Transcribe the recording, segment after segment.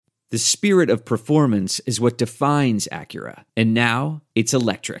The spirit of performance is what defines Acura. And now, it's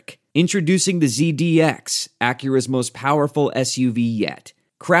electric. Introducing the ZDX, Acura's most powerful SUV yet.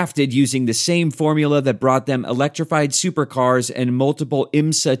 Crafted using the same formula that brought them electrified supercars and multiple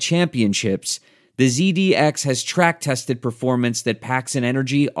IMSA championships, the ZDX has track-tested performance that packs an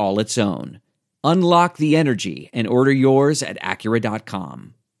energy all its own. Unlock the energy and order yours at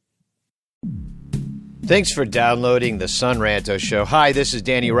Acura.com. Thanks for downloading the Sun Ranto Show. Hi, this is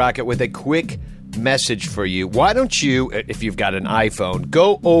Danny Rocket with a quick message for you. Why don't you, if you've got an iPhone,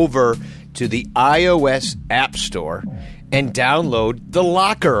 go over to the iOS App Store and download the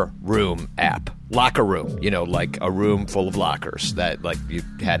Locker Room app. Locker Room, you know, like a room full of lockers that like you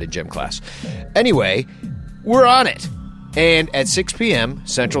had in gym class. Anyway, we're on it. And at 6 p.m.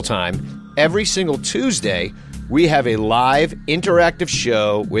 Central Time, every single Tuesday, we have a live interactive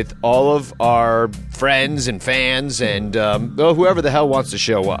show with all of our friends and fans and whoever the hell wants to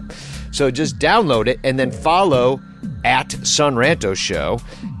show up. So just download it and then follow at Sun Ranto Show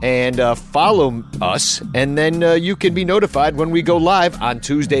and follow us. And then you can be notified when we go live on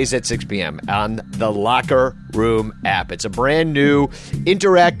Tuesdays at 6 p.m. on the Locker Room app. It's a brand new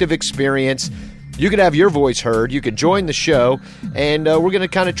interactive experience. You can have your voice heard. You can join the show. And we're going to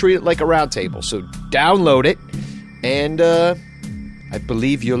kind of treat it like a round table. So download it. And I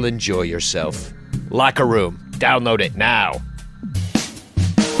believe you'll enjoy yourself. Locker Room. Download it now.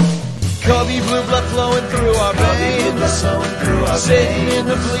 Cubby blue blood flowing through our veins. Sitting in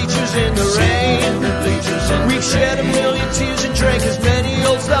the bleachers in the rain. We've shed a million tears and drank as many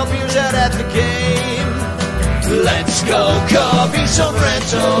old style beers out at the game. Let's go, Cubby, Sun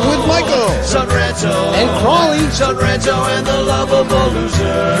Ranto. With Michael. Sun Ranto. And Crawley. Sun Ranto and the lovable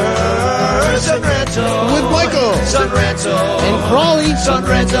loser. Sun Ranto. With Michael. Sun Ranto. And Crawley. Sun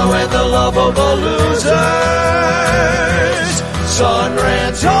Ranto and the lovable losers. Sun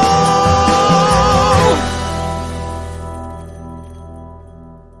Ranto.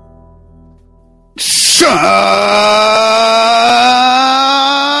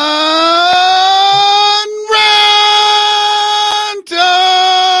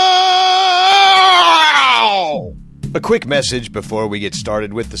 A quick message before we get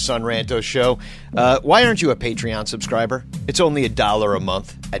started with the Sun Ranto Show. Why aren't you a Patreon subscriber? It's only $1 a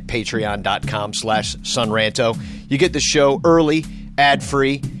month at patreon.com/sunranto. You get the show early,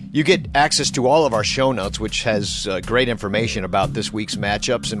 ad-free. You get access to all of our show notes, which has great information about this week's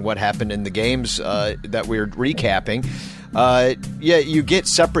matchups and what happened in the games that we're recapping. You get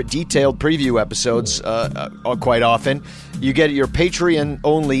separate detailed preview episodes quite often. You get your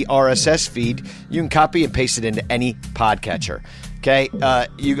Patreon-only RSS feed. You can copy and paste it into any podcatcher. Okay,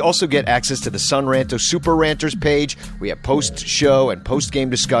 you also get access to the Sun Ranto Super Ranters page. We have post-show and post-game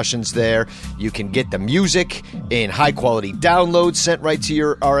discussions there. You can get the music in high-quality downloads sent right to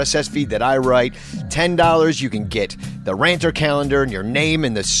your RSS feed that I write. $10, you can get the Ranter calendar and your name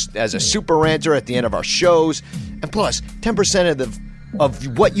as a Super Ranter at the end of our shows. And plus, 10%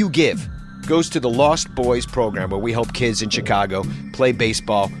 of what you give goes to the Lost Boys program, where we help kids in Chicago play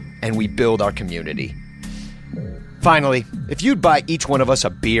baseball and we build our community. Finally, if you'd buy each one of us a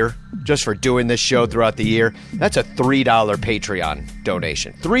beer just for doing this show throughout the year, that's a $3 Patreon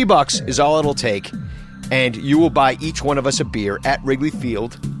donation. $3 is all it'll take, and you will buy each one of us a beer at Wrigley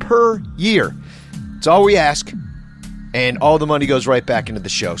Field per year. It's all we ask, and all the money goes right back into the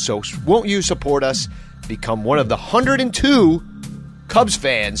show. So won't you support us? Become one of the 102 Cubs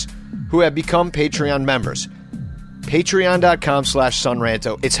fans who have become Patreon members.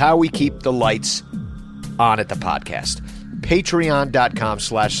 Patreon.com/sunranto. It's how we keep the lights on at the podcast.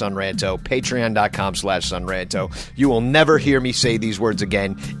 Patreon.com/sunranto. Patreon.com/sunranto. You will never hear me say these words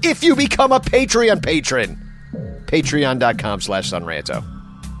again if you become a Patreon patron. Patreon.com/sunranto.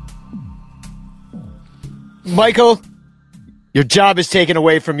 Michael, your job is taken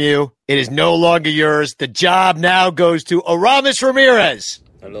away from you. It is no longer yours. The job now goes to Aramis Ramirez.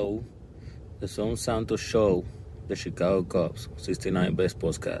 Hello. The Sun Ranto Show. The Chicago Cubs. 69 best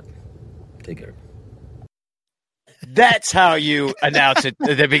postcard. Take care. That's how you announce it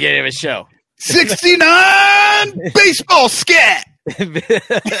at the beginning of a show. 69 baseball scat.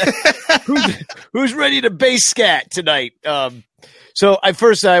 Who's ready to base scat tonight? So I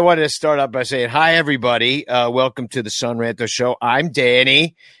wanted to start out by saying, hi, everybody. Welcome to the Sun Ranto Show. I'm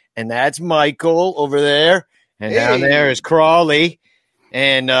Danny, and that's Michael over there. And down there is Crawley.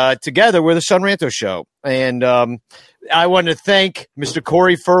 And together, we're the Sun Ranto Show. And I want to thank Mr.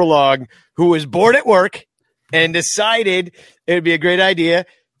 Corey Furlong, who was bored at work and decided it would be a great idea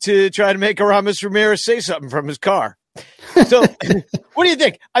to try to make Aramis Ramirez say something from his car. So what do you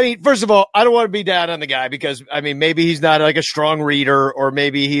think? I mean, first of all, I don't want to be down on the guy because, I mean, maybe he's not like a strong reader, or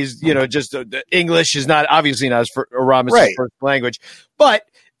maybe he's, just English is not obviously not his Ramos' first language, but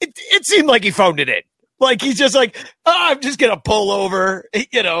it seemed like he phoned it in. Like, he's just like, I'm just going to pull over,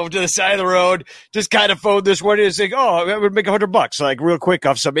 to the side of the road, just kind of phone this one and say, I would make $100, like real quick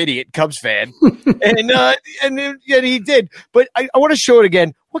off some idiot Cubs fan. and he did. But I want to show it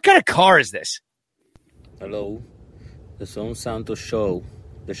again. What kind of car is this? Hello. The Son Santos Show,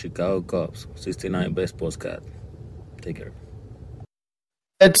 the Chicago Cubs, 69 best postcard. Take care.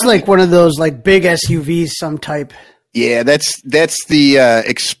 It's like one of those like big SUVs, some type. Yeah, that's the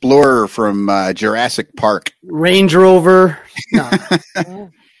Explorer from Jurassic Park. Range Rover. No.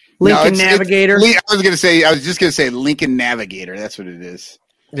 Lincoln Navigator. I was just gonna say Lincoln Navigator. That's what it is.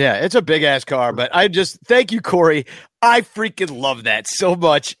 Yeah, it's a big ass car, but thank you, Corey. I freaking love that so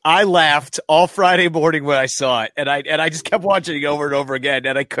much. I laughed all Friday morning when I saw it, and I just kept watching it over and over again,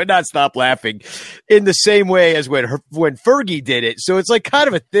 and I could not stop laughing in the same way as when Fergie did it. So it's like kind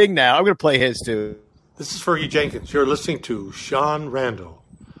of a thing now. I'm going to play his too. This is Fergie Jenkins. You're listening to Sean Ranto,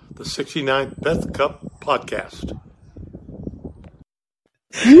 the 69th Best Cup podcast.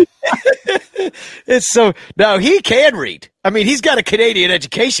 It's so now he can read. I mean, he's got a Canadian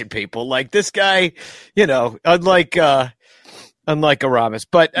education, people. Like this guy, unlike Aramis.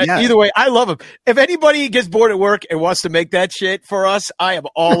 But either way, I love him. If anybody gets bored at work and wants to make that shit for us, I am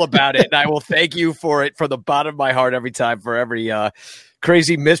all about it, and I will thank you for it from the bottom of my heart every time for every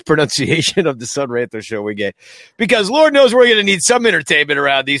crazy mispronunciation of the Son Ranto show we get. Because Lord knows we're going to need some entertainment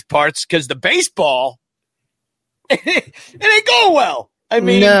around these parts, because the baseball, it ain't going well. I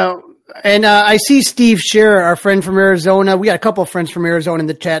mean, no. And I see Steve Scherer, our friend from Arizona. We got a couple of friends from Arizona in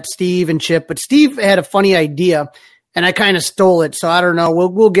the chat, Steve and Chip. But Steve had a funny idea, and I kind of stole it. So I don't know.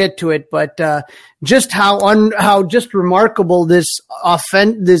 We'll get to it. But just how just remarkable this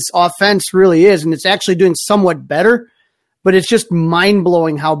offense really is, and it's actually doing somewhat better. But it's just mind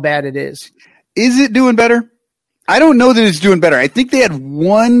blowing how bad it is. Is it doing better? I don't know that it's doing better. I think they had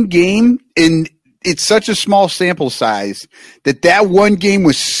one game in. It's such a small sample size that one game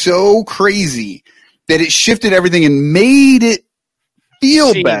was so crazy that it shifted everything and made it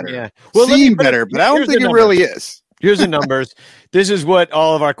feel better. Yeah. Well, seem better, but I don't think it really is. Here's the numbers. This is what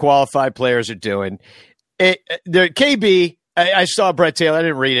all of our qualified players are doing. The KB, I saw Brett Taylor. I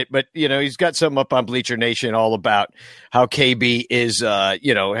didn't read it, but he's got something up on Bleacher Nation all about how KB is, back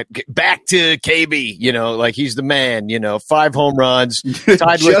to KB. Like he's the man. 5 home runs,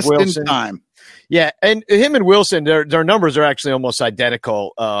 tied with Wilson. In time. Yeah, and him and Wilson, their numbers are actually almost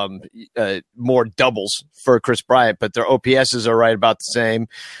identical. More doubles for Chris Bryant, but their OPSs are right about the same.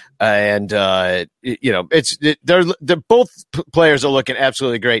 And they're both players are looking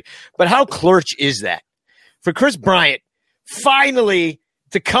absolutely great. But how clutch is that for Chris Bryant finally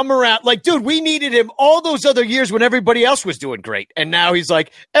to come around? Like, dude, we needed him all those other years when everybody else was doing great. And now he's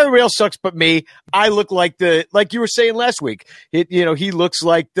like, everybody else sucks but me. I look like like you were saying last week, he looks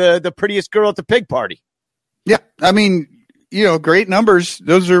like the prettiest girl at the pig party. Yeah. I mean, great numbers.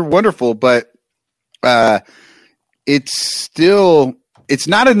 Those are wonderful, but it's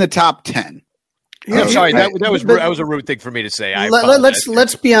not in the top 10. I'm sorry. That was a rude thing for me to say.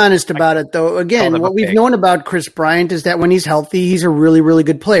 Let's be honest about it, though. Again, what we've known about Chris Bryant is that when he's healthy, he's a really, really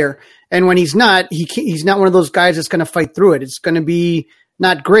good player, and when he's not, he's not one of those guys that's going to fight through it. It's going to be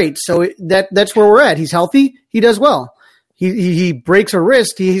not great. So that's where we're at. He's healthy. He does well. He breaks a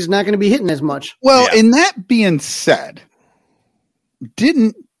wrist. He's not going to be hitting as much. Well, and that being said,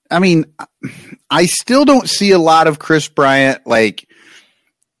 I still don't see a lot of Chris Bryant like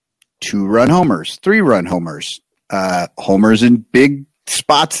 2-run homers, 3-run homers, homers in big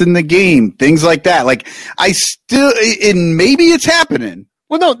spots in the game, things like that. Like and maybe it's happening.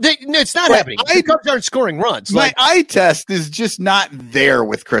 Well, no, it's not happening. The Cubs aren't scoring runs. My eye test is just not there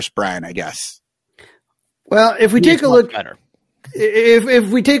with Chris Bryant, I guess. Well, if we take a look, if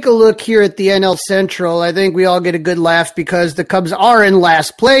we take a look here at the NL Central, I think we all get a good laugh because the Cubs are in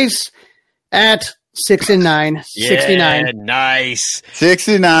last place at 6-9, 69. Yeah, nice.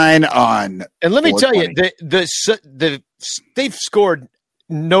 69 on. And let me tell you, they've scored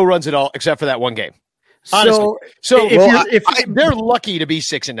no runs at all except for that one game. Honestly. So they're lucky to be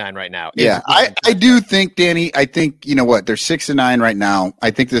 6-9 right now. Yeah, I do think, Danny. I think they're 6-9 right now.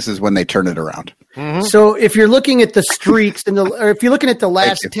 I think this is when they turn it around. Mm-hmm. So if you're looking at the streaks, or if you're looking at the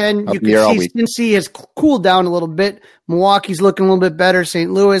last 10, you can see Cincy has cooled down a little bit. Milwaukee's looking a little bit better.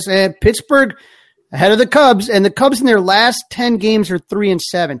 St. Louis and Pittsburgh ahead of the Cubs, and the Cubs in their last 10 games are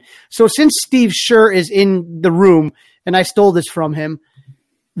 3-7. So since Steve Scherer is in the room, and I stole this from him,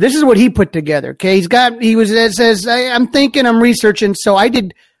 This is what he put together. Okay. It says, I'm thinking, I'm researching. So I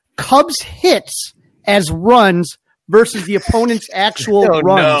did Cubs hits as runs versus the opponent's actual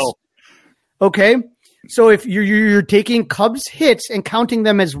runs. No. Okay. So if you're taking Cubs hits and counting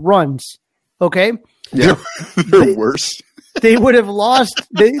them as runs, okay. Yeah. They're worse. They would have lost.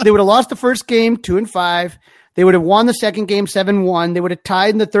 They would have lost the first game 2-5. They would have won the second game 7-1. They would have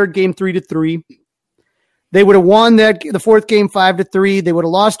tied in the third game 3-3. They would have won the fourth game 5-3. They would have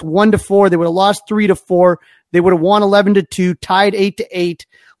lost 1-4. They would have lost 3-4. They would have won 11-2, tied 8-8,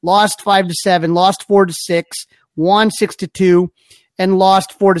 lost 5-7, lost 4-6, won 6-2, and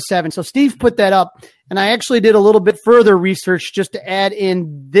lost 4-7. So Steve put that up, and I actually did a little bit further research just to add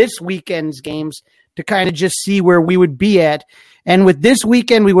in this weekend's games to kind of just see where we would be at. And with this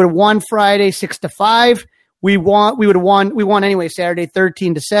weekend, we would have won Friday 6-5. We won anyway Saturday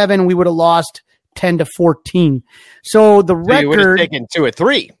 13-7. We would have lost 10-14. So the record, you would have taken 2 or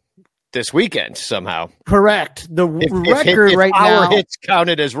 3 this weekend somehow. Correct. The record if right now, our hits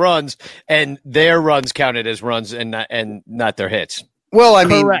counted as runs and their runs counted as runs and not their hits. Well, I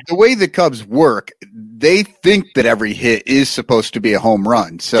mean, the way the Cubs work, they think that every hit is supposed to be a home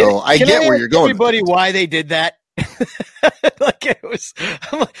run. So I get where you're going. Everybody, why they did that? Like it was,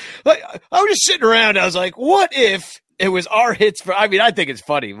 like I was just sitting around. I was like, what if it was our hits? I think it's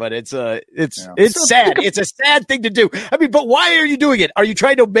funny, but it's sad. It's a sad thing to do. I mean, but why are you doing it? Are you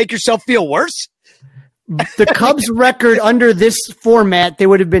trying to make yourself feel worse? The Cubs record under this format, they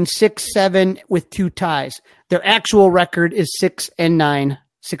would have been 6-7 with 2 ties. Their actual record is 6-9,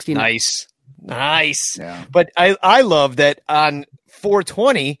 69. Nice. Yeah. But I love that on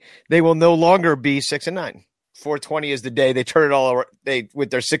 420 they will no longer be 6-9. 420 is the day they turn it all.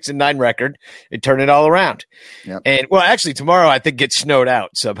 With their 6-9 record, they turn it all around. Yep. And well, actually, tomorrow I think gets snowed out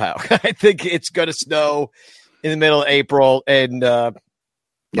somehow. I think it's going to snow in the middle of April, and that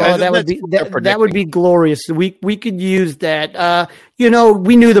would be glorious. We could use that.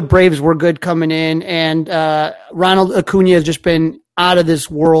 We knew the Braves were good coming in, and Ronald Acuna has just been out of this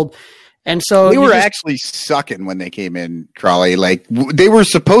world. And so they were actually sucking when they came in, Crawley. Like they were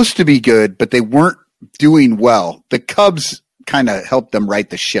supposed to be good, but they weren't doing well. The Cubs kind of helped them right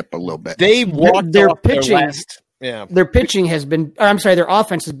the ship a little bit. They walked their off pitching. Their last. Yeah, their pitching has been. Their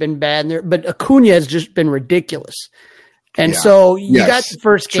offense has been bad, but Acuna has just been ridiculous. And so you got the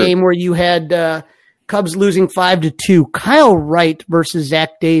first game where you had Cubs losing 5-2. Kyle Wright versus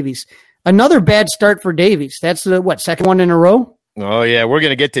Zach Davies. Another bad start for Davies. That's the second one in a row? Oh, yeah. We're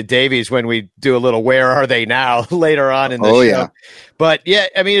going to get to Davies when we do a little Where Are They Now later on in the show. Yeah. But, yeah,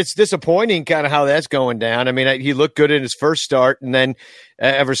 I mean, it's disappointing kind of how that's going down. I mean, he looked good in his first start, and then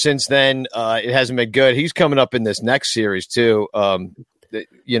ever since then, it hasn't been good. He's coming up in this next series, too.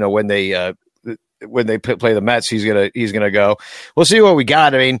 When they play the Mets, he's gonna go. We'll see what we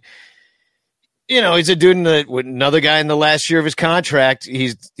got. I mean, he's a dude with another guy in the last year of his contract.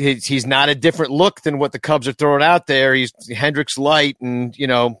 He's not a different look than what the Cubs are throwing out there. He's Hendricks light, and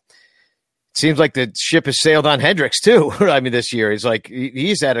it seems like the ship has sailed on Hendricks too. I mean, this year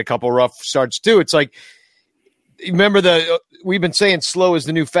he's had a couple rough starts too. It's like, remember we've been saying slow is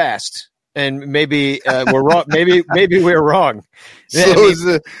the new fast. And maybe we're wrong. Maybe we're wrong. Slow is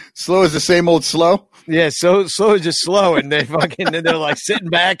the same old slow. Yeah, so slow is just slow, and they're like sitting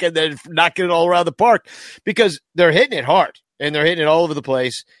back and then knocking it all around the park because they're hitting it hard and they're hitting it all over the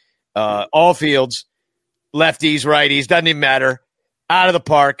place, all fields, lefties, righties, doesn't even matter, out of the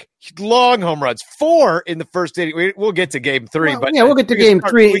park, long home runs, 4 in the first inning. We'll get to game 3, but we'll get to game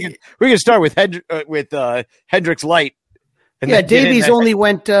 3. We can start with Hendricks Light. Davies only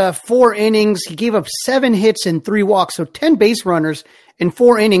went 4 innings. He gave up 7 hits and 3 walks, so 10 base runners in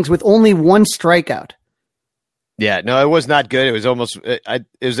 4 innings with only 1 strikeout. Yeah, no, it was not good. It was almost.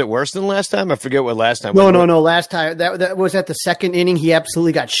 Is it worse than last time? I forget what last time. No. Last time that was at the second inning. He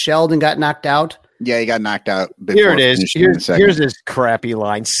absolutely got shelled and got knocked out. Yeah, he got knocked out. Here it is. Here's his crappy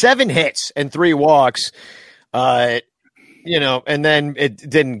line: 7 hits and 3 walks. And then it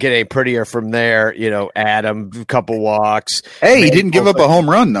didn't get any prettier from there. Adam, a couple walks. Hey, he didn't give up a home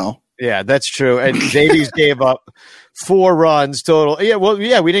run, though. Yeah, that's true. And Davies gave up 4 runs total. Yeah, well,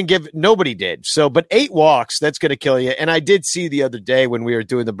 yeah, nobody did. So, but 8 walks, that's going to kill you. And I did see the other day when we were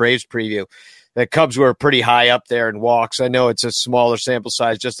doing the Braves preview that Cubs were pretty high up there in walks. I know it's a smaller sample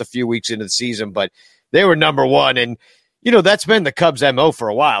size, just a few weeks into the season, but they were number 1. And, that's been the Cubs' MO for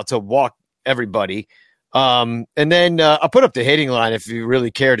a while, to walk everybody. And then I'll put up the hitting line if you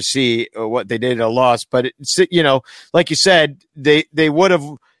really care to see what they did at a loss. But it's, like you said, they would have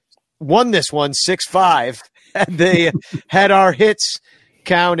won this one 6-5 had they had our hits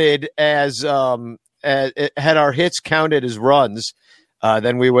counted as runs.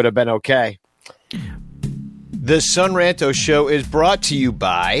 then we would have been okay. The Son Ranto Show is brought to you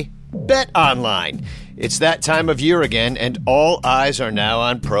by Bet Online. It's that time of year again, and all eyes are now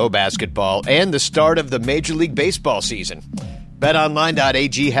on pro basketball and the start of the Major League Baseball season.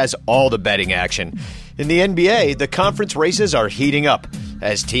 BetOnline.ag has all the betting action. In the NBA, the conference races are heating up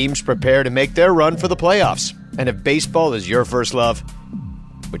as teams prepare to make their run for the playoffs. And if baseball is your first love,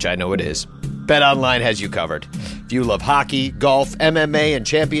 which I know it is, BetOnline has you covered. If you love hockey, golf, MMA, and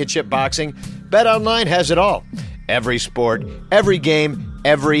championship boxing, BetOnline has it all. Every sport, every game,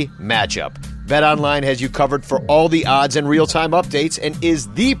 every matchup. BetOnline has you covered for all the odds and real-time updates and is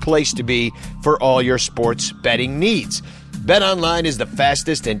the place to be for all your sports betting needs. BetOnline is the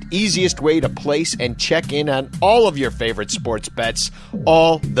fastest and easiest way to place and check in on all of your favorite sports bets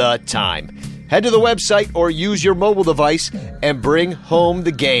all the time. Head to the website or use your mobile device and bring home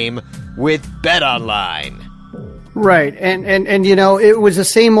the game with BetOnline. Right. And you know, it was the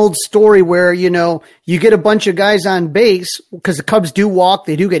same old story where, you know, you get a bunch of guys on base because the Cubs do walk.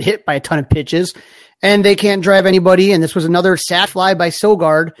 They do get hit by a ton of pitches and they can't drive anybody. And this was another sac fly by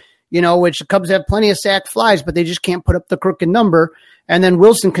Sogard, you know, which the Cubs have plenty of sac flies, but they just can't put up the crooked number. And then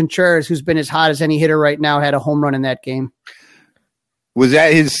Wilson Contreras, who's been as hot as any hitter right now, had a home run in that game. Was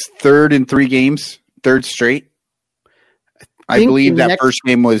that his third in 3 games? Third straight? I believe that first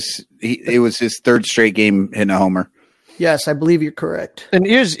game was it was his third straight game hitting a homer. Yes, I believe you're correct. And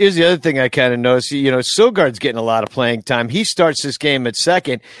here's the other thing I kind of noticed. You know, Sogard's getting a lot of playing time. He starts this game at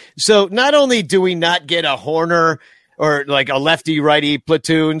second. So not only do we not get a Horner or like a lefty-righty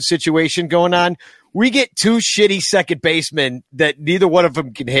platoon situation going on, we get 2 shitty second basemen that neither one of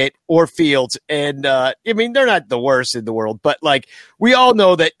them can hit or field. And, I mean, they're not the worst in the world, but like we all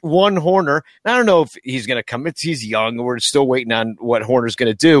know that one Horner, I don't know if he's going to come. He's young. We're still waiting on what Horner's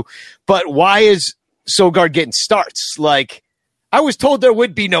going to do. But why is Sogard getting starts? Like, I was told there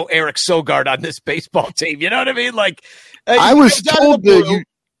would be no Eric Sogard on this baseball team. You know what I mean? Like, I was told the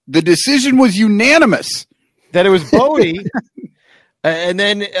decision was unanimous. That it was Bodie. And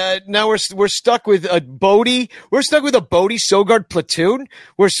then now we're stuck with a Bodie. We're stuck with a Bodie Sogard platoon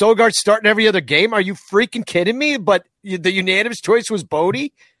where Sogard's starting every other game. Are you freaking kidding me? But the unanimous choice was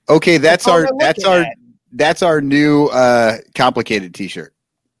Bodie. Okay, that's our new complicated T-shirt.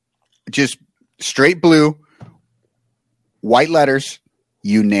 Just straight blue, white letters,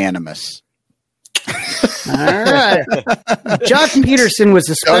 unanimous. All right. Jock Peterson was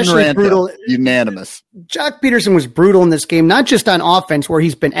especially brutal. Unanimous. Jock Peterson was brutal in this game, not just on offense where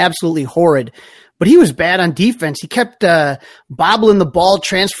he's been absolutely horrid, but he was bad on defense. He kept bobbling the ball,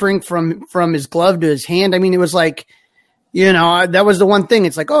 transferring from his glove to his hand. I mean, it was like, you know, that was the one thing.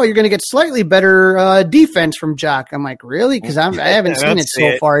 It's like, oh, you're going to get slightly better defense from Jock. I'm like, really? Because I haven't seen it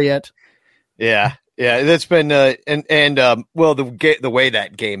so far yet. Yeah, that's been well, the way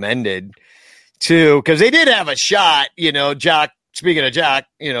that game ended too, because they did have a shot. You know, Jock. Speaking of Jock,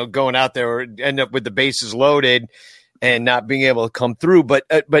 you know, going out there or end up with the bases loaded and not being able to come through. But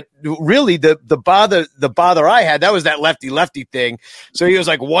really, the bother I had, that was that lefty thing. So he was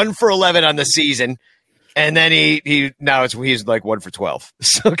like 1 for 11 on the season. And then he's like 1 for 12.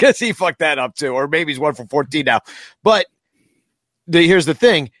 So because he fucked that up too, or maybe he's 1 for 14 now. But here's the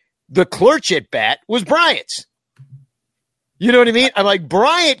thing: the clutch at bat was Bryant's. You know what I mean? I'm like,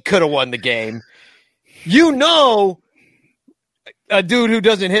 Bryant could have won the game. You know, a dude who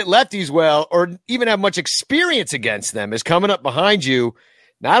doesn't hit lefties well, or even have much experience against them, is coming up behind you.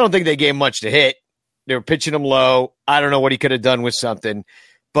 Now, I don't think they gave much to hit. They were pitching him low. I don't know what he could have done with something,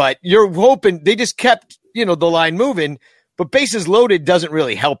 but you're hoping they just kept, you know, the line moving, but bases loaded doesn't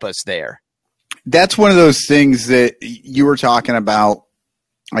really help us there. That's one of those things that you were talking about,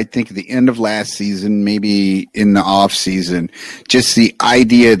 I think, at the end of last season, maybe in the off season, just the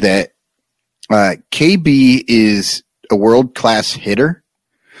idea that KB is a world-class hitter,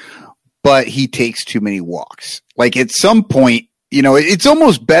 but he takes too many walks. Like at some point, you know, it's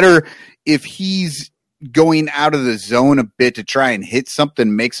almost better if he's going out of the zone a bit to try and hit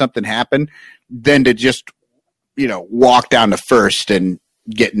something, make something happen, than to just, you know, walk down to first and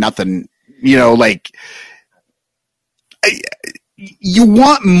get nothing, you know, like you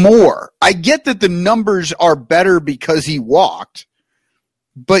want more. I get that the numbers are better because he walked,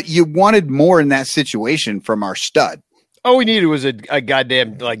 but you wanted more in that situation from our stud. All we needed was a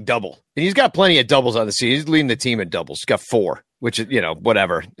goddamn like double. And he's got plenty of doubles on the season. He's leading the team in doubles. He's got 4, which is, you know,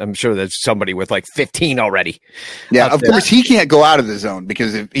 whatever. I'm sure there's somebody with like 15 already. Yeah, of course he can't go out of the zone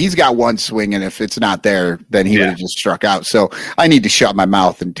because if he's got one swing and if it's not there, then he would have just struck out. So I need to shut my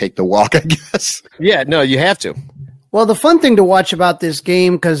mouth and take the walk, I guess. Yeah, no, you have to. Well, the fun thing to watch about this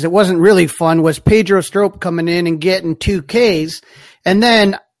game, because it wasn't really fun, was Pedro Strop coming in and getting 2 Ks. And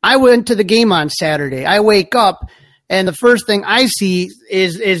then I went to the game on Saturday. I wake up, and the first thing I see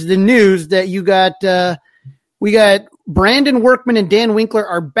is the news that we got Brandon Workman and Dan Winkler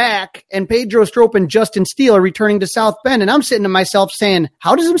are back, and Pedro Strop and Justin Steele are returning to South Bend. And I'm sitting to myself saying,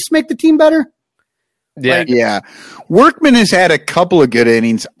 how does this make the team better? Yeah. Workman has had a couple of good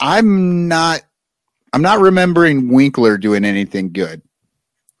innings. I'm not remembering Winkler doing anything good.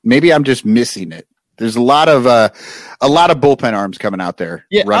 Maybe I'm just missing it. There's a lot of bullpen arms coming out there.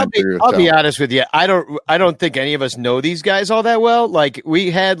 Yeah, I'll be honest with you. I don't think any of us know these guys all that well. Like, we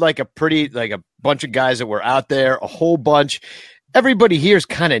had a bunch of guys that were out there, a whole bunch. Everybody here is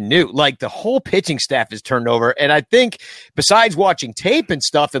kind of new. Like, the whole pitching staff is turned over. And I think besides watching tape and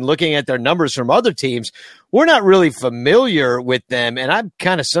stuff and looking at their numbers from other teams, we're not really familiar with them. And I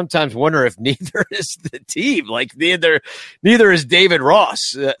kind of sometimes wonder if neither is the team. Like, neither is David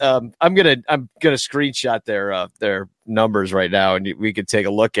Ross. I'm gonna screenshot their numbers right now, and we could take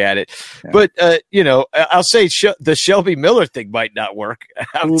a look at it. Yeah. But I'll say the Shelby Miller thing might not work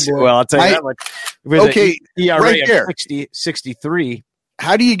out too well. I'll tell you that much. Okay, ERA right there, 63.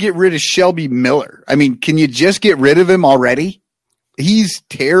 How do you get rid of Shelby Miller? I mean, can you just get rid of him already? He's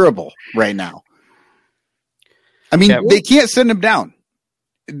terrible right now. I mean, they can't send him down.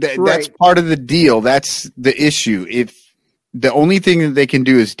 That's part of the deal. That's the issue. If the only thing that they can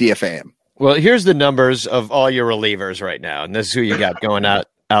do is DFA him. Well, here's the numbers of all your relievers right now, and this is who you got going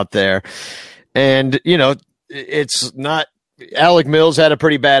out there. And, it's not – Alec Mills had a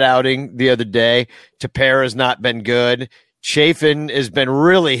pretty bad outing the other day. Tepera's not been good. Chafin has been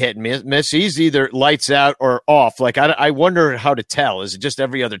really hit and miss. He's either lights out or off. Like, I wonder how to tell. Is it just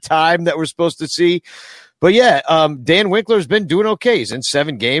every other time that we're supposed to see? But, yeah, Dan Winkler's been doing okay. He's in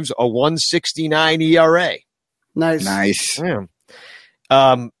 7 games, a 1.69 ERA. Nice. Yeah.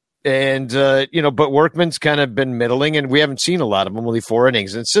 But Workman's kind of been middling, and we haven't seen a lot of them, only 4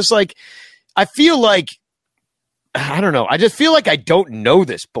 innings. And it's just like, I feel like, I don't know. I just feel like I don't know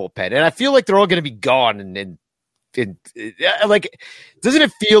this bullpen, and I feel like they're all going to be gone. And like, doesn't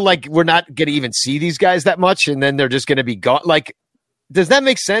it feel like we're not going to even see these guys that much, and then they're just going to be gone? Like, does that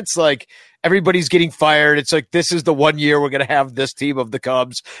make sense? Like, everybody's getting fired. It's like, this is the 1 year we're going to have this team of the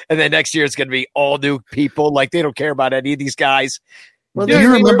Cubs, and then next year it's going to be all new people. Like, they don't care about any of these guys. Well, do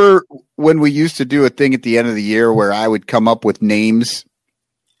you remember when we used to do a thing at the end of the year where I would come up with names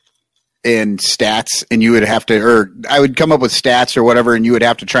and stats, and you would have to, or I would come up with stats or whatever, and you would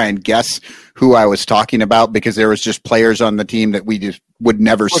have to try and guess who I was talking about because there was just players on the team that we just would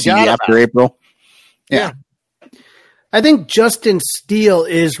never see after April. Yeah. I think Justin Steele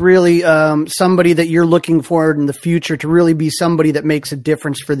is really somebody that you're looking for in the future to really be somebody that makes a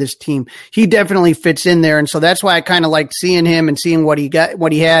difference for this team. He definitely fits in there, and so that's why I kind of liked seeing him and seeing what he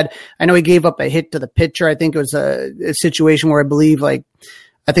had. I know he gave up a hit to the pitcher. I think it was a situation where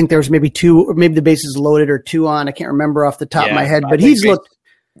I think there was maybe 2, maybe the bases loaded or 2 on. I can't remember off the top of my head, but he's looked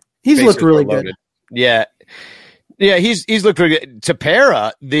really good. Yeah, he's looked really good.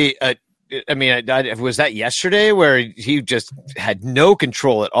 Tepera, was that yesterday where he just had no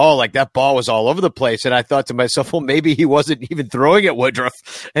control at all? Like, that ball was all over the place, and I thought to myself, well, maybe he wasn't even throwing at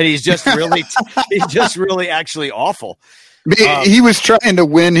Woodruff, and he's just really actually awful. He was trying to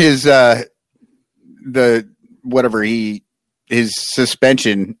win his his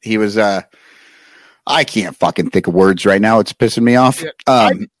suspension. He was I can't fucking think of words right now. It's pissing me off.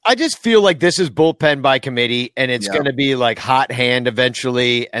 I just feel like this is bullpen by committee, and it's going to be like hot hand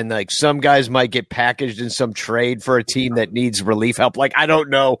eventually. And like, some guys might get packaged in some trade for a team that needs relief help. Like, I don't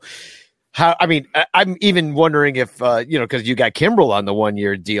know how. I mean, I'm even wondering if because you got Kimbrel on the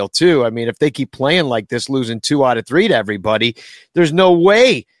 1-year deal too. I mean, if they keep playing like this, losing 2 out of 3 to everybody, there's no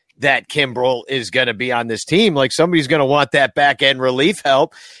way that Kimbrel is going to be on this team. Like, somebody's going to want that back end relief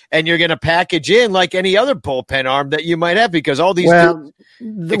help, and you're going to package in like any other bullpen arm that you might have, because all these. Well,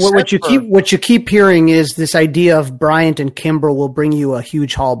 what you keep hearing is this idea of Bryant and Kimbrel will bring you a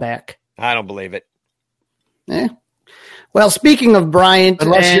huge haul back. I don't believe it. Well, speaking of Bryant,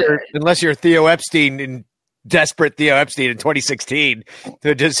 unless you're Theo Epstein and desperate Theo Epstein in 2016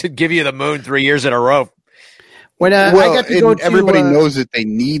 to just give you the moon 3 years in a row. When I got to go to, everybody knows that they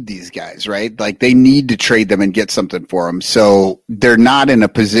need these guys, right? Like, they need to trade them and get something for them. So they're not in a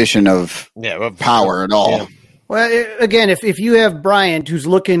position of power at all. Yeah. Well, again, if you have Bryant, who's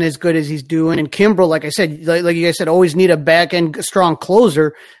looking as good as he's doing, and Kimbrel, like I said, like you guys said, always need a back end strong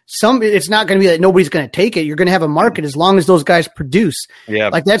closer. It's not going to be that nobody's going to take it. You're going to have a market as long as those guys produce. Yeah,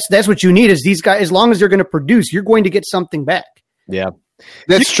 like that's what you need is these guys. As long as they're going to produce, you're going to get something back. Yeah.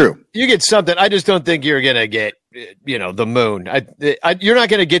 That's true. You get something. I just don't think you're going to get, the moon. You're not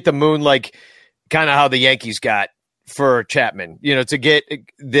going to get the moon like kind of how the Yankees got for Chapman, to get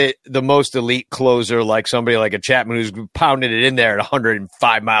the most elite closer, like somebody like a Chapman who's pounding it in there at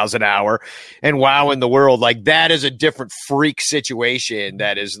 105 miles an hour and wowing the world. Like, that is a different freak situation.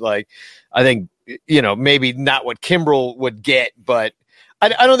 That is, like, I think, maybe not what Kimbrel would get, but I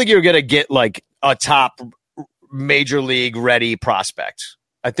don't think you're going to get like a top major league ready prospect.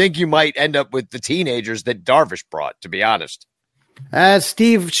 I think you might end up with the teenagers that Darvish brought, to be honest. As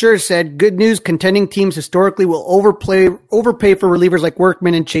Steve Sure said, good news, contending teams historically will overpay for relievers like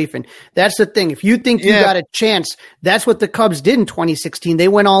Workman and Chafin. That's the thing. If you think you got a chance, that's what the Cubs did in 2016. They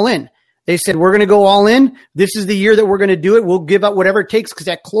went all in. They said, we're going to go all in. This is the year that we're going to do it. We'll give up whatever it takes, because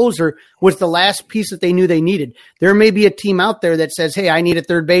that closer was the last piece that they knew they needed. There may be a team out there that says, hey, I need a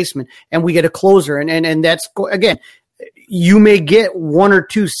third baseman, and we get a closer. And that's, again, you may get one or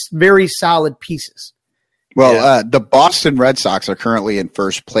two very solid pieces. Well, the Boston Red Sox are currently in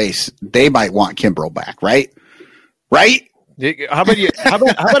first place. They might want Kimbrel back, right? Right? How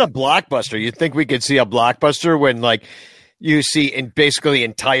about a blockbuster? You think we could see a blockbuster when, like, you see in basically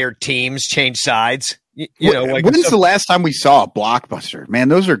entire teams change sides? When's the last time we saw a blockbuster? Man,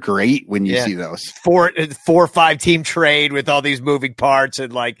 those are great when you see those. 4 or 5 team trade with all these moving parts,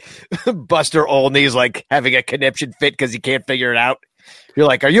 and like Buster Olney's like having a conniption fit because he can't figure it out. You're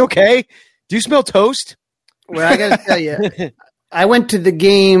like, are you okay? Do you smell toast? Well, I got to tell you, I went to the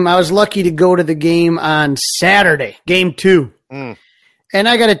game. I was lucky to go to the game on Saturday, game 2. And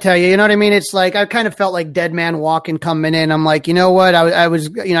I got to tell you, you know what I mean? It's like, I kind of felt like dead man walking coming in. I'm like, you know what? I was,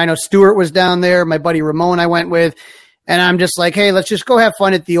 I know Stewart was down there, my buddy Ramon I went with, and I'm just like, hey, let's just go have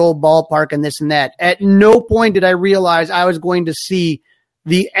fun at the old ballpark and this and that. At no point did I realize I was going to see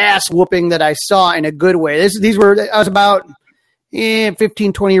the ass whooping that I saw in a good way. I was about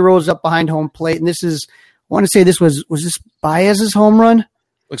 15, 20 rows up behind home plate. And this is, I want to say was this Baez's home run?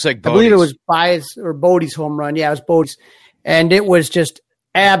 Looks like Bodie's. I believe it was Baez or Bodie's home run. Yeah, it was Bodie's. And it was just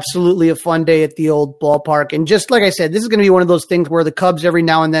absolutely a fun day at the old ballpark. And just like I said, this is going to be one of those things where the Cubs every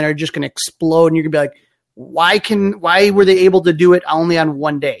now and then are just going to explode. And you're going to be like, why were they able to do it only on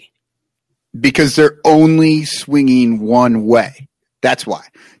one day? Because they're only swinging one way. That's why.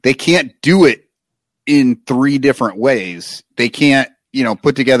 They can't do it in 3 different ways. They can't,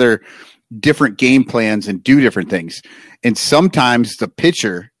 put together different game plans and do different things. And sometimes the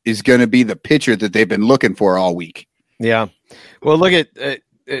pitcher is going to be the pitcher that they've been looking for all week. Yeah. Well, look at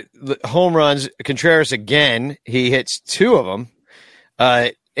home runs. Contreras again, he hits 2 of them.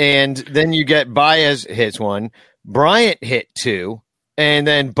 And then you get Baez hits 1. Bryant hit 2. And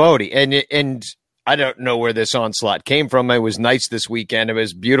then Bodie. And I don't know where this onslaught came from. It was nice this weekend. It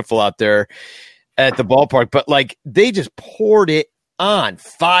was beautiful out there at the ballpark. But, like, they just poured it on.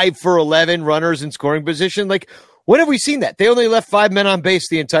 5 for 11 runners in scoring position. Like, when have we seen that? They only left 5 men on base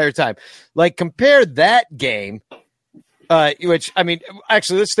the entire time. Like, compare that game. Which, I mean,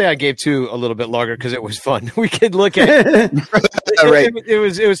 actually, let's stay on game 2 a little bit longer because it was fun. We could look at it. Right.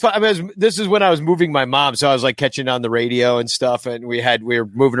 It was fun. I mean, this is when I was moving my mom, so I was like catching on the radio and stuff. And we were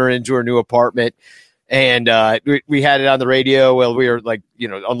moving her into her new apartment, and we had it on the radio while we were like,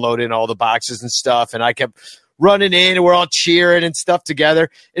 unloading all the boxes and stuff. And I kept running in, and we're all cheering and stuff together.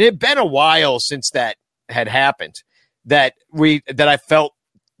 And it had been a while since that had happened that I felt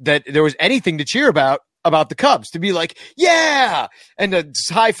that there was anything to cheer about the Cubs, to be like, yeah, and to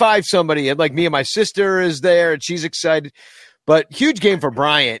high five somebody, and like me and my sister is there and she's excited. But huge game for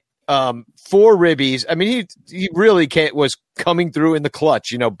Bryant, 4 ribbies. I mean, he really was coming through in the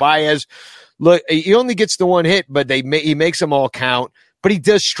clutch. Baez, look, he only gets the 1 hit, but he makes them all count. But he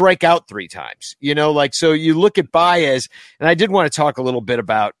does strike out 3 times. So you look at Baez, and I did want to talk a little bit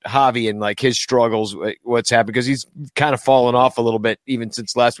about Javi and like his struggles, what's happened, because he's kind of fallen off a little bit even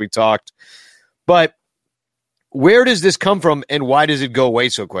since last we talked. But where does this come from, and why does it go away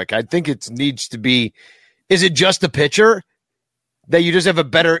so quick? I think it needs to be, is it just the pitcher that you just have a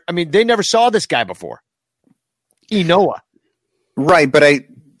better, I mean, they never saw this guy before. Enoa. Right, but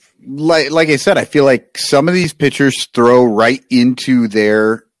like I said, I feel like some of these pitchers throw right into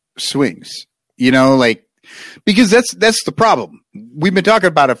their swings, because that's the problem. We've been talking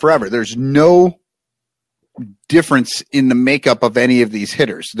about it forever. There's no difference in the makeup of any of these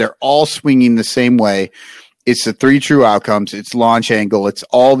hitters. They're all swinging the same way. It's the 3 true outcomes. It's launch angle. It's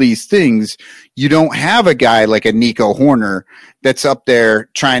all these things. You don't have a guy like a Nico Horner that's up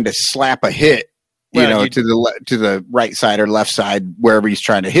there trying to slap a hit, to the right side or left side, wherever he's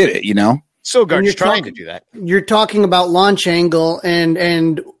trying to hit it, Sogard's trying to do that. You're talking about launch angle, and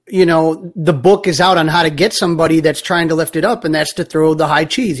the book is out on how to get somebody that's trying to lift it up, and that's to throw the high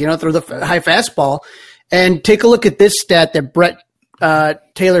cheese, throw the high fastball. And take a look at this stat that Brett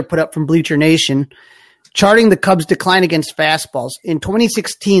Taylor put up from Bleacher Nation. charting the Cubs' decline against fastballs. In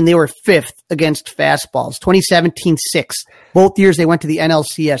 2016, they were 5th against fastballs. 2017, 6th. Both years they went to the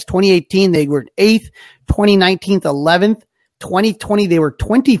NLCS. 2018, they were 8th. 2019, 11th. 2020, they were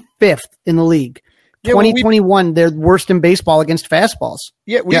 25th in the league. 2021, they're worst in baseball against fastballs.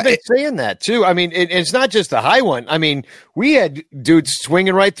 Yeah, we've been saying that too. I mean, it's not just the high one. I mean, we had dudes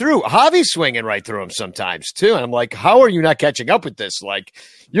swinging right through. Javi's swinging right through him sometimes too. And I'm like, how are you not catching up with this? Like,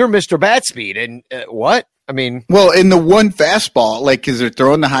 you're Mr. Bat Speed. And what? I mean, well, in the one fastball, like, because they're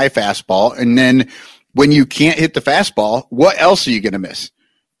throwing the high fastball, and then when you can't hit the fastball, what else are you going to miss?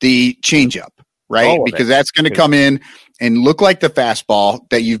 The changeup, right? Because that's going to come in and look like the fastball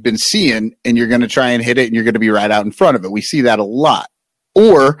that you've been seeing, and you're going to try and hit it, and you're going to be right out in front of it. We see that a lot.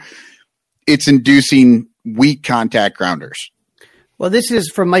 Or it's inducing weak contact grounders. Well, this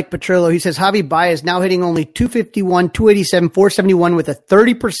is from Mike Petrillo. He says, Javi Baez now hitting only 251, 287, 471 with a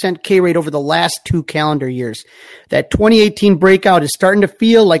 30% K rate over the last 2 calendar years. That 2018 breakout is starting to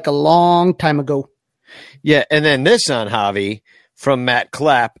feel like a long time ago. Yeah, and then this on Javi from Matt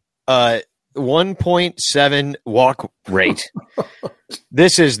Clapp. 1.7 walk rate.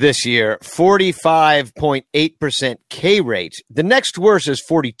 This is this year, 45.8% K rate. The next worst is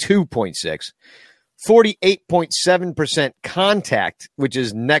 42.6. 48.7% contact, which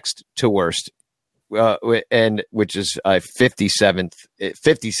is next to worst, and which is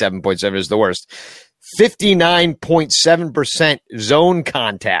 57.7 is the worst. 59.7% zone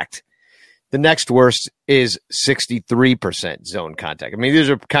contact. The next worst is 63% zone contact. I mean, these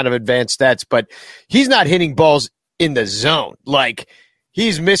are kind of advanced stats, but he's not hitting balls in the zone. Like,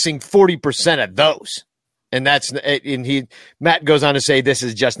 he's missing 40% of those. And Matt goes on to say, this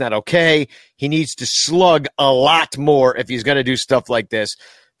is just not okay. He needs to slug a lot more if he's going to do stuff like this.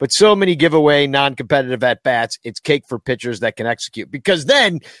 But so many giveaway, non-competitive at-bats, it's cake for pitchers that can execute. Because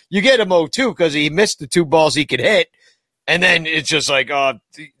then you get him 0-2 because he missed the 2 balls he could hit. And then it's just like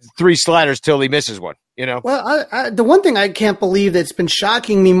 3 sliders till he misses one, you know? Well, the one thing I can't believe that's been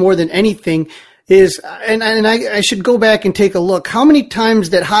shocking me more than anything is, and I should go back and take a look, how many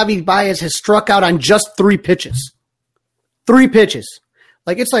times that Javi Baez has struck out on just 3 pitches. 3 pitches.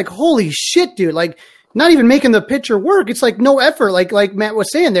 Like, it's like, holy shit, dude. Like, not even making the pitcher work. It's like no effort. Like Matt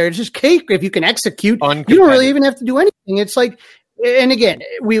was saying there, it's just cake if you can execute. You don't really even have to do anything. It's like, and again,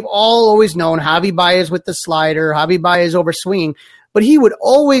 we've all always known Javi Baez with the slider, Javi Baez over swinging, but he would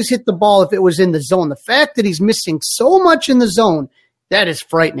always hit the ball if it was in the zone. The fact that he's missing so much in the zone, that is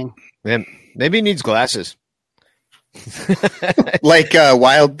frightening. Man, maybe he needs glasses. Like a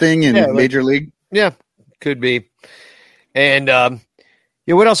Wild Thing in Major League? Yeah, could be. And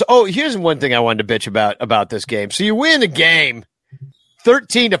what else? Oh, here's one thing I wanted to bitch about this game. So you win the game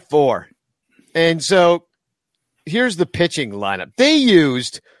 13-4. And so here's the pitching lineup. They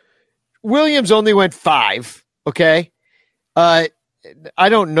used Williams only went 5, okay? I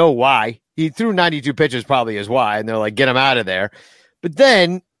don't know why. He threw 92 pitches probably is why, and they're like, get him out of there. But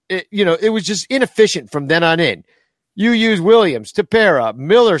then, it was just inefficient from then on in. You use Williams, Tepera,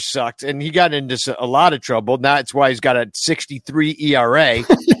 Miller sucked, and he got into a lot of trouble. That's why he's got a 63 ERA.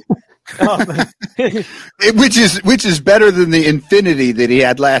 Which is better than the infinity that he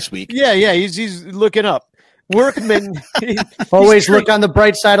had last week. Yeah, he's looking up. Workman, always look on the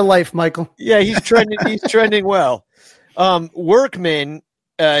bright side of life, Michael. Yeah, he's trending. He's trending well. Workman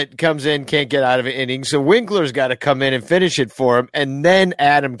comes in, can't get out of an inning, so Winkler's got to come in and finish it for him, and then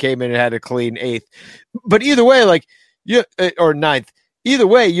Adam came in and had a clean 8th. But either way, or 9th. Either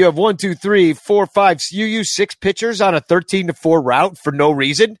way, you have 1, 2, 3, 4, 5. You use 6 pitchers on a 13-4 route for no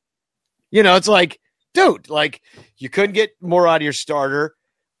reason. It's like, dude, like, you couldn't get more out of your starter.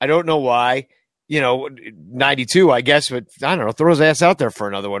 I don't know why. 92, I guess, but I don't know. Throw his ass out there for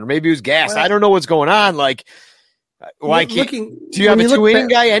another one. Or maybe he was gassed. I don't know what's going on. Like, why can't do you have a 2-inning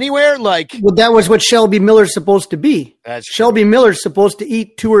guy anywhere? Like, well, that was what Shelby Miller's supposed to be. Shelby Miller's supposed to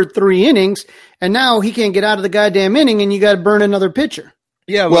eat 2 or 3 innings, and now he can't get out of the goddamn inning, and you got to burn another pitcher.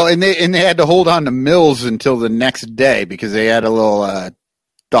 Yeah, well, and they had to hold on to Mills until the next day because they had a little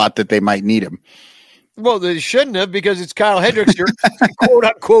thought that they might need him. Well, they shouldn't have, because it's Kyle Hendricks, your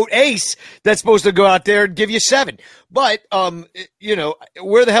quote-unquote ace, that's supposed to go out there and give you 7. But,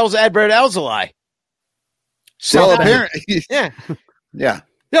 where the hell's Adbert Alzolay? Well, apparently. Yeah. Yeah.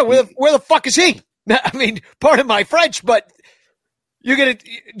 Yeah, where the fuck is he? I mean, pardon my French, but you're going to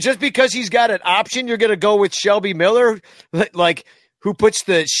 – just because he's got an option, you're going to go with Shelby Miller? Like, who puts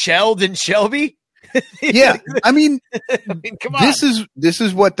the shelled in Shelby? Yeah, I mean, come on. This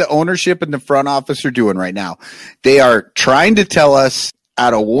is what the ownership and the front office are doing right now. They are trying to tell us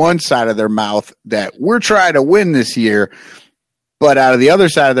out of one side of their mouth that we're trying to win this year, but out of the other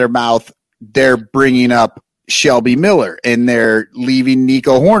side of their mouth, they're bringing up Shelby Miller and they're leaving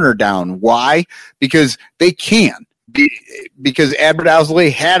Nico Horner down. Why? Because they can. Because Adbert Owsley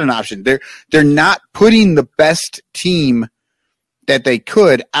had an option. They're not putting the best team that they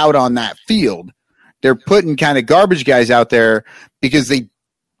could out on that field. They're putting kind of garbage guys out there because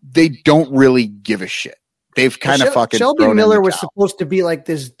they don't really give a shit. They've kind of fucking Shelby Miller was supposed to be like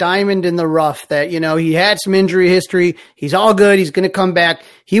this diamond in the rough that, he had some injury history. He's all good. He's going to come back.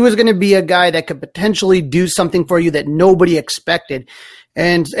 He was going to be a guy that could potentially do something for you that nobody expected.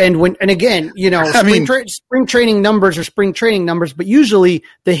 And again, spring training numbers are spring training numbers, but usually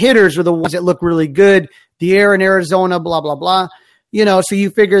the hitters are the ones that look really good. The air in Arizona, blah, blah, blah. So you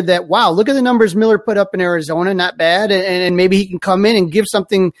figured that, wow, look at the numbers Miller put up in Arizona. Not bad. And maybe he can come in and give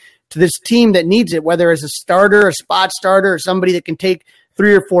something to this team that needs it, whether as a starter, a spot starter, or somebody that can take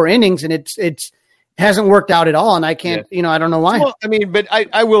 3 or 4 innings, and it hasn't worked out at all. And I can't, I don't know why. Well, but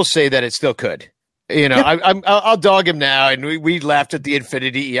I will say that it still could. I'll dog him now, and we laughed at the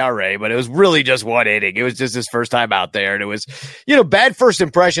infinity ERA, but it was really just 1 inning. It was just his first time out there, and it was, bad first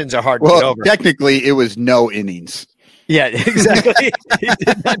impressions are hard to get over. Technically, it was no innings. Yeah, exactly.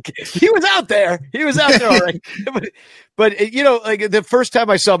 He was out there. All right. But the first time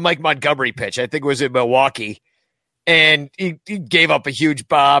I saw Mike Montgomery pitch, I think it was in Milwaukee, and he gave up a huge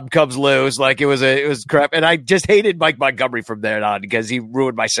bomb, comes loose, like it was crap. And I just hated Mike Montgomery from there on because he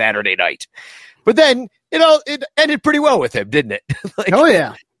ruined my Saturday night. But then, it ended pretty well with him, didn't it? Oh,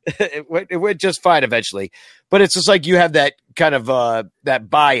 yeah. It went just fine eventually. But it's just like you have that kind of that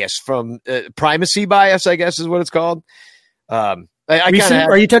bias from primacy bias, I guess is what it's called. Are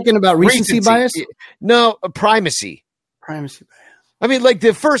you talking about recency bias? No, primacy. Primacy bias. I mean, like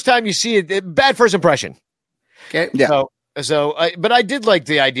the first time you see it, bad first impression. Okay. Yeah. But I did like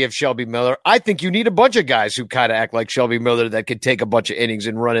the idea of Shelby Miller. I think you need a bunch of guys who kind of act like Shelby Miller that could take a bunch of innings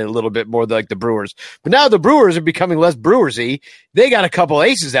and run it a little bit more like the Brewers. But now the Brewers are becoming less Brewersy. They got a couple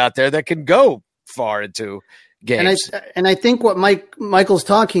aces out there that can go far into games. And I think what Michael's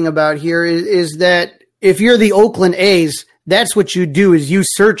talking about here is that if you're the Oakland A's, that's what you do is you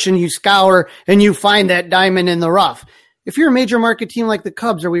search and you scour and you find that diamond in the rough. If you're a major market team like the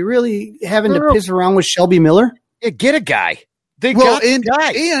Cubs, are we really having to piss around with Shelby Miller? Yeah, get a guy. What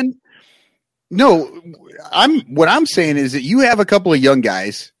I'm saying is that you have a couple of young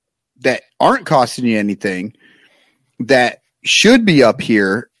guys that aren't costing you anything that should be up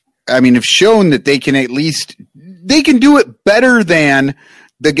here. I mean, have shown that they can do it better than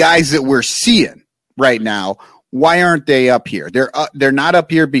the guys that we're seeing right now. Why aren't they up here? They're not up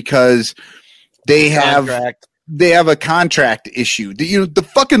here because they have a contract issue. The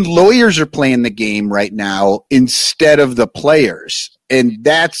fucking lawyers are playing the game right now instead of the players. And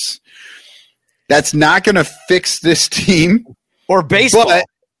that's not going to fix this team or baseball.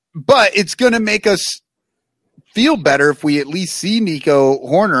 But it's going to make us feel better if we at least see Nico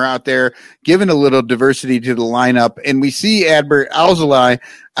Horner out there giving a little diversity to the lineup, and we see Adbert Alzolay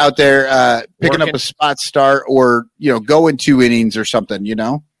out there picking up a spot start or going 2 innings or something.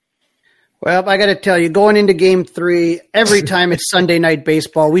 Well, I got to tell you, going into Game 3, every time it's Sunday night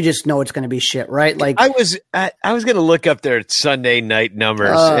baseball, we just know it's going to be shit, right? Like I was going to look up their Sunday night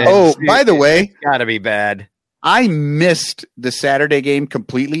numbers. By the way, it's got to be bad. I missed the Saturday game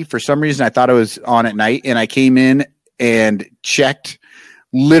completely. For some reason, I thought it was on at night, and I came in and checked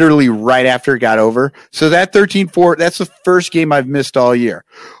literally right after it got over. So that 13-4, that's the first game I've missed all year.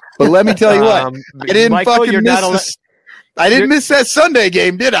 But let me tell you what, I didn't I didn't miss that Sunday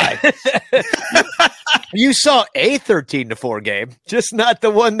game, did I? You saw a 13-4 game, just not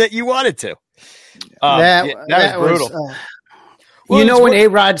the one that you wanted to. That was brutal. When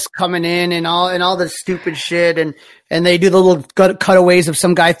A-Rod's coming in and all the stupid shit and they do the little cutaways of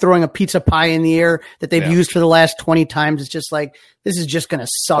some guy throwing a pizza pie in the air that they've used for the last 20 times. It's just like, this is just going to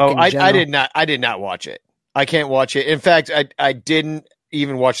suck. I did not watch it. I can't watch it. In fact, I didn't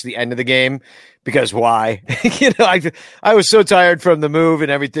even watch the end of the game because why? I was so tired from the move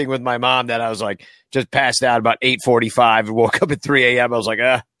and everything with my mom that I was like, just passed out about 8:45 and woke up at 3 a.m. I was like,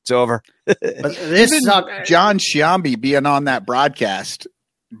 it's over. John Sciambi being on that broadcast,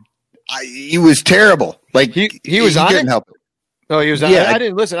 he was terrible. Like he was on couldn't it? help it. Oh, he was on it? I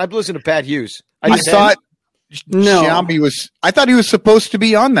didn't listen. I've listened to Pat Hughes. Sciambi was. I thought he was supposed to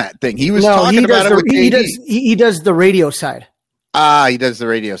be on that thing. He was talking about it with KD. He does the radio side. He does the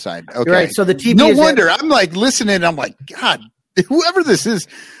radio side. Okay, right. So the TV. No wonder. I'm like listening. And I'm like, God, whoever this is.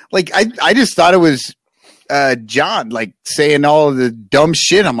 Like I just thought it was John, like saying all of the dumb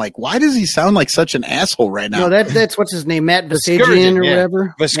shit. I'm like, why does he sound like such an asshole right now? No, that's what's his name, Matt Vasgersian or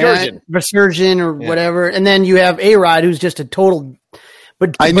whatever. Vasgersian or whatever. And then you have A-Rod, who's just a total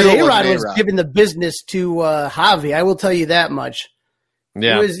But A-Rod was giving the business to Javi. I will tell you that much.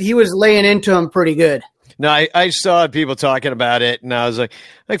 Yeah, he was laying into him pretty good. No, I saw people talking about it, and I was like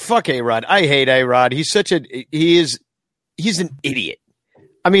fuck A-Rod. I hate A-Rod. He's an idiot.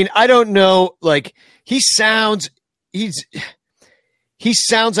 I mean, I don't know. Like he sounds like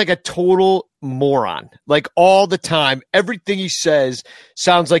a total moron. Like all the time, everything he says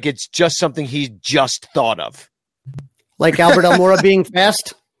sounds like it's just something he just thought of. Like Albert Almora being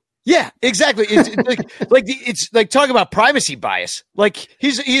fast. Yeah, exactly. It's like talking about privacy bias. Like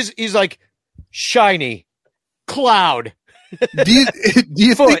he's like shiny cloud. Do you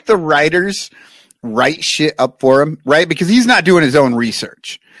think the writers write shit up for him, right? Because he's not doing his own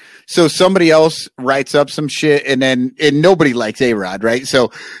research. So somebody else writes up some shit and nobody likes A-Rod, right?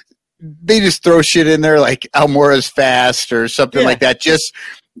 So they just throw shit in there like Almora's fast or something like that.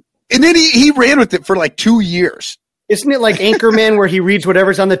 And then he ran with it for like 2 years. Isn't it like Anchorman where he reads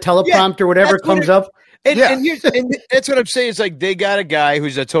whatever's on the teleprompter, whatever comes up? And that's what I'm saying. It's like they got a guy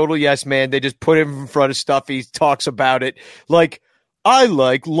who's a total yes man. They just put him in front of stuff. He talks about it like, I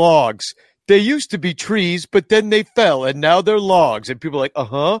like logs. They used to be trees, but then they fell, and now they're logs. And people are like,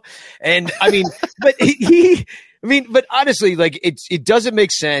 uh-huh. And I mean, but honestly, like it doesn't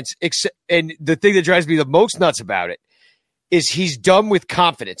make sense. And the thing that drives me the most nuts about it is he's dumb with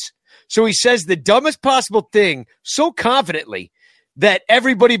confidence. So he says the dumbest possible thing so confidently that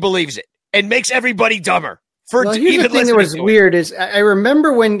everybody believes it and makes everybody dumber. Here's the thing that was weird is I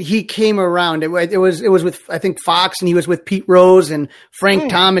remember when he came around, it was with, I think, Fox, and he was with Pete Rose and Frank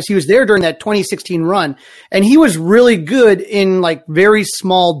Thomas. He was there during that 2016 run, and he was really good in like very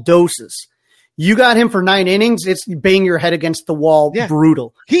small doses. You got him for 9 innings, it's bang your head against the wall,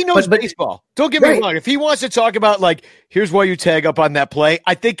 brutal. He knows baseball. Don't get me wrong. If he wants to talk about, like, here's why you tag up on that play,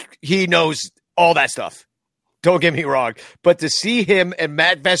 I think he knows all that stuff. Don't get me wrong. But to see him and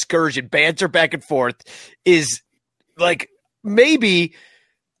Matt Vasgersian banter back and forth is, like, maybe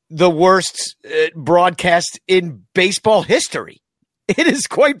the worst broadcast in baseball history. It is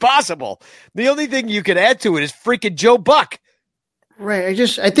quite possible. The only thing you can add to it is freaking Joe Buck. Right.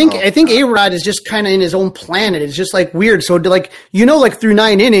 I think A-Rod is just kind of in his own planet. It's just like weird. So like, like through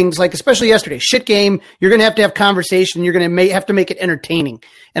 9 innings, like especially yesterday, shit game, you're going to have conversation. You're going to have to make it entertaining.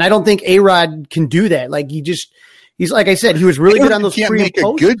 And I don't think A-Rod can do that. Like he's like I said, he was really good on those pre and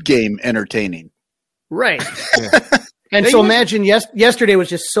post. Make a good game entertaining. Right. And so imagine yesterday was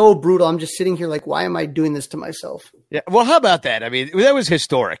just so brutal. I'm just sitting here like, why am I doing this to myself? Yeah. Well, how about that? I mean, that was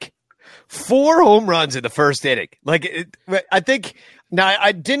historic. 4 home runs in the first inning. Like, I think now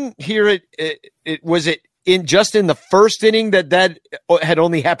I didn't hear it. Was it in the first inning that had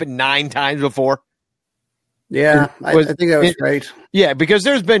only happened 9 times before? Yeah, I think that was right. Yeah, because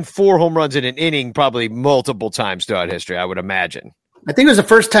there's been 4 home runs in an inning probably multiple times throughout history, I would imagine. I think it was the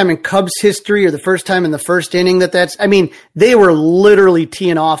first time in Cubs history or the first time in the first inning they were literally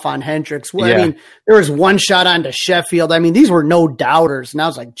teeing off on Hendricks. I mean, there was one shot onto Sheffield. I mean, these were no doubters. And I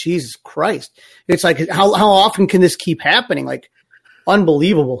was like, Jesus Christ. It's like, how often can this keep happening? Like,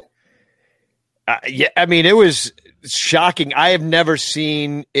 unbelievable. I mean, it was shocking. I have never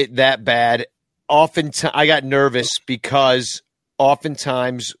seen it that bad. Oftentimes, I got nervous because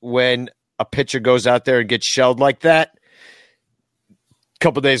oftentimes when a pitcher goes out there and gets shelled like that,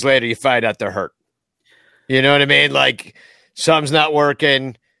 couple days later you find out they're hurt. You know what I mean? Like something's not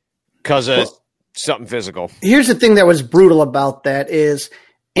working because of something physical. Here's the thing that was brutal about that is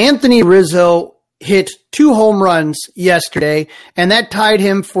Anthony Rizzo hit 2 home runs yesterday, and that tied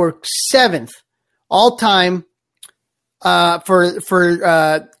him for 7th all time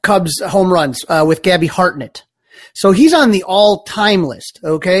for Cubs home runs with Gabby Hartnett. So he's on the all-time list.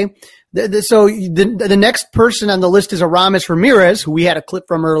 Okay. So the next person on the list is Aramis Ramirez, who we had a clip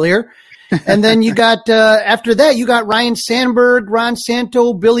from earlier. And then you got, after that, you got Ryan Sandberg, Ron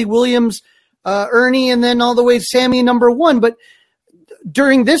Santo, Billy Williams, Ernie, and then all the way Sammy number 1. But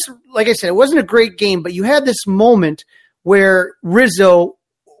during this, like I said, it wasn't a great game, but you had this moment where Rizzo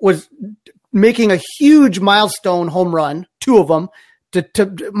was making a huge milestone home run, 2 of them,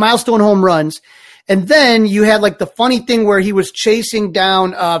 to milestone home runs. And then you had like the funny thing where he was chasing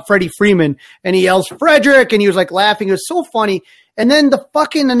down Freddie Freeman and he yells, Frederick, and he was like laughing. It was so funny. And then the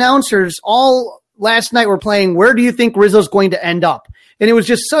fucking announcers all last night were playing, where do you think Rizzo's going to end up? And it was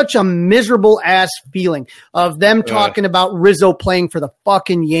just such a miserable ass feeling of them talking about Rizzo playing for the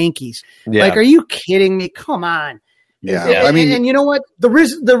fucking Yankees. Yeah. Like, are you kidding me? Come on. Yeah. And you know what?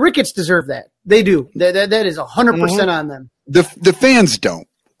 The Ricketts deserve that. They do. That is 100% on them. The fans don't.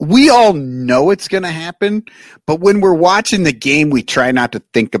 We all know it's going to happen, but when we're watching the game, we try not to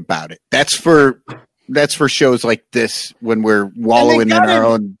think about it. That's for that's for shows like this when we're wallowing in our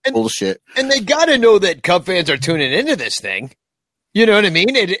own bullshit. And they got to know that Cub fans are tuning into this thing. You know what I mean?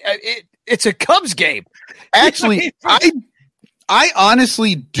 It's a Cubs game. Actually, I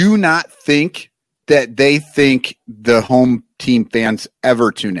honestly do not think that they think the home team fans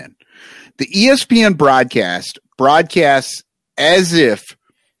ever tune in. The ESPN broadcasts as if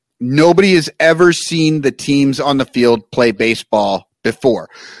nobody has ever seen the teams on the field play baseball before.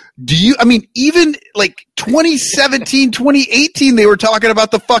 Even like 2017, 2018, they were talking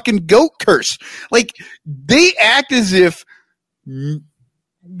about the fucking goat curse. Like, they act as if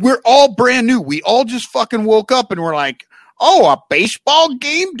we're all brand new. We all just fucking woke up and we're like, oh, a baseball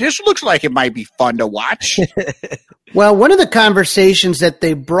game? This looks like it might be fun to watch. Well, one of the conversations that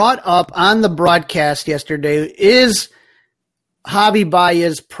they brought up on the broadcast yesterday is Javi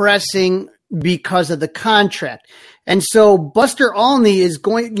Baez pressing because of the contract. And so Buster Olney is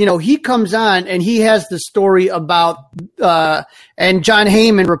going, he comes on and he has the story about, and John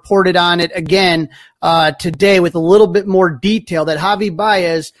Heyman reported on it again today with a little bit more detail, that Javi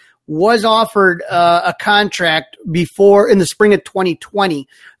Baez was offered a contract before in the spring of 2020.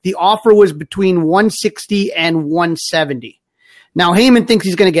 The offer was between 160 and 170. Now, Heyman thinks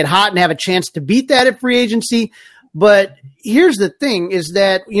he's going to get hot and have a chance to beat that at free agency. But here's the thing is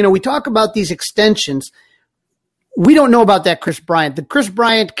that, we talk about these extensions. We don't know about that Chris Bryant. The Chris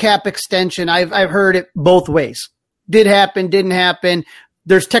Bryant cap extension, I've heard it both ways. Did happen, didn't happen.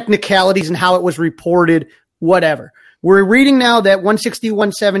 There's technicalities in how it was reported, whatever. We're reading now that 160,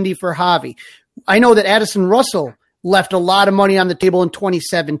 170 for Javi. I know that Addison Russell left a lot of money on the table in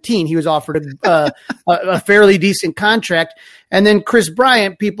 2017. He was offered a fairly decent contract. And then Chris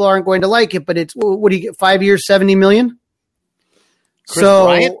Bryant, people aren't going to like it, but it's, what do you get, 5 years, $70 million? Chris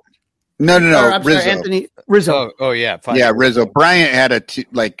Bryant? No. I'm Rizzo. sorry, Anthony Rizzo. Oh yeah. Rizzo. Bryant had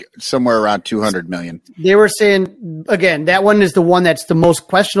somewhere around $200 million. They were saying, again, that one is the one that's the most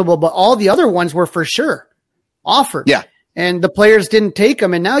questionable, but all the other ones were for sure offered. Yeah. And the players didn't take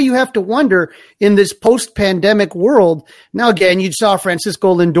them. And now you have to wonder, in this post-pandemic world, now again, you saw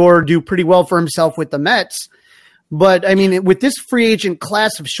Francisco Lindor do pretty well for himself with the Mets. But, with this free agent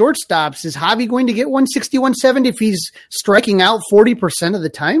class of shortstops, is Javi going to get 160, 170 if he's striking out 40% of the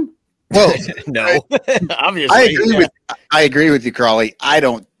time? Well, no, obviously. I agree with you, Crawley. I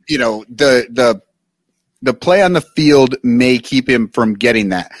don't, the play on the field may keep him from getting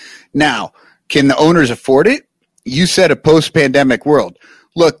that. Now, can the owners afford it? You said a post-pandemic world.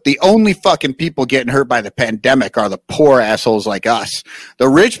 Look, the only fucking people getting hurt by the pandemic are the poor assholes like us. The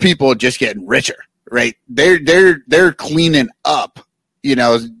rich people are just getting richer, right? They're cleaning up.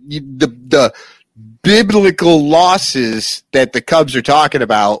 The biblical losses that the Cubs are talking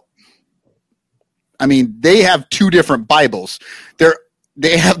about. They have two different Bibles.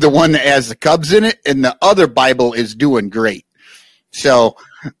 They have the one that has the Cubs in it, and the other Bible is doing great. So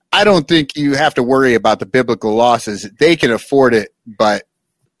I don't think you have to worry about the biblical losses. They can afford it, but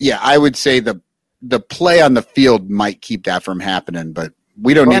yeah, I would say the play on the field might keep that from happening, but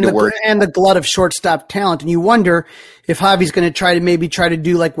we don't need to worry. And the glut of shortstop talent. And you wonder if Javi's going to try to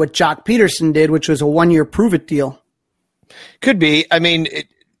do like what Jock Peterson did, which was a 1-year prove-it deal. Could be.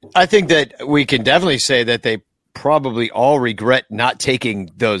 I think that we can definitely say that they probably all regret not taking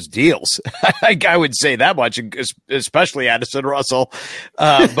those deals. I would say that much, especially Addison Russell.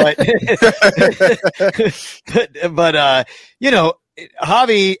 But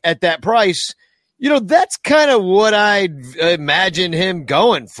Javi at that price, that's kind of what I imagine him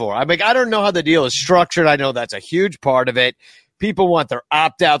going for. I don't know how the deal is structured. I know that's a huge part of it. People want their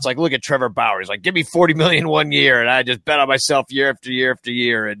opt-outs. Like, look at Trevor Bauer. He's like, give me $40 million 1 year, and I just bet on myself year after year after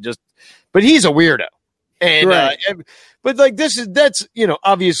year, but he's a weirdo. And right. But that's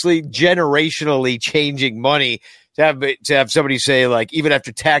obviously generationally changing money to have somebody say, like, even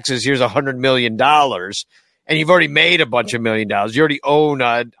after taxes, here's $100 million, and you've already made a bunch of $1 million. You already own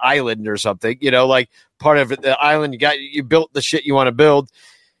an island or something. Like part of the island, you built the shit you want to build.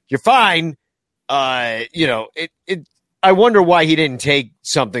 You're fine. I wonder why he didn't take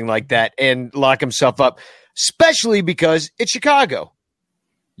something like that and lock himself up, especially because it's Chicago.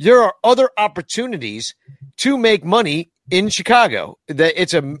 There are other opportunities to make money in Chicago.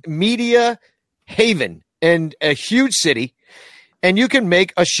 It's a media haven and a huge city, and you can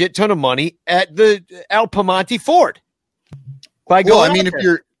make a shit ton of money at the Al Piemonte Ford.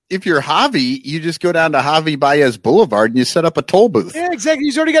 If you're Javi, you just go down to Javi Baez Boulevard and you set up a toll booth. Yeah, exactly.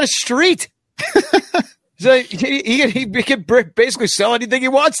 He's already got a street. So he can basically sell anything he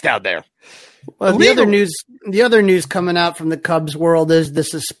wants down there. Well, the other news coming out from the Cubs world is the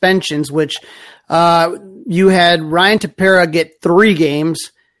suspensions, which you had Ryan Tepera get 3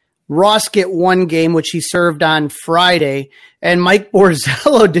 games, Ross get one game, which he served on Friday, and Mike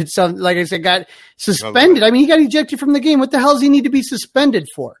Borzello did something, like I said, got suspended. I mean, he got ejected from the game. What the hell does he need to be suspended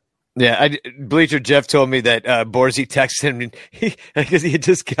for? Yeah, Bleacher Jeff told me that Borzy texted him because he had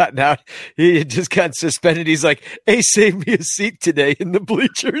just gotten out. He had just gotten suspended. He's like, "Hey, save me a seat today in the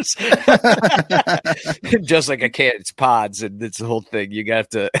bleachers." Just like I can't. It's pods, and it's the whole thing. You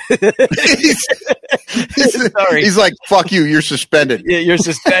got to. Sorry. He's like, "Fuck you! You're suspended. Yeah, you're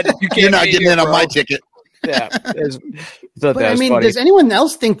suspended. You can't. You're not getting in on my ticket." Yeah. But I mean, funny. Does anyone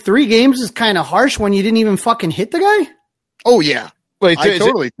else think 3 games is kind of harsh when you didn't even fucking hit the guy? Oh yeah. Well, I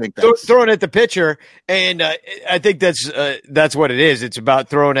totally think that's throwing at the pitcher, and I think that's what it is. It's about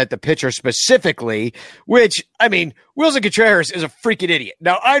throwing at the pitcher specifically, which, I mean, Wilson Contreras is a freaking idiot.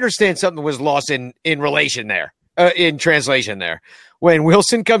 Now, I understand something was lost in relation there, in translation there. When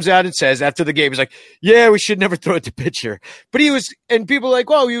Wilson comes out and says after the game, he's like, "Yeah, we should never throw at the pitcher." But he was, and people are like,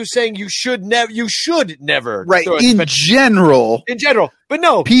 "Well, he was saying you should never, right throw at in the pitcher." general." In general, but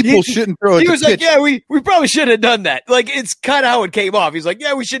no, people shouldn't throw at the pitcher. He was like, "Yeah, we probably should have done that." Like, it's kind of how it came off. He's like,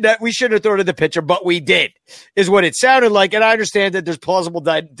 "Yeah, we shouldn't have thrown at the pitcher, but we did," is what it sounded like. And I understand that there's plausible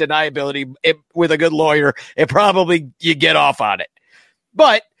deniability with a good lawyer. It probably you get off on it,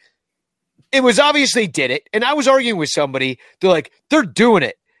 but. It was obviously did it, and I was arguing with somebody. They're like, they're doing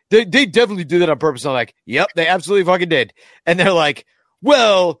it. They definitely do that on purpose. And I'm like, yep, they absolutely fucking did. And they're like,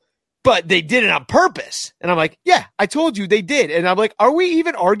 well, but they did it on purpose. And I'm like, yeah, I told you they did. And I'm like, are we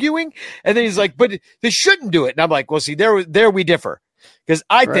even arguing? And then he's like, but they shouldn't do it. And I'm like, well, see, there we differ. Because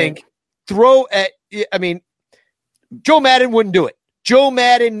I think I mean, Joe Madden wouldn't do it. Joe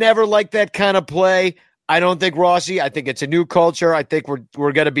Madden never liked that kind of play. I don't think Rossi. I think it's a new culture. I think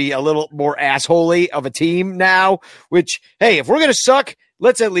we're going to be a little more assholey of a team now, which, hey, if we're going to suck,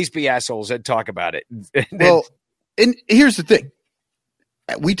 let's at least be assholes and talk about it. Well, and here's the thing.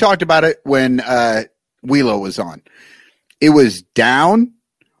 We talked about it when Wheelo was on. It was down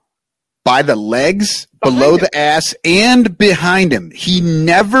by the legs, below the ass, and behind him. He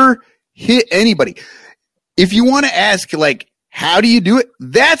never hit anybody. If you want to ask, like, how do you do it?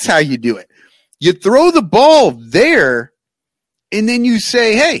 That's how you do it. You throw the ball there, and then you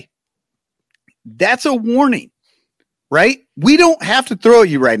say, hey, that's a warning, right? We don't have to throw at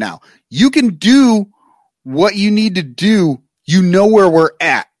you right now. You can do what you need to do. You know where we're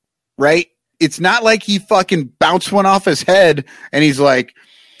at, right? It's not like he fucking bounced one off his head, and he's like,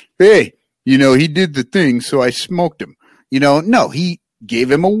 hey, he did the thing, so I smoked him. No, he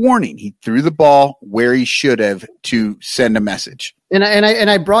gave him a warning. He threw the ball where he should have to send a message. And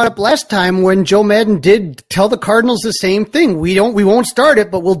I brought up last time when Joe Madden did tell the Cardinals the same thing. We won't start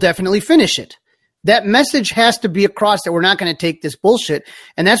it, but we'll definitely finish it. That message has to be across that we're not going to take this bullshit.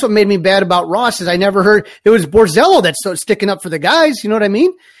 And that's what made me bad about Ross is I never heard it was Borzello that's sticking up for the guys. You know what I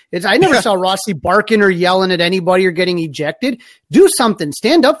mean? I never saw Rossi barking or yelling at anybody or getting ejected. Do something.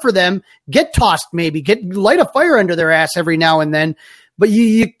 Stand up for them. Get tossed maybe. Light a fire under their ass every now and then. But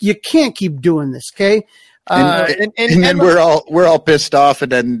you can't keep doing this, okay? And then we're all pissed off,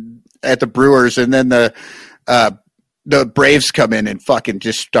 and then at the Brewers, and then the Braves come in and fucking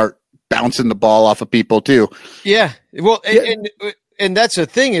just start bouncing the ball off of people too. Yeah, well, and that's the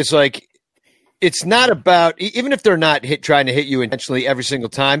thing is like it's not about even if they're not trying to hit you intentionally every single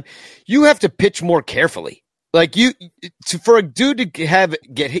time, you have to pitch more carefully. Like for a dude to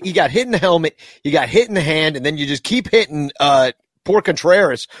get hit, he got hit in the helmet, he got hit in the hand, and then you just keep hitting. Poor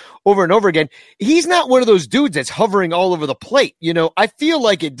Contreras over and over again. He's not one of those dudes that's hovering all over the plate. I feel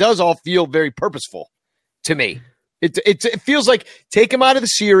like it does all feel very purposeful to me. It feels like take him out of the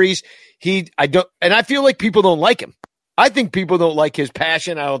series. I feel like people don't like him. I think people don't like his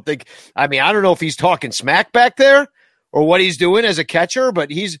passion. I don't know if he's talking smack back there or what he's doing as a catcher, but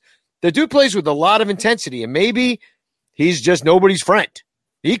the dude plays with a lot of intensity, and maybe he's just nobody's friend.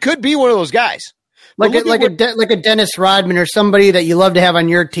 He could be one of those guys. Like a Dennis Rodman or somebody that you love to have on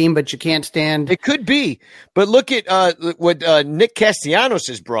your team, but you can't stand. It could be, but look at what Nick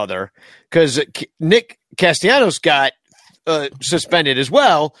Castellanos' brother, because Nick Castellanos got suspended as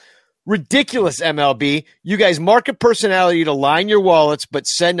well. Ridiculous MLB. You guys market personality to line your wallets, but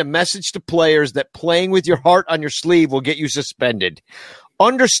send a message to players that playing with your heart on your sleeve will get you suspended.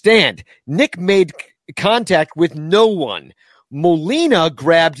 Understand, Nick made contact with no one. Molina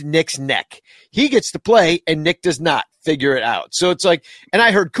grabbed Nick's neck. He gets to play, and Nick does not. Figure it out. So it's like, and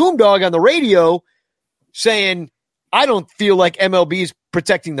I heard Coomdog on the radio saying, I don't feel like MLB is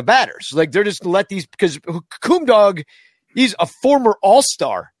protecting the batters. Like they're just let these, because Coomdog, he's a former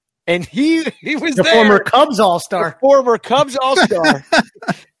All-Star, and he was the former Cubs All-Star. Former Cubs All-Star.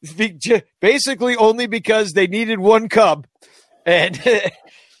 Basically only because they needed one Cub. And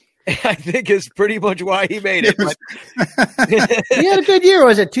I think is pretty much why he made it. But He had a good year.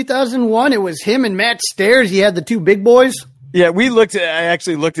 Was it 2001? It was him and Matt Stairs. He had the two big boys. yeah, I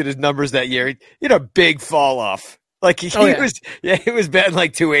actually looked at his numbers that year. He had a big fall off. Like he was batting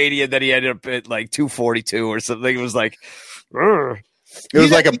like 280, and then he ended up at like 242 or something. It was like, it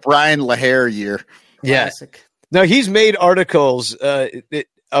was like a Brian LaHare year. Yeah. Classic. No, he's made articles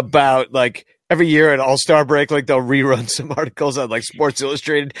about like every year at All-Star break, like they'll rerun some articles on like Sports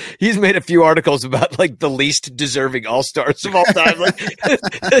Illustrated. He's made a few articles about like the least deserving All-Stars of all time. Like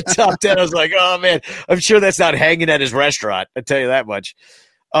the top 10. I was like, oh man, I'm sure that's not hanging at his restaurant. I tell you that much.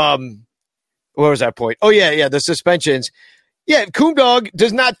 What was that point? Oh yeah, the suspensions. Yeah, Coondog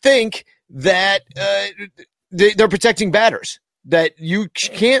does not think that they're protecting batters. That you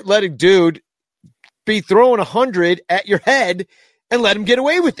can't let a dude be throwing 100 at your head and let him get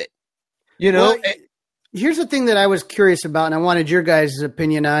away with it. You know? Well, here's the thing that I was curious about, and I wanted your guys'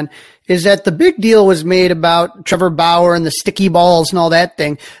 opinion on, is that the big deal was made about Trevor Bauer and the sticky balls and all that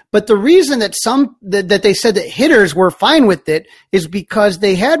thing. But the reason that that they said that hitters were fine with it is because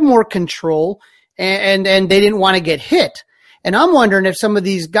they had more control and they didn't want to get hit. And I'm wondering if some of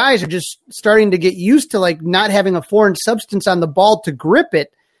these guys are just starting to get used to like not having a foreign substance on the ball to grip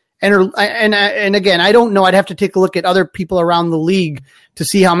it. And again, I don't know. I'd have to take a look at other people around the league to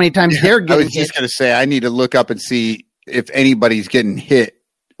see how many times they're getting hit. I was just going to say, I need to look up and see if anybody's getting hit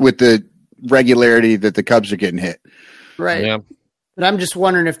with the regularity that the Cubs are getting hit. Right. Yeah. But I'm just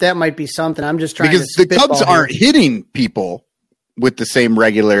wondering if that might be something. I'm just trying because to the Cubs aren't hitting people with the same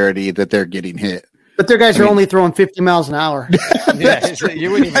regularity that they're getting hit. But their guys are only throwing 50 miles an hour. Yeah,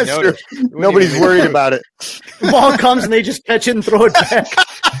 you wouldn't even notice. Nobody's worried about it. The ball comes and they just catch it and throw it back.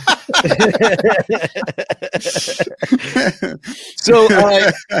 So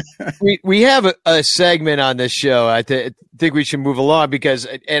we have a segment on this show. I think we should move along because,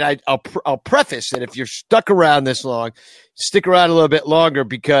 and I'll preface that if you're stuck around this long, stick around a little bit longer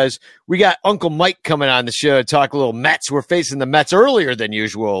because we got Uncle Mike coming on the show to talk a little Mets. We're facing the Mets earlier than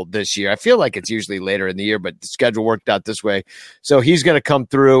usual this year. I feel like it's usually later in the year, but the schedule worked out this way. So he's going to come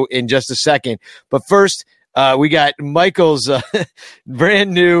through in just a second. But first, we got Michael's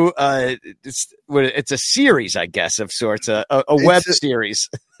brand new, it's a series, I guess, of sorts, a web series,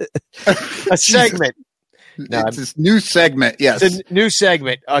 a segment. No, it's this new segment, yes. It's a new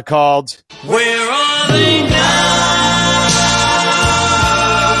segment called Where Are They Now?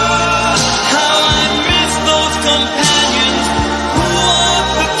 How I miss those companions who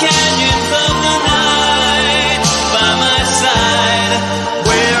walked the canyons of the night by my side.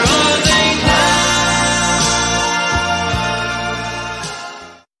 Where are they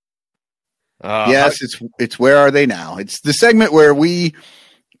now? Yes, it's Where Are They Now? It's the segment where we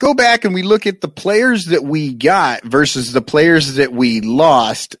go back and we look at the players that we got versus the players that we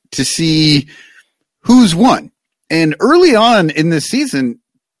lost to see who's won. And early on in this season,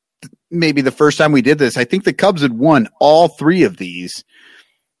 maybe the first time we did this, I think the Cubs had won all three of these.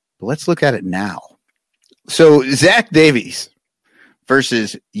 But let's look at it now. So Zach Davies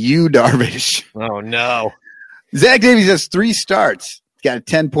versus Yu Darvish. Oh, no. Zach Davies has 3 starts. Got a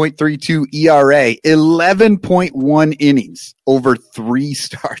 10.32 ERA, 11.1 innings over 3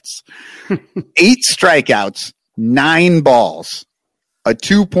 starts, 8 strikeouts, 9 balls, a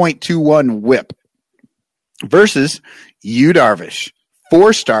 2.21 whip versus Yu Darvish,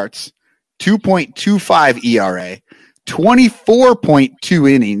 4 starts, 2.25 ERA,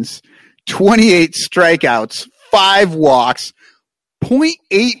 24.2 innings, 28 strikeouts, 5 walks,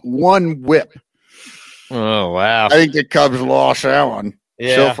 0.81 whip. Oh, wow. I think the Cubs lost that one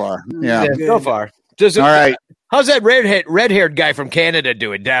so far. Yeah, so far. All right. How's that red-haired guy from Canada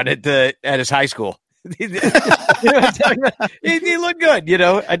doing down at his high school? He looked good, you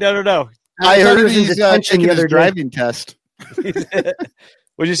know. I don't know. I heard he's taking his driving test.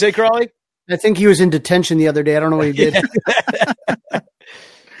 What'd you say, Crawley? I think he was in detention the other day. I don't know what he did.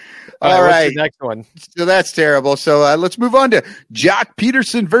 All right. What's the next one? So that's terrible. So let's move on to Jock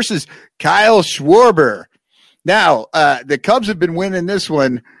Peterson versus Kyle Schwarber. Now, the Cubs have been winning this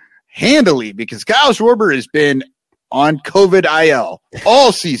one handily because Kyle Schwarber has been on COVID IL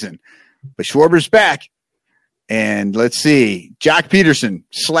all season. But Schwarber's back. And let's see. Jock Peterson,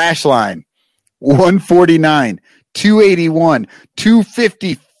 slash line, 149, 281,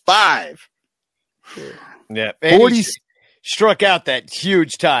 255. Yeah. 40. Struck out that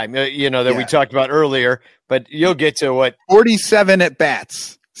huge time, that we talked about earlier, but you'll get to what? 47 at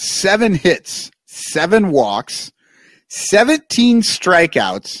bats, 7 hits, 7 walks, 17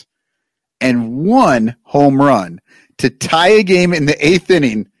 strikeouts, and 1 home run to tie a game in the 8th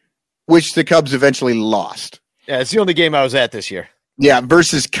inning, which the Cubs eventually lost. Yeah, it's the only game I was at this year. Yeah,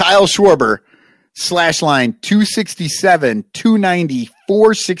 versus Kyle Schwarber, slash line 267, 290,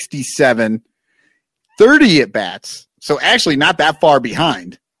 467, 30 at bats. So actually not that far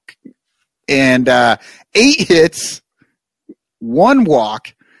behind. And 8 hits, 1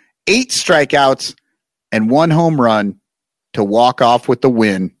 walk, 8 strikeouts, and 1 home run to walk off with the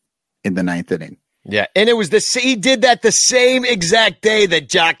win in the 9th inning. Yeah, and it was he did that the same exact day that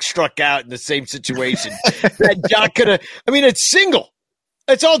Jock struck out in the same situation. That Jock could have, it's single.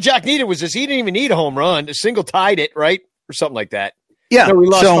 That's all Jock needed was this. He didn't even need a home run. A single tied it, right? Or something like that. Yeah. So we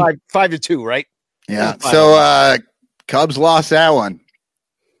lost 5-2, right? Yeah. So Cubs lost that one.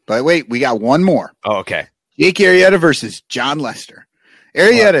 But wait, we got one more. Oh, okay. Jake Arrieta versus John Lester.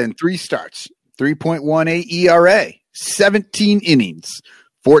 Arrieta in 3 starts, 3.18 ERA, 17 innings,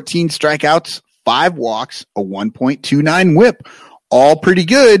 14 strikeouts, 5 walks, a 1.29 whip. All pretty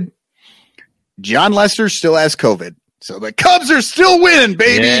good. John Lester still has COVID. So the Cubs are still winning,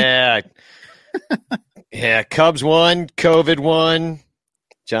 baby. Yeah. Yeah, Cubs won, COVID won,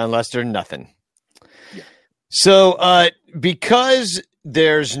 John Lester, nothing. Yeah. So because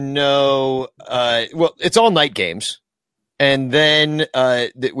there's no it's all night games. And then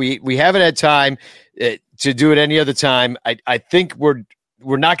we haven't had time to do it any other time. I think we're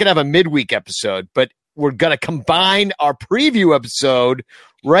not going to have a midweek episode, but we're going to combine our preview episode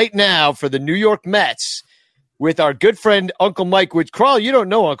right now for the New York Mets with our good friend Uncle Mike, which, Crawl, you don't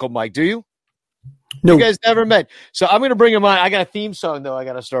know Uncle Mike, do you? No. You guys never met. So I'm going to bring him on. I got a theme song, though, I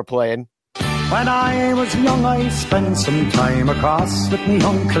got to start playing. When I was young, I spent some time across with me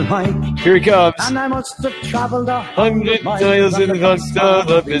Uncle Mike. Here he comes. And I must have traveled 100 miles in the constant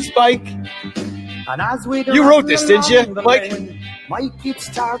of his bike. And as we You wrote this, didn't you, Mike? Mike ke'd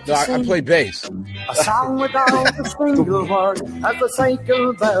start to No, sing I play bass. a song without a single word. As the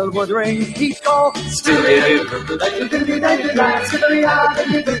cycle bell would ring, he'd go.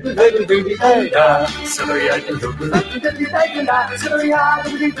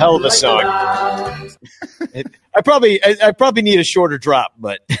 Hell of a song. I probably need a shorter drop,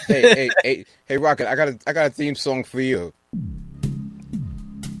 but hey, Rocket, I got a theme song for you.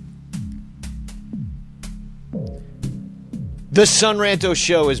 The Sun Ranto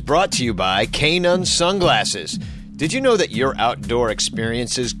Show is brought to you by K-Nun Sunglasses. Did you know that your outdoor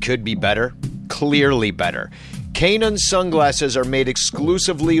experiences could be better? Clearly better. K-Nun Sunglasses are made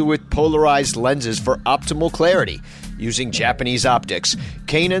exclusively with polarized lenses for optimal clarity. Using Japanese optics,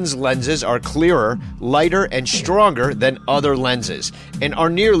 K-Nun's lenses are clearer, lighter, and stronger than other lenses, and are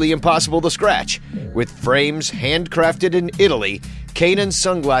nearly impossible to scratch. With frames handcrafted in Italy, K-Nun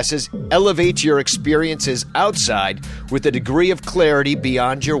Sunglasses elevate your experiences outside with a degree of clarity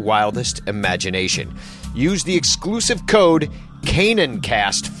beyond your wildest imagination. Use the exclusive code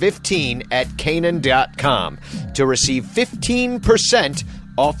KananCast15 at Kanan.com to receive 15%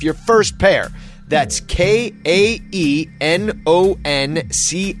 off your first pair. That's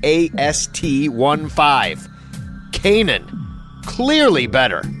KAENONCAST15. Kanan. Clearly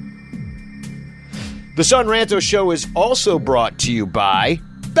better. The Sun Ranto Show is also brought to you by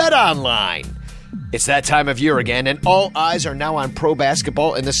BetOnline. It's that time of year again, and all eyes are now on pro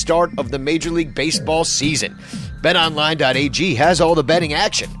basketball and the start of the Major League Baseball season. BetOnline.ag has all the betting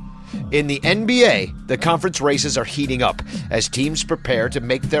action. In the NBA, the conference races are heating up as teams prepare to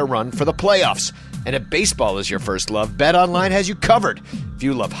make their run for the playoffs. And if baseball is your first love, BetOnline has you covered. If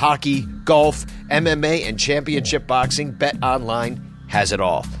you love hockey, golf, MMA, and championship boxing, BetOnline has it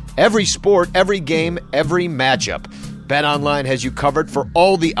all. Every sport, every game, every matchup. BetOnline has you covered for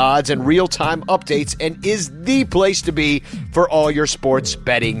all the odds and real-time updates and is the place to be for all your sports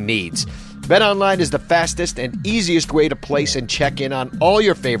betting needs. BetOnline is the fastest and easiest way to place and check in on all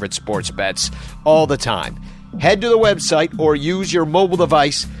your favorite sports bets all the time. Head to the website or use your mobile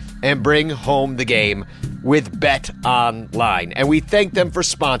device and bring home the game with BetOnline. And we thank them for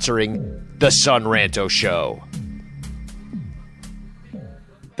sponsoring the Sun Ranto Show.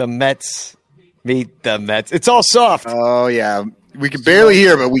 The Mets meet the Mets. It's all soft. Oh, yeah. We can barely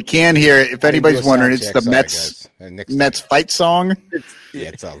hear, but we can hear it. If anybody's wondering, it's the Mets fight song. Yeah,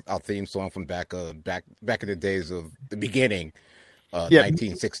 it's our theme song from back in the days of the beginning,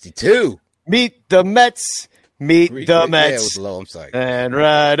 1962. Meet the Mets. Meet the Mets. Yeah, it was low. I'm sorry. And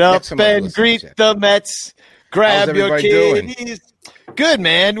ride up and greet the Mets. Grab your kitties. Good,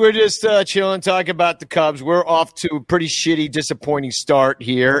 man. We're just chilling, talking about the Cubs. We're off to a pretty shitty, disappointing start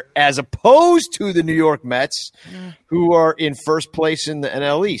here, as opposed to the New York Mets, who are in first place in the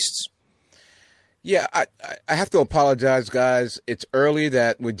NL East. Yeah, I have to apologize, guys. It's early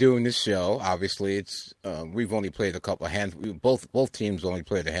that we're doing this show. Obviously, it's we've only played a couple of both teams only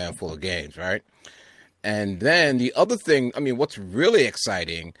played a handful of games, right? And then the other thing, I mean, what's really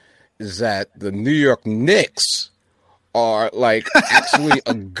exciting is that the New York Knicks are like actually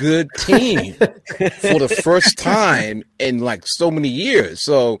a good team for the first time in like so many years.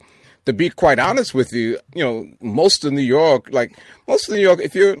 So to be quite honest with you, you know, most of New York,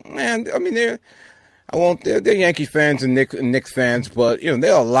 if you're, man, I mean, they're Yankee fans and Knicks fans, but, you know,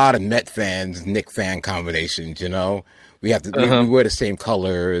 there are a lot of Met fans, Knick fan combinations, you know. We have to we wear the same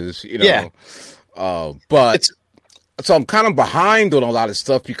colors, you know. Yeah. But so I'm kind of behind on a lot of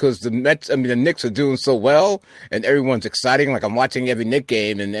stuff because the Knicks are doing so well and everyone's exciting. Like I'm watching every Knicks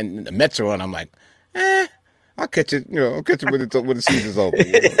game and then the Mets are on. I'm like, I'll catch it. You know, I'll catch it when the season's over.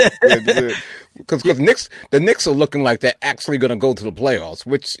 Because the Knicks are looking like they're actually going to go to the playoffs,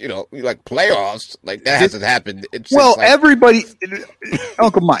 which, you know, like playoffs, like that hasn't happened. Everybody,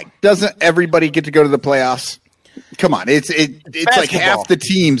 Uncle Mike, doesn't everybody get to go to the playoffs? Come on, it's like half the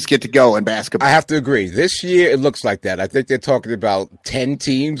teams get to go in basketball. I have to agree. This year it looks like that. I think they're talking about 10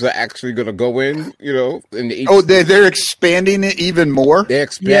 teams are actually going to go in. You know, they're expanding it even more. They're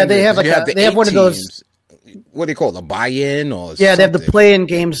expanding. Yeah, they have they have one of those. What do you call it? A buy-in or they have the play-in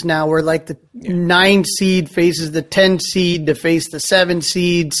games now, where like the 9 seed faces the 10 seed to face the 7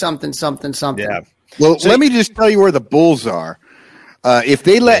 seed, something. Yeah. Well, let me just tell you where the Bulls are. If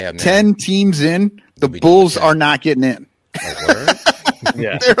they let 10 teams in, the Bulls are not getting in.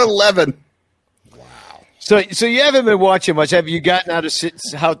 Yeah, they're 11. Wow. So you haven't been watching much. Have you gotten out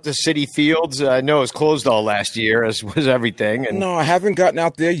to City Fields? I know it was closed all last year, as was everything. And no, I haven't gotten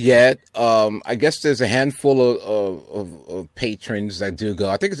out there yet. I guess there's a handful of patrons that do go.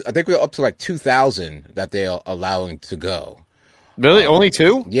 I think we're up to like 2,000 that they are allowing to go. Really, only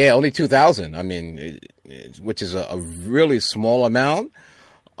 2? Yeah, only 2,000. I mean, which is a really small amount.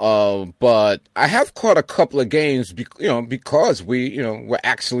 But I have caught a couple of games, because we're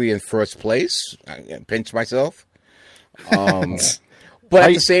actually in first place. I pinch myself. But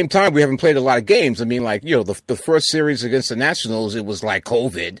at the same time, we haven't played a lot of games. I mean, like, the first series against the Nationals, it was like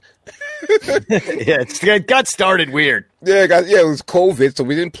COVID. Yeah, it got started weird. Yeah, it was COVID, so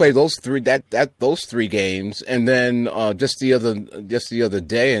we didn't play those 3 games. And then just the other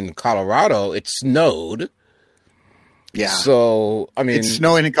day in Colorado, it snowed. Yeah. So, I mean, it's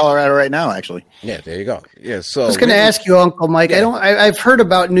snowing in Colorado right now, actually. Yeah, there you go. Yeah. So I was going to ask you, Uncle Mike. Yeah. I've heard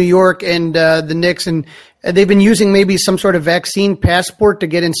about New York and the Knicks, and they've been using maybe some sort of vaccine passport to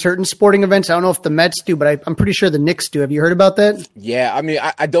get in certain sporting events. I don't know if the Mets do, but I'm pretty sure the Knicks do. Have you heard about that? Yeah. I mean,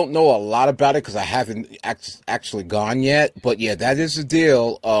 I don't know a lot about it because I haven't actually gone yet. But yeah, that is the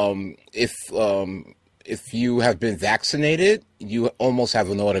deal. If you have been vaccinated, you almost have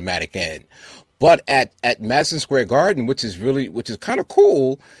an automatic in. But at Madison Square Garden, which is kind of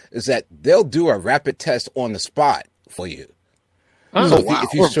cool, is that they'll do a rapid test on the spot for you. Oh, so wow.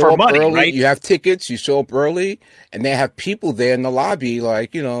 if you show up money, early, right? you have tickets, you show up early, and they have people there in the lobby,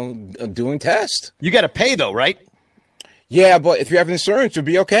 like, doing tests. You got to pay, though, right? Yeah, but if you have insurance, you'll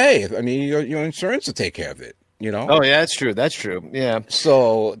be okay. I mean, your insurance will take care of it. Oh yeah, that's true. Yeah.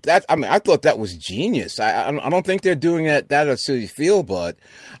 So I thought that was genius. I don't think they're doing that at Citi Field, but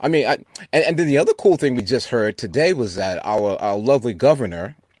I mean, and then the other cool thing we just heard today was that our lovely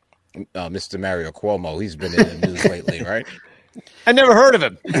governor, Mr. Mario Cuomo, he's been in the news lately, right? I never heard of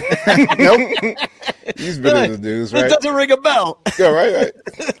him. Nope. He's been in the news, right? It doesn't ring a bell. Yeah, right.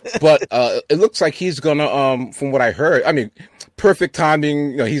 But it looks like he's gonna, from what I heard, I mean, perfect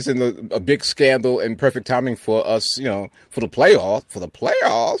timing. He's in a big scandal, and perfect timing for us. For the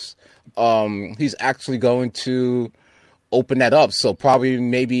playoffs. He's actually going to open that up. So probably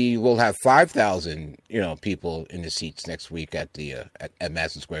maybe we'll have 5,000 people in the seats next week at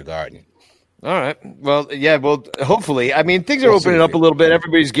Madison Square Garden. All right. Well, yeah. Well, hopefully. I mean, things are opening up a little bit.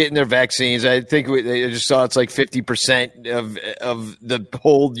 Everybody's getting their vaccines. I think I just saw it's like 50% of the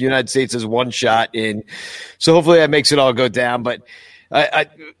whole United States is one shot in. So hopefully that makes it all go down. But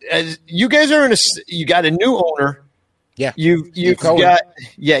as you guys are you got a new owner. Yeah. You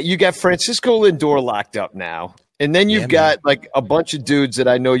got Francisco Lindor locked up now, and then you've got like a bunch of dudes that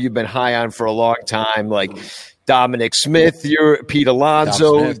I know you've been high on for a long time, like Dominic Smith, Pete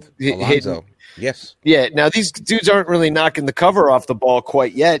Alonso. Yes. Yeah. Now these dudes aren't really knocking the cover off the ball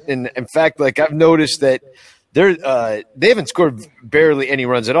quite yet, and in fact, like I've noticed that they haven't scored barely any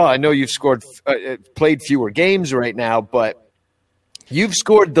runs at all. I know you've played fewer games right now, but you've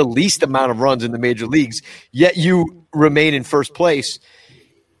scored the least amount of runs in the major leagues. Yet you remain in first place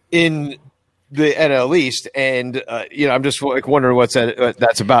in the NL East, and I'm just like wondering what's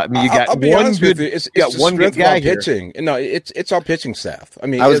that's about. I mean, you got I'll be honest with you. It's one good guy here. Pitching. No, it's our pitching staff. I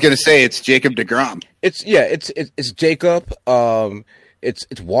mean, I was going to say it's Jacob deGrom. It's Jacob. it's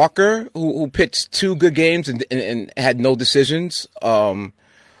Walker who pitched 2 good games and had no decisions. Stroman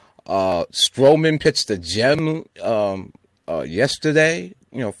pitched a gem yesterday.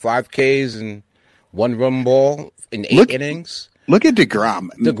 5 Ks and 1 run ball in 8 innings. Look at DeGrom.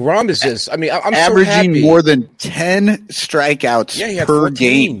 DeGrom is just, I'm averaging so happy. more than 10 strikeouts he had per 14.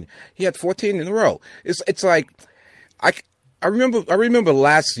 game. He had 14 in a row. It's like I remember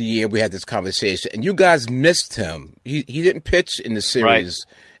last year we had this conversation and you guys missed him. He didn't pitch in the series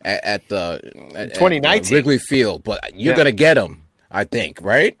at 2019 Wrigley Field, but you're gonna get him, I think,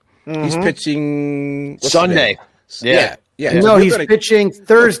 right? Mm-hmm. He's pitching Sunday. Yeah. No, he's pitching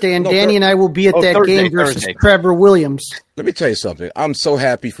Thursday, and Danny and I will be at that game versus Trevor Williams. Let me tell you something. I'm so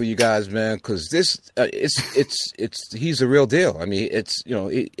happy for you guys, man, because this he's the real deal. I mean, it's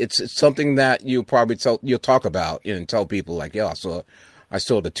something that you'll talk about and tell people like, I saw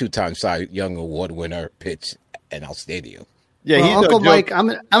the 2-time Cy Young Award winner pitch in our stadium. Yeah, well, Uncle Mike, I'm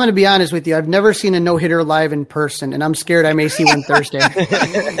going to be honest with you. I've never seen a no-hitter live in person, and I'm scared I may see one Thursday.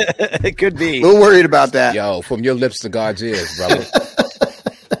 It could be. A little worried about that. Yo, from your lips to God's ears, brother.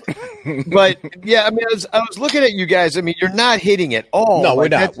 But yeah, I mean, I was looking at you guys. I mean, you're not hitting at all. No, we're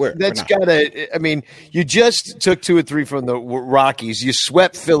not. That's gotta. I mean, you just took 2 or 3 from the Rockies. You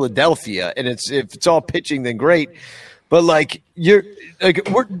swept Philadelphia, and if it's all pitching, then great. But we're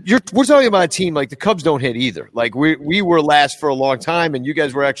talking about a team like the Cubs don't hit either. Like we were last for a long time, and you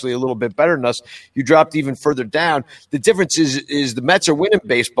guys were actually a little bit better than us. You dropped even further down. The difference is the Mets are winning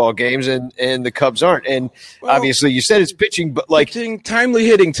baseball games, and the Cubs aren't. And obviously, you said it's pitching, but timely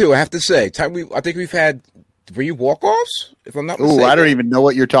hitting too. I have to say, I think we've had 3 walk-offs, if I'm not mistaken. Ooh, I don't even know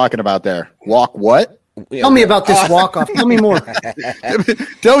what you're talking about there. Walk what? Tell me about this walk-off. Tell me more.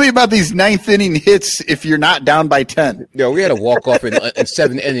 Tell me about these 9th inning hits if you're not down by 10. Yeah, we had a walk-off in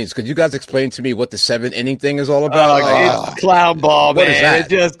 7 innings. Could you guys explain to me what the 7 inning thing is all about? It's clown ball, man. What is that? It's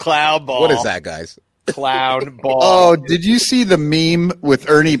just clown ball. What is that, guys? Clown ball. Oh, did you see the meme with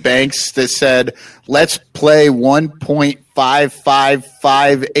Ernie Banks that said, let's play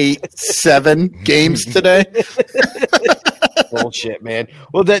 1.55587 games today? Bullshit, man.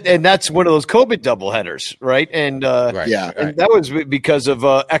 Well, that's one of those COVID doubleheaders, right? And and that was because of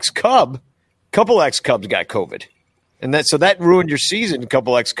ex-Cub. Couple ex-Cubs got COVID, and that ruined your season. A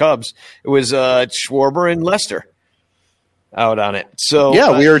couple ex-Cubs. It was Schwarber and Lester out on it. So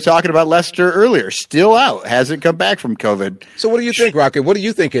we were talking about Lester earlier. Still out, hasn't come back from COVID. So what do you think, Rocket? What do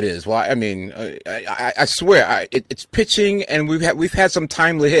you think it is? Well, I mean, I swear it's pitching, and we've had some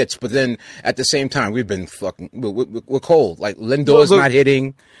timely hits, but then at the same time we're cold. Like Lindor's not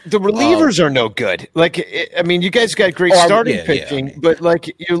hitting. The relievers are no good. I mean, you guys got great starting pitching, but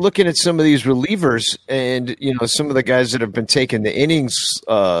you're looking at some of these relievers, and some of the guys that have been taking the innings.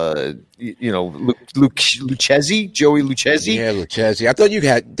 Lucchesi, Joey Lucchesi. Yeah, Lucchesi. I thought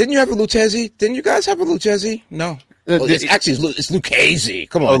didn't you have a Lucchesi? Didn't you guys have a Lucchesi? No. It's Lucchesi.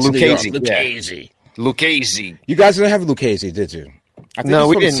 Come on. Lucchesi. Lucchesi. Lucchesi. You guys didn't have a Lucchesi, did you? I think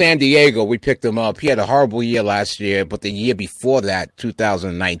we didn't. San Diego, we picked him up. He had a horrible year last year, but the year before that,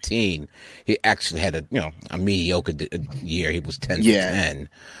 2019, he actually had a mediocre year. He was 10 for 10.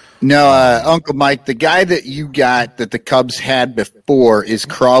 No, Uncle Mike, the guy that you got that the Cubs had before is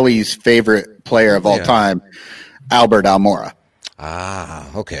Crawley's favorite player of all time, Albert Almora. Ah,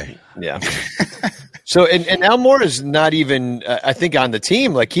 okay. Yeah. So and Almora is not even I think on the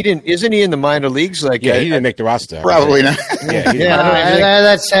team. Isn't he in the minor leagues? He didn't make the roster. Probably not.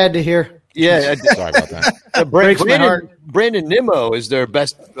 That's sad to hear. Yeah, sorry about that. Brandon Nimmo is their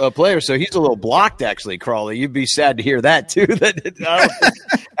best player, so he's a little blocked. Actually, Crawley, you'd be sad to hear that too.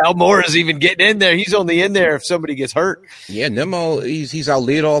 Almora's even getting in there. He's only in there if somebody gets hurt. Yeah, Nimmo, he's our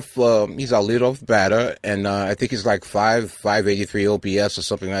leadoff. He's our leadoff batter, and I think he's like 583 OPS or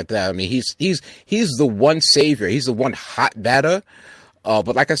something like that. I mean, he's the one savior. He's the one hot batter.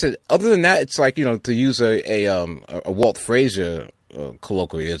 But like I said, other than that, it's like to use a Walt Frazier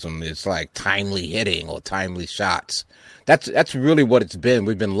colloquialism, it's like timely hitting or timely shots. That's really what it's been.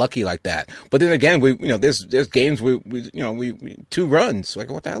 We've been lucky like that. But then again, there's games we 2 runs. Like,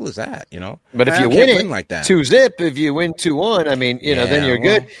 what the hell is that? But if you win it like that, 2-0, if you win 2-1, I mean, then you're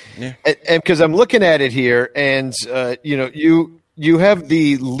good. Yeah. And because I'm looking at it here, and you have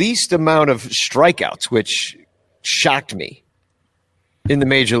the least amount of strikeouts, which shocked me in the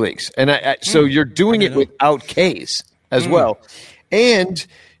major leagues, and so you're doing it without Ks as well. And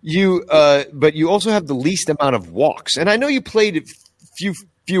but you also have the least amount of walks. And I know you played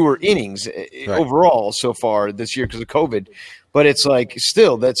fewer innings overall so far this year because of COVID, but it's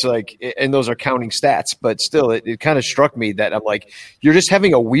and those are counting stats, but still, it kind of struck me that I'm like, you're just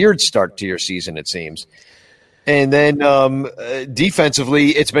having a weird start to your season, it seems. And then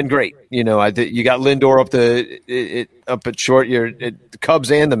defensively, it's been great. You got Lindor up at short. The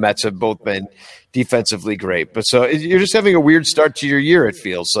Cubs and the Mets have both been defensively great. But so you're just having a weird start to your year. It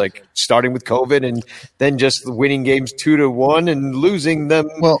feels like starting with COVID and then just winning games 2-1 and losing them.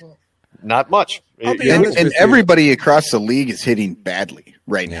 Well, not much. And everybody across the league is hitting badly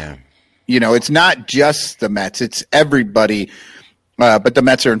right now. It's not just the Mets; it's everybody. But the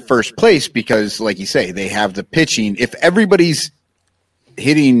Mets are in first place because, like you say, they have the pitching. If everybody's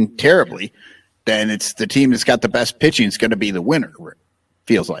hitting terribly, then it's the team that's got the best pitching is going to be the winner.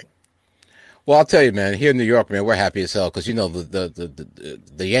 Feels like. Well, I'll tell you, man. Here in New York, man, we're happy as hell because the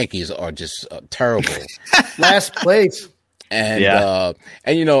Yankees are just terrible. Last place. And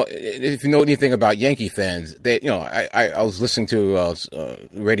if you know anything about Yankee fans, I was listening to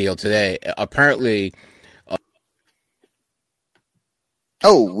radio today. Apparently.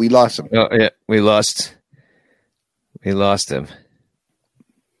 Oh, we lost him. Oh, yeah, we lost him.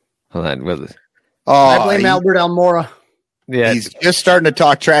 Hold on. I blame Albert Almora. Yeah, he's just starting to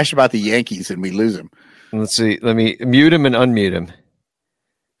talk trash about the Yankees, and we lose him. Let's see. Let me mute him and unmute him.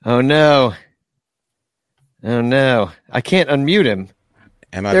 Oh, no. I can't unmute him.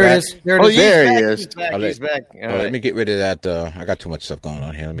 Am I back? There it is. There he is. He's back. Let me get rid of that. I got too much stuff going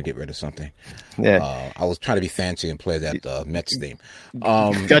on here. Let me get rid of something. Yeah. I was trying to be fancy and play that Mets theme.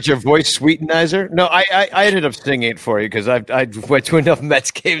 Got your voice sweetenizer? No, I ended up singing it for you because I went to enough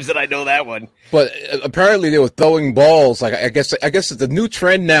Mets games that I know that one. But apparently they were throwing balls. Like I guess it's the new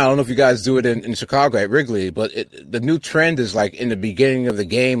trend now. I don't know if you guys do it in Chicago at Wrigley, but the new trend is like in the beginning of the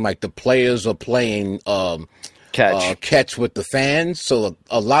game, like the players are playing catch with the fans, so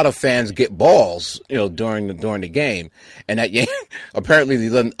a lot of fans get balls, during the game. And that apparently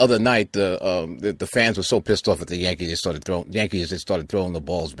the other night the fans were so pissed off at the Yankees they started throwing the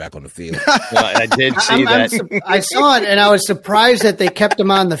balls back on the field. I did see that. I saw it, and I was surprised that they kept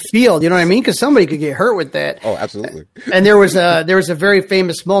them on the field. You know what I mean? Because somebody could get hurt with that. Oh, absolutely. And there was a very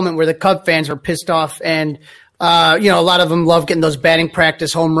famous moment where the Cub fans were pissed off and. A lot of them love getting those batting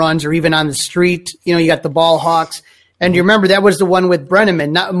practice home runs or even on the street. You got the ball hawks. And you remember that was the one with Brenneman,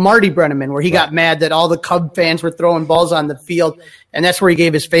 not Marty Brenneman, where he got mad that all the Cub fans were throwing balls on the field. And that's where he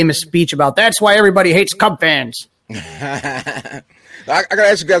gave his famous speech about that's why everybody hates Cub fans. I got to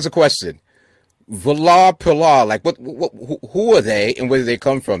ask you guys a question. Villar, Pilar, like who are they and where do they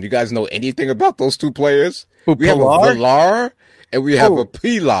come from? You guys know anything about those two players? We have a Villar. And we have a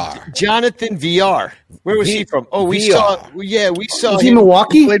Pilar. Jonathan VR. Where was he from? Oh, we saw him. Was he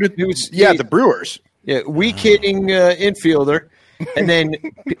Milwaukee? He played with the Brewers. Yeah, weak-hitting infielder. And then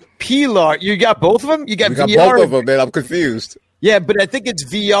Pilar. You got both of them? You got VR? Both of them, man. I'm confused. Yeah, but I think it's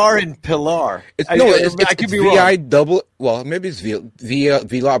VR and Pilar. I could be wrong. Well, maybe it's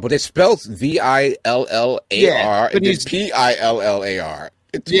Villar, but it's spelled Villar. Yeah, and it's Pillar.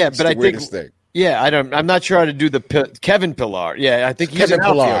 It's but I think. Thing. Yeah, I'm not sure how to do the Kevin Pilar. Yeah, I think he's Kevin an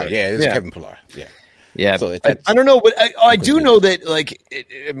Pilar. outfielder. Yeah, it's Kevin Pilar. Yeah. So I don't know, but I do know that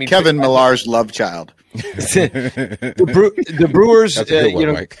Kevin Millar's love child. the Brewers, the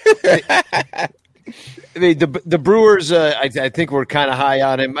Brewers. I think we're kind of high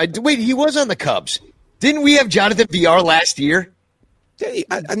on him. Wait, he was on the Cubs. Didn't we have Jonathan VR last year? Yeah,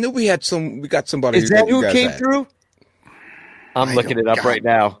 I knew we got somebody. Is that who came through? I'm looking it up right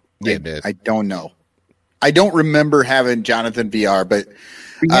now. Yeah, I don't know. I don't remember having Jonathan VR, but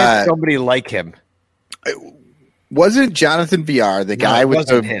we had somebody like him. Wasn't Jonathan VR the guy with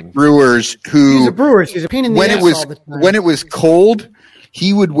the Brewers. Brewers who? He's a Brewers. He's a pain in the ass all the time. When it was cold,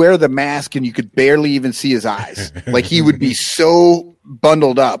 he would wear the mask and you could barely even see his eyes. Like he would be so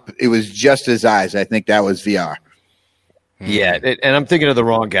bundled up, it was just his eyes. I think that was VR. Yeah, and I'm thinking of the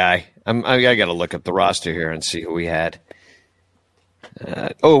wrong guy. I got to look up the roster here and see who we had.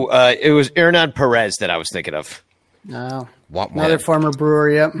 It was Hernan Perez that I was thinking of. No. Another former Brewer,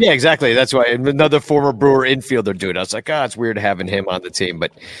 yeah. Yeah, exactly. That's why another former Brewer infielder dude. I was like, it's weird having him on the team.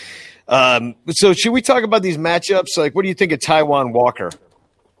 But so should we talk about these matchups? Like, what do you think of Taijuan Walker?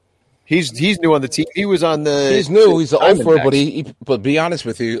 He's new on the team. He was on the. He's new. He's an offer, but be honest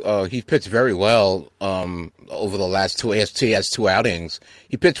with you, he pitched very well over the last two. He has two outings.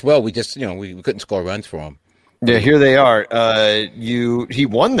 He pitched well. We just we couldn't score runs for him. Yeah, here they are. He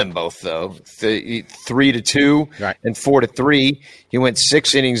won them both though, 3-2 and 4-3. He went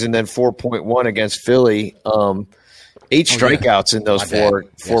 6 innings and then 4.1 against Philly. 8 strikeouts in those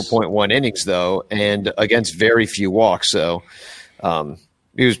 4.1 innings though, and against very few walks. So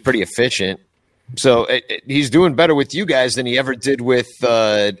he was pretty efficient. So he's doing better with you guys than he ever did with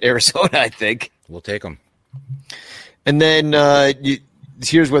Arizona, I think. We'll take him. And then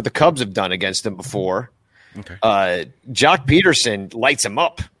here's what the Cubs have done against him before. Jock Peterson lights him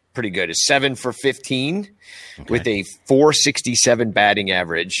up pretty good. Is 7 for 15 with a 467 batting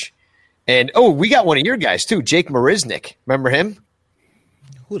average. And, we got one of your guys, too, Jake Marisnik. Remember him?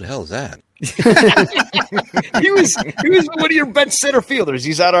 Who the hell is that? he was one of your bench center fielders.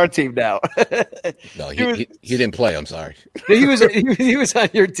 He's on our team now. No, he didn't play. I'm sorry. He was on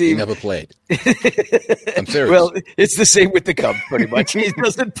your team. He never played. I'm serious. Well, it's the same with the Cubs, pretty much. He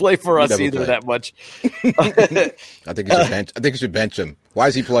doesn't play for us either that much. I think you should bench him. Why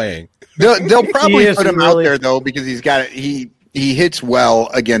is he playing? They'll probably put him out there though because he hits well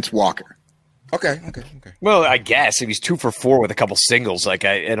against Walker. Okay. Well, I guess if he's 2 for 4 with a couple singles, I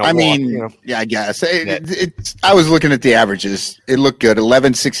guess I was looking at the averages. It looked good.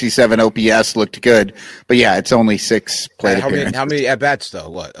 1167 OPS looked good, but yeah, it's only 6 plate appearances. How many at bats though?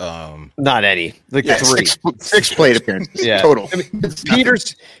 What? Not any. Like 3. 6 plate appearances total. I mean,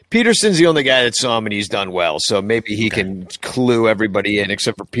 Peterson's the only guy that saw him, and he's done well. So maybe he can clue everybody in,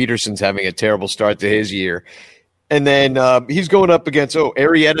 except for Peterson's having a terrible start to his year. And then he's going up against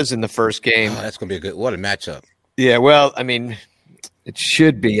Arrieta's in the first game. Oh, that's going to be what a matchup. Yeah, well, I mean, it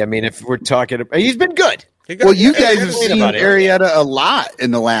should be. I mean, if we're talking – he's been good. Well, you guys have seen Arrieta a lot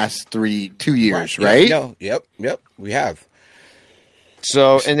in the last 2 years, right? Yep, we have.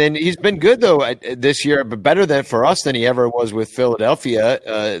 So, and then he's been good, though, this year, but better than for us than he ever was with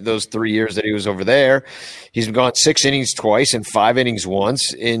Philadelphia those 3 years that he was over there. He's gone 6 innings twice and 5 innings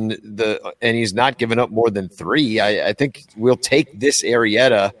once, and he's not given up more than 3. I think we'll take this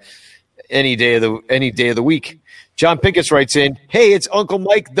Arrieta any day of the week. John Pickett writes in, "Hey, it's Uncle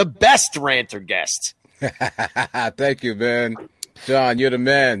Mike, the best ranter guest." Thank you, man. John, you're the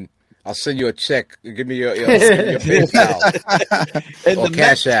man. I'll send you a check. Give me your PayPal or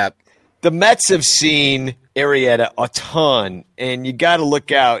Cash App. The Mets have seen Arrieta a ton, and you got to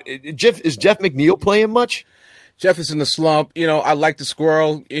look out. Is Jeff McNeil playing much? Jeff is in the slump. I like the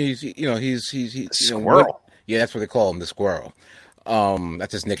squirrel. He's Squirrel. Yeah, that's what they call him, the squirrel.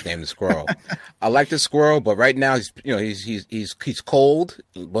 That's his nickname, the squirrel. I like the squirrel, but right now he's cold.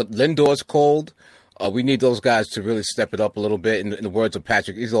 But Lindor's cold. We need those guys to really step it up a little bit. In the words of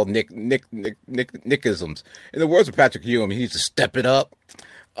Patrick, these all Nickisms. In the words of Patrick Ewing, he needs to step it up.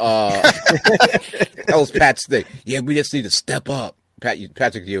 That was Pat's thing. Yeah, we just need to step up.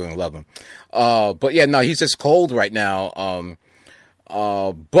 Patrick Ewing, love him. But yeah, no, he's just cold right now.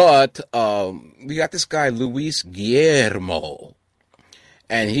 But we got this guy Luis Guillermo,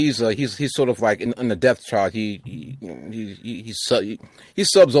 and he's sort of like in the depth chart. He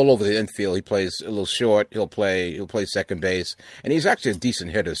subs all over the infield. He plays a little short. He'll play second base, and he's actually a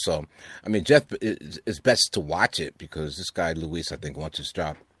decent hitter. So, I mean, Jeff is best to watch it because this guy Luis, I think, wants his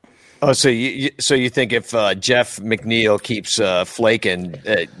job. Oh, so you think if Jeff McNeil keeps flaking,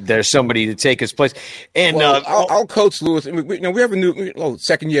 there's somebody to take his place? And I'll coach Luis. We have a new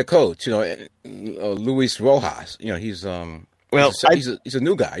second-year coach. Luis Rojas. He's he's a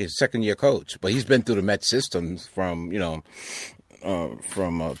new guy. He's a second-year coach, but he's been through the Met systems from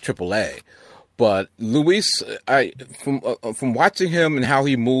AAA. But Luis, from watching him and how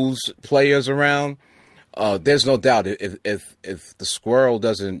he moves players around. There's no doubt if the squirrel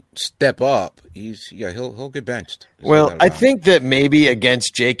doesn't step up, he'll get benched. Well, I think that maybe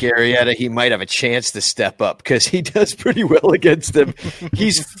against Jake Arrieta, he might have a chance to step up because he does pretty well against him.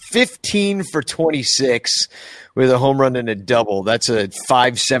 He's 15 for 26 with a home run and a double. That's a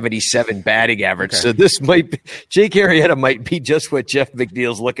 577 batting average. Okay. So Jake Arrieta might be just what Jeff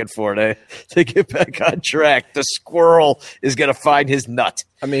McNeil's looking for to get back on track. The squirrel is going to find his nut.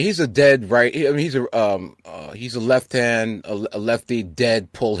 I mean, he's a dead right. I mean, he's a left hand, a lefty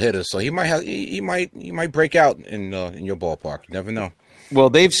dead pull hitter. So he might break out in your ballpark. You never know. Well,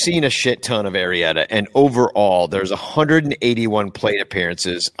 they've seen a shit ton of Arrieta, and overall, there's 181 plate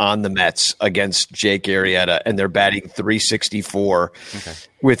appearances on the Mets against Jake Arrieta, and they're batting .364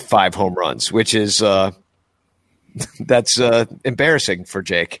 with 5 home runs, which is that's embarrassing for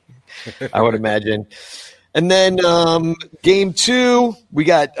Jake, I would imagine. And then game 2, we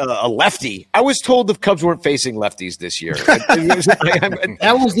got a lefty. I was told the Cubs weren't facing lefties this year.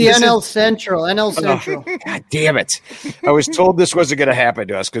 That was the NL Central. God damn it. I was told this wasn't going to happen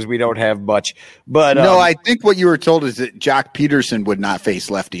to us because we don't have much. But no, I think what you were told is that Jock Peterson would not face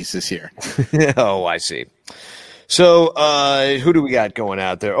lefties this year. Oh, I see. So who do we got going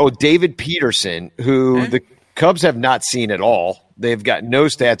out there? Oh, David Peterson, who the Cubs have not seen at all. They've got no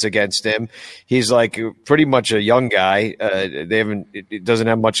stats against him. He's like pretty much a young guy. It doesn't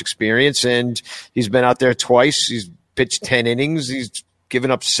have much experience, and he's been out there twice. He's pitched 10 innings. He's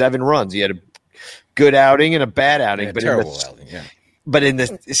given up 7 runs. He had a good outing and a bad outing. Terrible outing, yeah. But in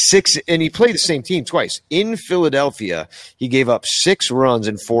the 6, and he played the same team twice. In Philadelphia, he gave up 6 runs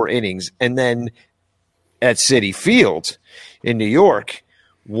in 4 innings. And then at Citi Field in New York,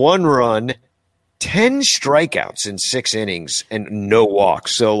 1 run, 10 strikeouts in 6 innings, and no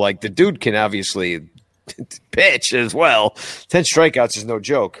walks. So, like, the dude can obviously pitch as well. 10 strikeouts is no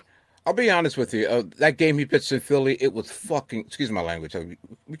joke. I'll be honest with you. That game he pitched in Philly, it was fucking. Excuse my language.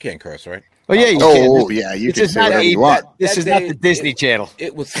 We can't curse, right? Oh yeah, you can. Yeah, you this can is say not whatever you want. This is not the Disney Channel.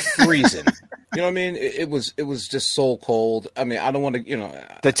 It was freezing. You know what I mean? It was just so cold. I mean, I don't want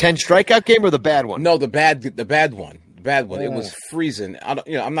to. The 10 strikeout game or the bad one? No, the bad one. It was freezing.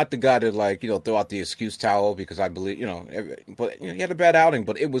 I'm not the guy to throw out the excuse towel because I believe, but he had a bad outing.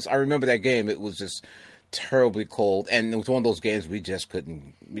 But it was. I remember that game. It was just terribly cold, and it was one of those games we just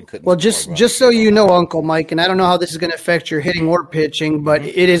couldn't. Well, just so you know, Uncle Mike, and I don't know how this is going to affect your hitting or pitching, but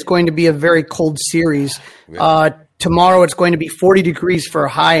it is going to be a very cold series. Really? Tomorrow it's going to be 40 degrees for a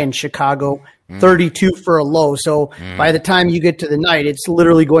high in Chicago, 32 for a low. So by the time you get to the night, it's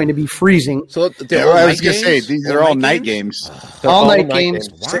literally going to be freezing. So I was going to say these are all night games. All night games.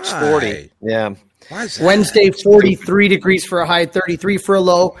 6:40. Yeah. Wednesday, 43 degrees for a high, 33 for a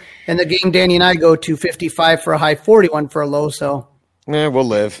low, and the game Danny and I go to 55 for a high, 41 for a low. So, yeah, we'll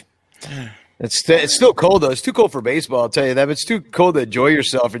live. It's still cold though. It's too cold for baseball. I'll tell you that. But it's too cold to enjoy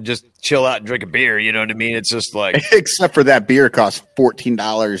yourself and just chill out and drink a beer. You know what I mean? It's just like, except for that beer costs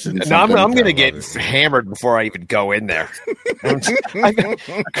 $14. And I'm going to get hammered before I even go in there.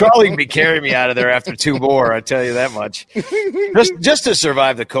 Crawling be carrying me out of there after 2 more. I tell you that much. Just to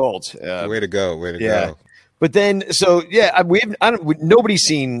survive the cold. Way to go. But then, nobody's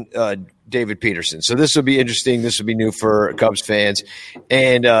seen David Peterson. So this will be interesting. This will be new for Cubs fans.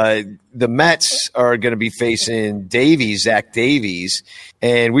 And the Mets are going to be facing Zach Davies.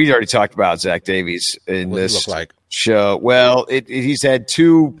 And we already talked about Zach Davies in this show. Well, he's had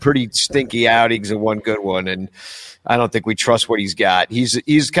 2 pretty stinky outings and 1 good one. And I don't think we trust what he's got.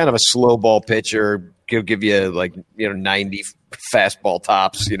 He's kind of a slow ball pitcher. He'll give you 90 fastball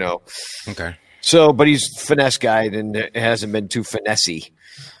tops, Okay. So, but he's a finesse guy and it hasn't been too finessey.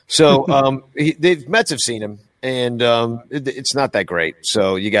 So, the Mets have seen him, and it's not that great.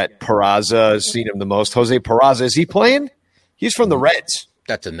 So you got Peraza has seen him the most. Jose Peraza, is he playing? He's from the Reds.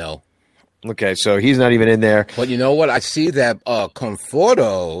 That's a no. Okay, so he's not even in there. But you know what? I see that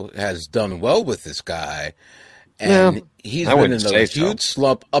Conforto has done well with this guy, and he's been in a huge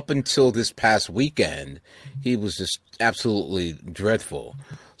slump up until this past weekend. He was just absolutely dreadful.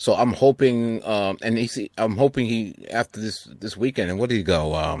 So I'm hoping, I'm hoping he after this weekend. And what did he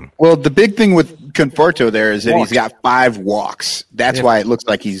go? Well, the big thing with Conforto there is that he's got 5 walks. That's why it looks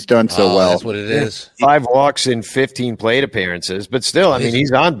like he's done so well. That's what it is. 5 walks in 15 plate appearances, but still, I mean,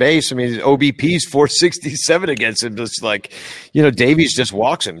 he's on base. I mean, his OBP's 467 against him. Just like, Davies just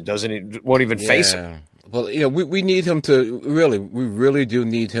walks him, won't even face him. Well, we need him to we really do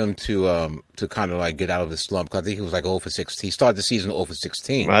need him to kind of get out of his slump. Because I think he was 0 for 16. He started the season 0 for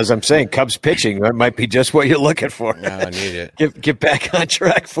 16. Well, as I'm saying, Cubs pitching, that might be just what you're looking for. Yeah, I need it. Get back on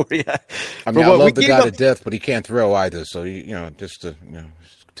track for you. I mean, I love the guy to death, but he can't throw either. So, it's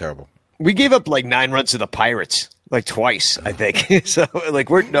terrible. We gave up 9 runs to the Pirates, twice, I think. So,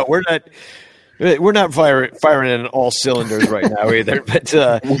 we're not firing in all cylinders right now either, but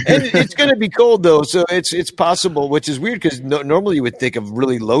and it's going to be cold though, so it's possible, which is weird because normally you would think of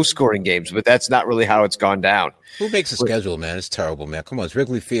really low scoring games, but that's not really how it's gone down. Who makes a schedule, man? It's terrible, man. Come on, it's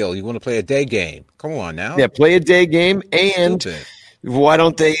Wrigley Field. You want to play a day game? Come on now. Yeah, play a day game, and why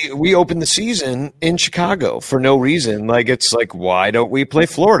don't we open the season in Chicago for no reason? Why don't we play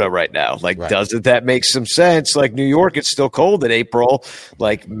Florida right now? Doesn't that make some sense? New York, it's still cold in April.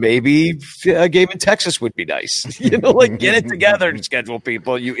 Maybe a game in Texas would be nice. Get it together and schedule,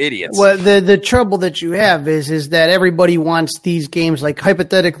 people, you idiots. Well, the trouble that you have is that everybody wants these games.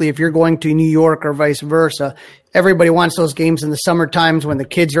 Hypothetically, if you're going to New York or vice versa, everybody wants those games in the summer times when the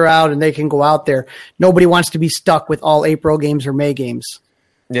kids are out and they can go out there. Nobody wants to be stuck with all April games or May games.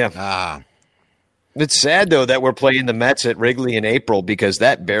 Yeah. It's sad, though, that we're playing the Mets at Wrigley in April because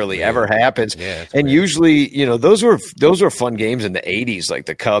that barely ever happens. Yeah, and usually, those were fun games in the 80s, like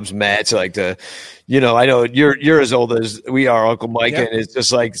the Cubs, Mets, I know you're as old as we are, Uncle Mike, and it's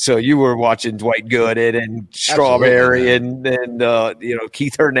just so you were watching Dwight Gooden and Strawberry and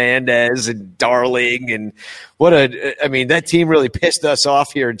Keith Hernandez and Darling and that team really pissed us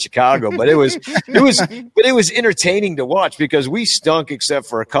off here in Chicago, but it was entertaining to watch because we stunk except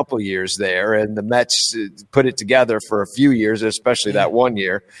for a couple years there, and the Mets put it together for a few years, especially that one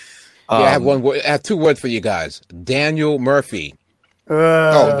year. I have 2 words for you guys. Daniel Murphy.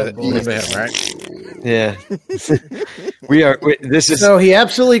 Remember him, right? Yeah. This is So he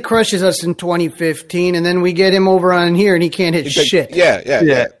absolutely crushes us in 2015, and then we get him over on here, and he can't hit shit.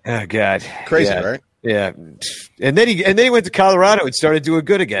 Yeah. Oh God, Crazy, yeah. right? Yeah, and then he went to Colorado and started doing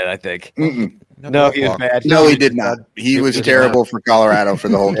good again. I think. No, he was bad. No, he did not. He was terrible for Colorado for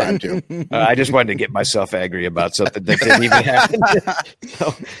the whole time too. I just wanted to get myself angry about something that didn't even happen.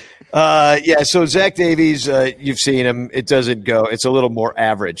 So Zach Davies, you've seen him. It doesn't go. It's a little more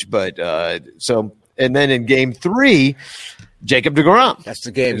average, but and then in Game 3, Jacob deGrom. That's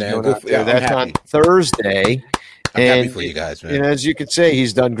the game, man. That's on Thursday. I'm happy for you guys, man. As you can say,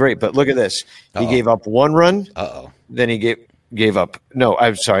 he's done great. But look at this. He gave up 1 run. Then he gave up. No,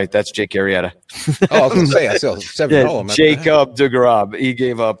 I'm sorry. That's Jake Arrieta. I was going to say, I saw 7-0. Jacob deGrom. He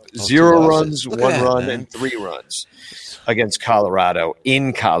gave up 0 runs, 1 run, and 3 runs against Colorado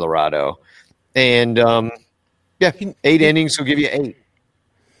in Colorado. And, 8 innings will give you 8.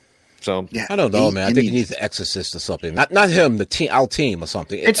 So I don't know, man. I think he needs the exorcist or something. Not him, the team, our team or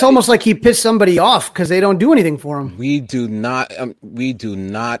something. It's almost like he pissed somebody off because they don't do anything for him. We do not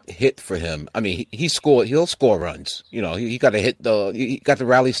hit for him. I mean, he scored. He'll score runs. You know, he got to hit he got the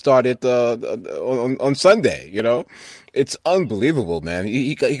rally started on Sunday. You know, it's unbelievable, man.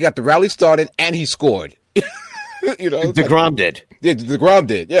 He got the rally started and he scored. You know, deGrom did. Yeah, deGrom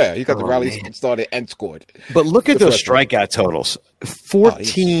did. Yeah, he got the rally started and scored. But look at those strikeout totals: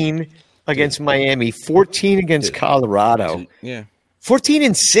 14 against Miami, 14 against Colorado. Yeah, 14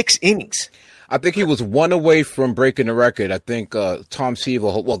 in 6 innings. I think he was 1 away from breaking the record. I think Tom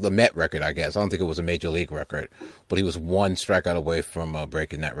Seaver, the Met record, I guess. I don't think it was a major league record, but he was 1 strikeout away from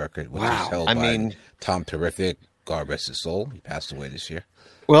breaking that record, which is held by Tom Terrific. God rest his soul. He passed away this year.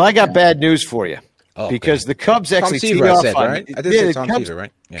 Well, I got bad news for you. Because the Cubs actually tee off on right? I did say Tom Seaver,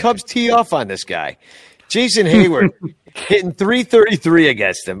 right? Yeah, Cubs tee off on this guy. Jason Hayward hitting .333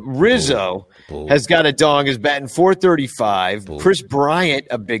 against him. Rizzo has got a dong, is batting .435. Chris Bryant,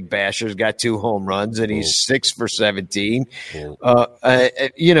 a big basher, has got 2 home runs, and he's 6 for 17. So,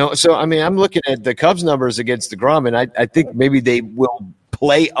 I mean, I'm looking at the Cubs numbers against deGrom, and I think maybe they will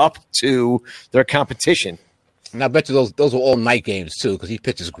play up to their competition. And I bet you those were all night games too, because he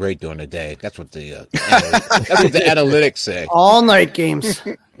pitches great during the day. That's what the analytics say. All night games.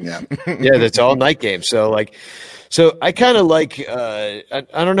 That's all night games. So I kind of like. I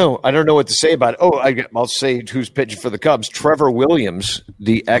don't know. I don't know what to say about it. I'll say who's pitching for the Cubs. Trevor Williams,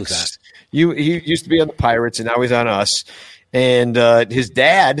 the ex. He used to be on the Pirates, and now he's on us. And his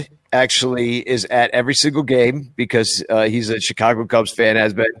dad actually is at every single game because he's a Chicago Cubs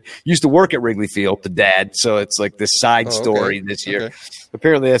fan, used to work at Wrigley Field, the dad. So it's like this side story this year. Okay.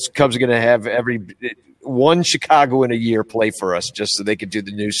 Apparently that's Cubs are going to have every one Chicagoan a year play for us just so they could do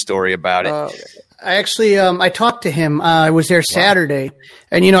the news story about it. I actually, I talked to him. I was there Saturday,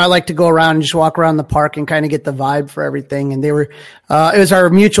 and I like to go around and just walk around the park and kind of get the vibe for everything. And they were, it was our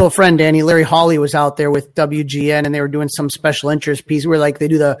mutual friend Danny, Larry Hawley, was out there with WGN, and they were doing some special interest piece where like they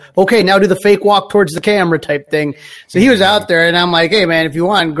do now do the fake walk towards the camera type thing. So he was out there, and I'm like, hey man, if you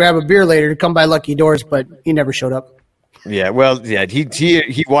want, grab a beer later, come by Lucky Doors, but he never showed up. Yeah, well, yeah,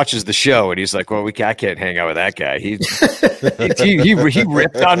 he watches the show and he's like, well, I can't hang out with that guy. He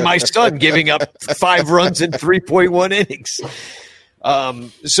ripped on my son, giving up 5 runs in 3.1 innings.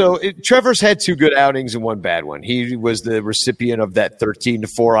 Trevor's had 2 good outings and 1 bad one. He was the recipient of that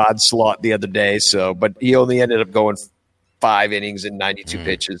 13-4 odd slot the other day. But he only ended up going 5 innings and 92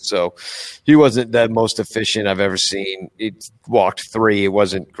 pitches. So he wasn't the most efficient I've ever seen. He walked 3. It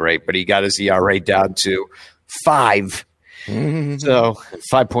wasn't great, but he got his ERA down to 5. So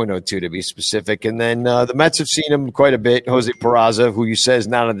 5.02 to be specific. And then the Mets have seen him quite a bit. Jose Peraza, who you say is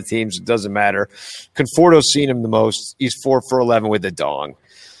not on the teams, it doesn't matter. Conforto's seen him the most. He's 4 for 11 with the dong.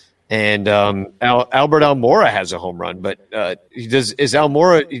 And Albert Almora has a home run, but is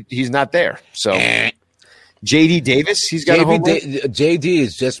Almora? He's not there. So JD Davis, he's got a home run. JD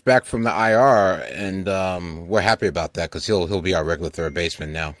is just back from the IR, and we're happy about that because he'll be our regular third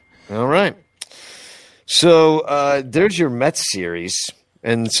baseman now. All right. So there's your Mets series,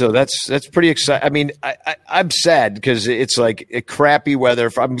 and so that's pretty exciting. I mean, I'm sad because it's like a crappy weather.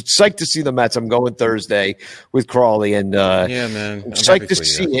 I'm psyched to see the Mets. I'm going Thursday with Crawley, and yeah, man, I'm psyched to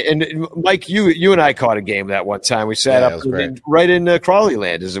see it. And Mike, you and I caught a game that one time. We sat up right in Crawley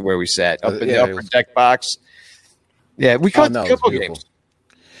land. Is where we sat up in the upper deck box. Yeah, we caught a couple games.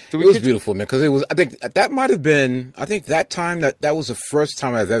 It was beautiful, man, because it was. I think that might have been. I think that time that was the first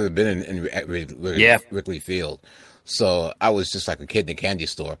time I've ever been at Wrigley Field. So I was just like a kid in a candy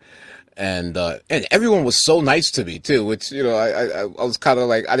store, and everyone was so nice to me too. Which I was kind of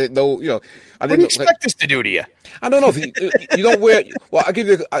like I didn't know I What do didn't you know, expect us to do to you? I don't know if you don't wear. Well, I give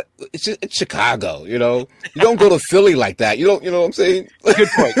you. It's Chicago. You don't go to Philly like that. You don't. You know what I'm saying? Good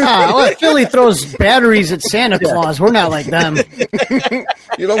point. Well, Philly throws batteries at Santa Claus. We're not like them.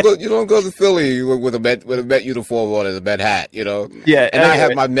 You don't go to Philly with a Met uniform on and a Met hat. Yeah, and I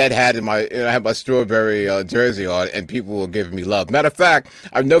have my Met hat and I have my strawberry jersey on, and people were giving me love. Matter of fact,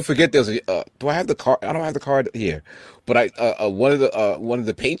 I'll never forget. There's do I have the card? I don't have the card here. But one of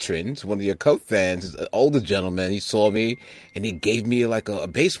the patrons, one of your Cub fans, an older gentleman, he saw me and he gave me like a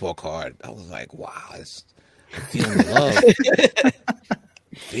baseball card. I was like, wow, I'm feeling the love.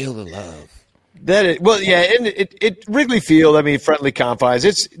 Feel the love. That is, well, yeah, and it Wrigley Field. I mean, friendly confines.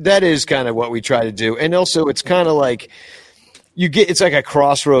 That is kind of what we try to do, and also it's kind of like it's like a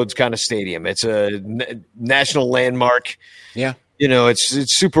crossroads kind of stadium. It's a national landmark. Yeah.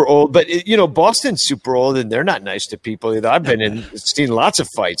 It's super old, but Boston's super old, and they're not nice to people either. I've seen lots of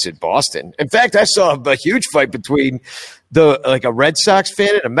fights in Boston. In fact, I saw a huge fight between a Red Sox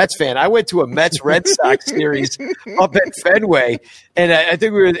fan and a Mets fan. I went to a Mets Red Sox series up at Fenway, and I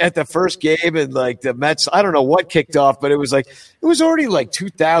think we were at the first game, and like the Mets, I don't know what kicked off, but it was already like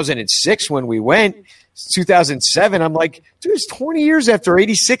 2006 when we went. 2007. I'm like, dude, it's 20 years after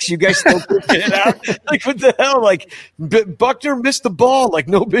 86. You guys still figuring it out? Like, what the hell? Like, Buckner missed the ball. Like,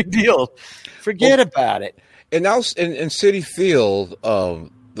 no big deal. Forget about it. And now in Citi Field,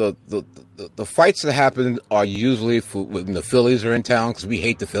 the fights that happen are usually when the Phillies are in town because we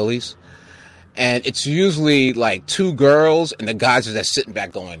hate the Phillies, and it's usually like two girls and the guys are just sitting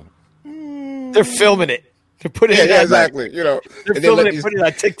back going. They're filming it. They're putting it exactly. They're filming it, putting it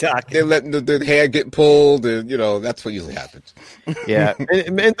on TikTok. They're letting the hair get pulled, and that's what usually happens. Yeah,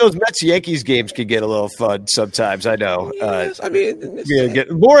 and those Mets Yankees games can get a little fun sometimes. I know. Yes, I mean, get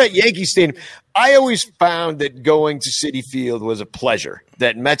more at Yankee Stadium. I always found that going to Citi Field was a pleasure.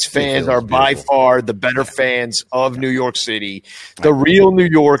 That Mets fans are by far the better fans of New York City. The real New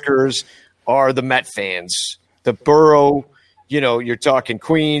Yorkers are the Met fans. The borough. You're talking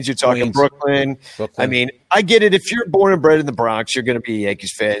Queens, you're talking Brooklyn. I mean, I get it. If you're born and bred in the Bronx, you're going to be a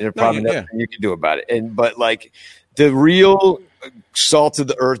Yankees fan. There's probably nothing you can do about it. But like the real salt of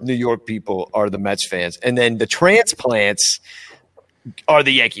the earth New York people are the Mets fans. And then the transplants are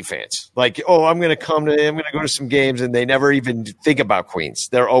the Yankee fans. Like, I'm going to go to some games, and they never even think about Queens.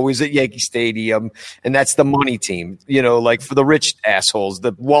 They're always at Yankee Stadium, and that's the money team, like for the rich assholes,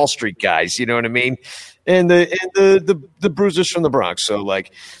 the Wall Street guys, you know what I mean? And the bruisers from the Bronx. So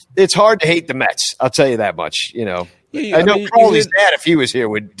like, it's hard to hate the Mets. I'll tell you that much. I know Crowley's dad, if he was here,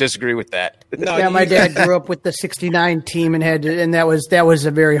 would disagree with that. My dad grew up with the '69 team and that was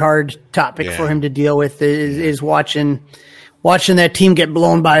a very hard topic for him to deal with. Is watching that team get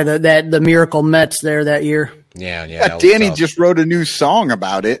blown by the Miracle Mets there that year. Yeah. Danny just wrote a new song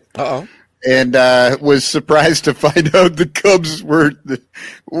about it. Uh-oh. And was surprised to find out the Cubs were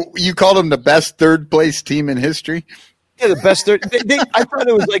you called them the best third place team in history. Yeah, the best third. I thought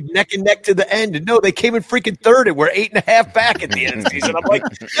it was like neck and neck to the end. And no, they came in freaking third, and we're 8.5 back at the end of the season. I'm like,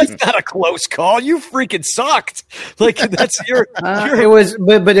 that's not a close call. You freaking sucked. Like that's your. It was,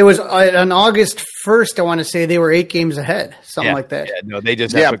 but it was on August 1st. I want to say they were 8 games ahead, something like that. Yeah, no, they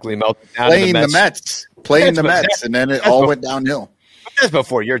just quickly melted down. Playing the Mets, and then it all went downhill. That's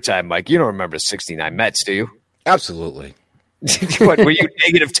before your time, Mike. You don't remember the '69 Mets, do you? Absolutely. What, were you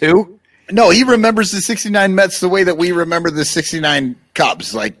 -2? No, he remembers the '69 Mets the way that we remember the '69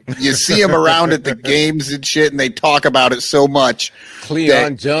 Cubs. Like, you see them around at the games and shit, and they talk about it so much.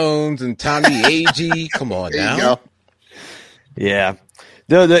 Cleon Jones and Tommy Agee. Come on now. You go. Yeah.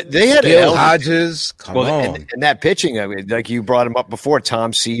 They had Gil Hodges. Come on. And that pitching, I mean, like you brought him up before,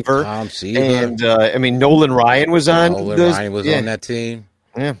 Tom Seaver. And, Nolan Ryan was on. Ryan was on that team.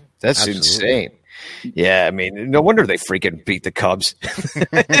 Yeah, that's insane. Yeah, I mean, no wonder they freaking beat the Cubs.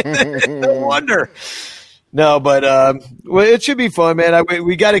 No wonder. No, but it should be fun, man.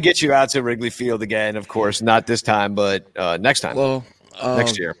 We got to get you out to Wrigley Field again, of course. Not this time, but next time. Well,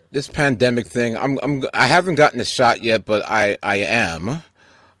 next year. This pandemic thing, I haven't gotten a shot yet, but I am.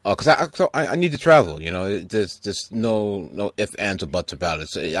 Because I need to travel, There's no ifs, ands, or buts about it.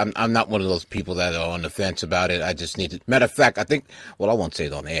 So I'm not one of those people that are on the fence about it. I just need to. Matter of fact, I think. Well, I won't say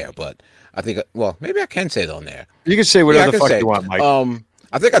it on air, but I think. Well, maybe I can say it on air. You can say whatever the fuck you want, Mike.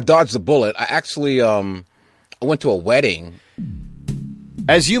 I think I dodged the bullet. I actually I went to a wedding.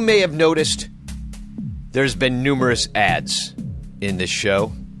 As you may have noticed, there's been numerous ads in this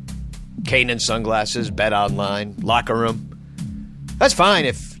show. Kanan Sunglasses, Bet Online, Locker Room. That's fine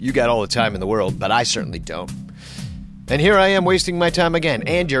if you got all the time in the world, but I certainly don't. And here I am wasting my time again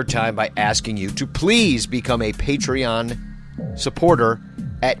and your time by asking you to please become a Patreon supporter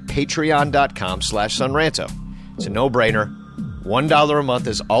at patreon.com/sunranto. It's a no-brainer. $1 a month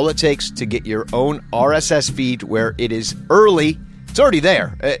is all it takes to get your own RSS feed where it is early. It's already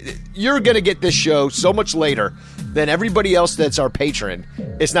there. You're going to get this show so much later than everybody else that's our patron.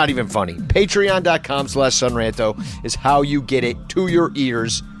 It's not even funny. Patreon.com/sunranto is how you get it to your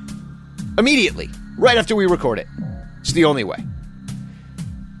ears immediately, right after we record it. It's the only way.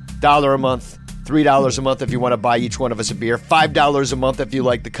 $1 a month, $3 a month if you want to buy each one of us a beer, $5 a month if you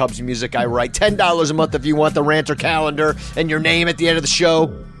like the Cubs music I write, $10 a month if you want the Ranter calendar and your name at the end of the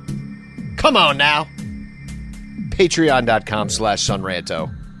show. Come on now.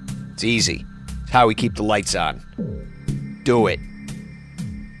 Patreon.com/sunranto. It's easy. It's how we keep the lights on. Do it.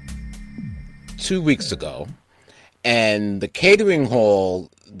 2 weeks ago, and the catering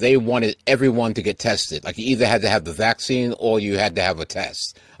hall, they wanted everyone to get tested. Like, you either had to have the vaccine or you had to have a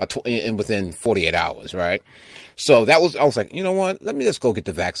test within 48 hours, right? So I was like, you know what? Let me just go get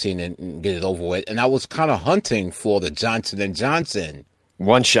the vaccine and get it over with. And I was kind of hunting for the Johnson & Johnson.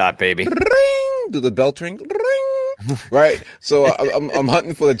 One shot, baby. Ring! Do the bell ring? Ring! Right? So I'm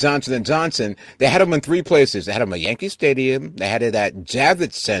hunting for the Johnson & Johnson. They had them in 3 places. They had them at Yankee Stadium. They had it at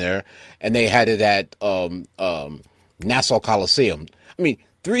Javits Center. And they had it at Nassau Coliseum. I mean,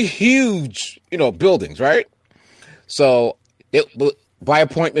 3 huge, buildings, right? So by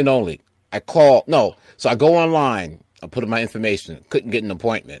appointment only. So I go online. I put in my information. Couldn't get an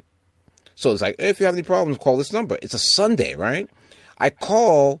appointment. So it's like, hey, if you have any problems, call this number. It's a Sunday, right? I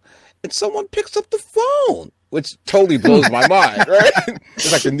call, and someone picks up the phone, which totally blows my mind, right?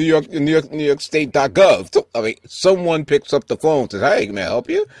 It's like the New York State.gov. So, I mean, someone picks up the phone and says, hey, may I help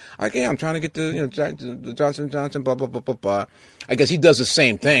you? Like, yeah, I'm trying to get the Johnson & Johnson, blah, blah, blah, blah, blah. I guess he does the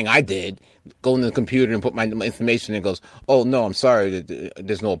same thing I did, go into the computer and put my information and goes, oh, no, I'm sorry,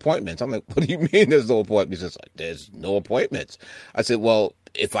 there's no appointments. I'm like, what do you mean there's no appointments? It's like, there's no appointments. I said, well,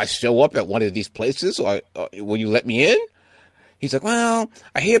 if I show up at one of these places, will you let me in? He's like, well,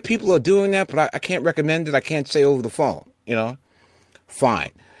 I hear people are doing that, but I can't recommend it. I can't say over the phone,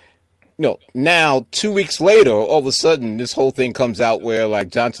 Fine. Now 2 weeks later, all of a sudden, this whole thing comes out where, like,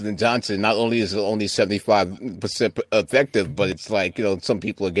 Johnson & Johnson, not only is it only 75% effective, but it's like, some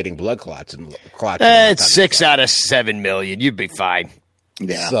people are getting blood clots. It's 6 out of 7 million. You'd be fine.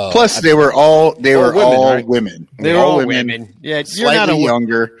 Yeah. So, plus, they were all women. They were all women. Yeah, you're not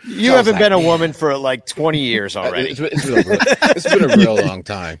younger. You haven't been a woman for like 20 years already. It's been a real long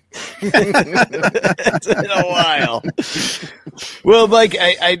time. It's been a while. Well, Mike,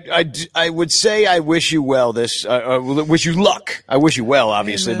 I would say I wish you well wish you luck. I wish you well,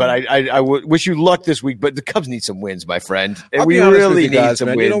 obviously, but I wish you luck this week. But the Cubs need some wins, my friend. We really need some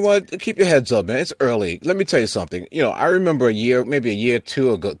wins. You know what? Keep your heads up, man. It's early. Let me tell you something. I remember maybe a year or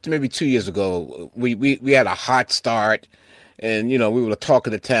two ago, maybe 2 years ago, we had a hot start, and we were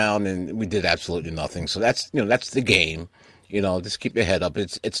talking to town, and we did absolutely nothing. So that's the game. Just keep your head up.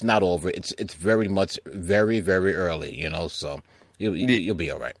 It's not over. It's very much very, very early. So you'll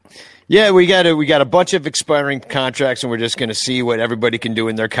be all right. Yeah, we got a bunch of expiring contracts, and we're just going to see what everybody can do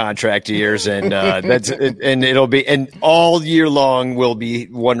in their contract years, and it'll be, and all year long we'll be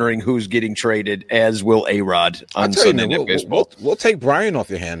wondering who's getting traded, as will A-Rod on Sunday Night Baseball. We'll take Brian off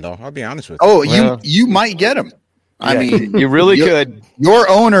your hand, though. I'll be honest with you. Oh, you might get him. I mean, you really could. Your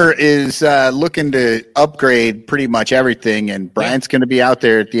owner is looking to upgrade pretty much everything, and Bryant's going to be out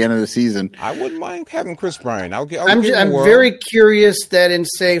there at the end of the season. I wouldn't mind having Chris Bryant. I'm very curious that in,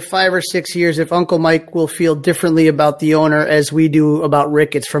 say, 5 or 6 years, if Uncle Mike will feel differently about the owner as we do about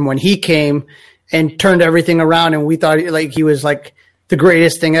Ricketts from when he came and turned everything around, and we thought he was like the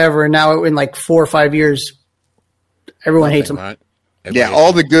greatest thing ever, and now in like 4 or 5 years, everyone hates him. Right?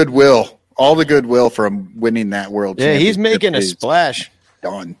 All the goodwill. All the goodwill from winning that world championship. Yeah, he's making a splash.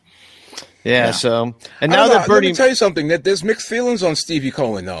 Done. Yeah, so and now that Let me tell you something. That there's mixed feelings on Stevie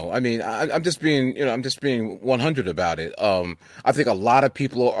Cohen, though. I mean, I'm just being 100 about it. I think a lot of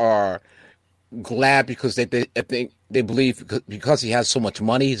people are glad because they think they believe because he has so much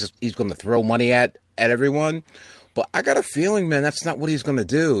money, he's going to throw money at everyone. But I got a feeling, man, that's not what he's going to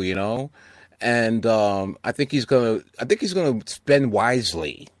do. And I think he's going to spend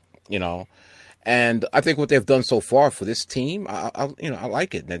wisely. And I think what they've done so far for this team, I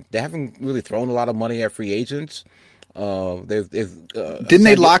like it. They haven't really thrown a lot of money at free agents. Didn't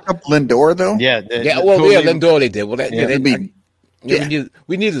they lock up Lindor though? Yeah, Lindor they did. Well,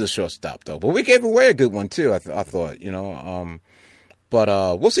 we needed a shortstop though, but we gave away a good one too. I thought,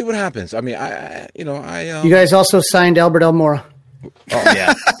 but we'll see what happens. I mean, you guys also signed Albert Almora. Oh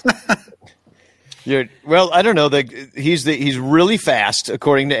yeah. Well, I don't know. He's really fast,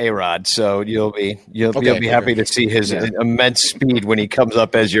 according to A-Rod. So you'll be happy to see his immense speed when he comes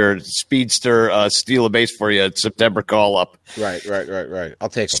up as your speedster, steal a base for you at September call up. Right. I'll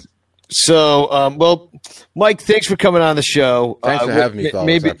take him. So, well, Mike, thanks for coming on the show. Thanks for having me,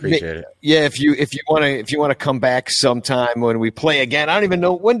 fellas. I appreciate it. Yeah, if you want to come back sometime when we play again. I don't even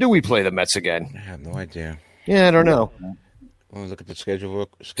know, when do we play the Mets again? I have no idea. Yeah, I don't know. Well, look at the schedule.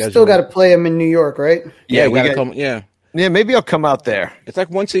 Still got to play them in New York, right? Yeah, we got to come. Yeah, maybe I'll come out there. It's like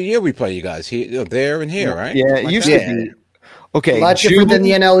once a year we play you guys there and here, right? Yeah, it used to be. Okay, a lot different than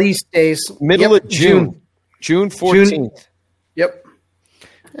the NL East days. Middle of June 14th. Yep.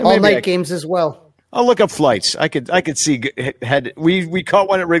 All night games as well. I'll look up flights. I could see. We caught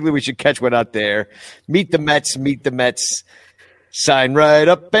one at Wrigley. We should catch one out there. Meet the Mets. Sign right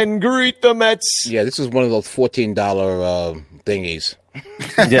up and greet the Mets. Yeah, this is one of those $14 thingies.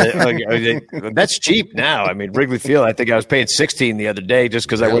 Yeah, that's cheap now. I mean, Wrigley Field. I think I was paying $16 the other day just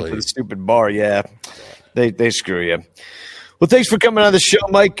because I went to the stupid bar. Yeah, they screw you. Well, thanks for coming on the show,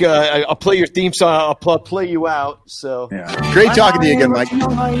 Mike. I'll play your theme song. I'll play you out. So, great talking to you again, Mike.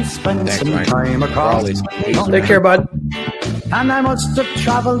 Thanks, Mike. Take care, bud. And I must have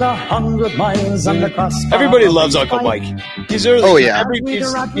traveled 100 miles and across. Everybody loves Uncle Mike. He's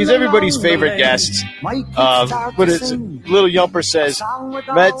he's everybody's favorite guest. What is it? Little Yumper says,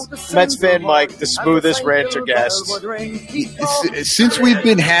 Mets fan Mike, the smoothest ranter guest. Since we've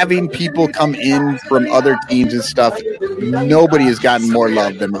been having people come in from other teams and stuff, nobody has gotten more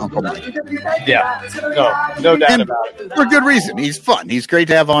love than Uncle Mike. Yeah, no doubt about it. For good reason. He's fun. He's great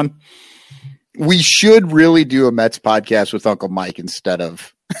to have on. We should really do a Mets podcast with Uncle Mike instead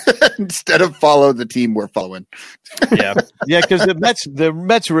of follow the team we're following. Yeah, because the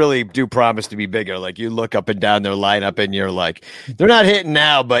Mets really do promise to be bigger. Like you look up and down their lineup, and you're like, they're not hitting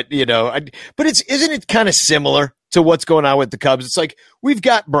now, but but isn't it kind of similar to what's going on with the Cubs? It's like we've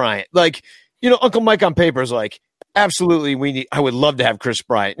got Bryant, like Uncle Mike on paper is like, absolutely, I would love to have Chris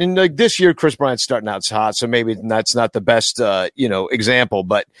Bryant, and like this year, Chris Bryant's starting out hot, so maybe that's not the best example,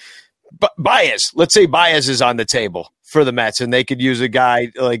 but Baez, let's say Baez is on the table for the Mets and they could use a guy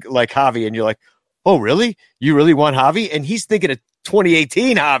like Javi, and you're like, oh, really? You really want Javi? And he's thinking of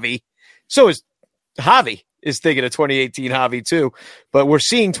 2018 Javi. So is Javi is thinking of 2018 Javi too. But we're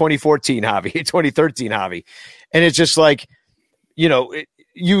seeing 2014 Javi, 2013 Javi. And it's just like, you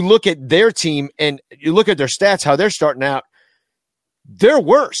look at their team and you look at their stats, how they're starting out, they're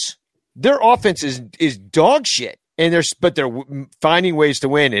worse. Their offense is dog shit. And they're finding ways to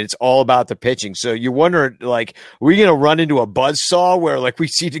win, and it's all about the pitching. So you wonder, like, are we going to run into a buzzsaw where, like, we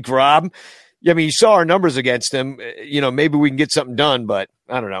see DeGrom? I mean, you saw our numbers against him. Maybe we can get something done, but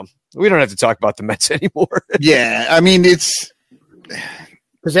I don't know. We don't have to talk about the Mets anymore. Yeah, I mean, it's.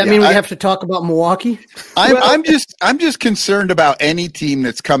 Does that mean we have to talk about Milwaukee? I'm just concerned about any team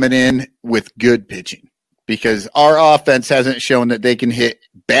that's coming in with good pitching, because our offense hasn't shown that they can hit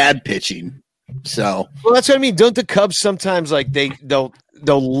bad pitching. So, well, that's what I mean. Don't the Cubs sometimes like they'll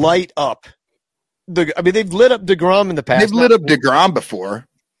light up? They've lit up DeGrom in the past. They've lit up DeGrom before,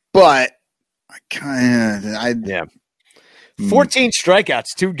 but 14 strikeouts,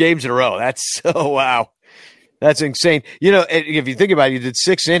 2 games in a row. That's wow, that's insane. If you think about it, he did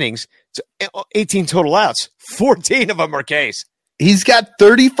 6 innings, 18 total outs, 14 of them are Ks. He's got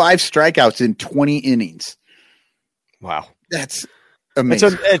 35 strikeouts in 20 innings. Wow, that's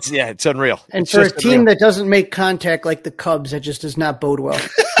amazing. It's unreal. And for a team that doesn't make contact like the Cubs, that just does not bode well.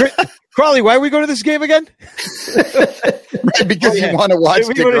 Crawley, why are we going to this game again? Because you want to watch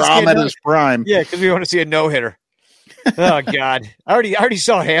DeGrom at his prime. Yeah, because we want to see a no-hitter. Oh, God. I already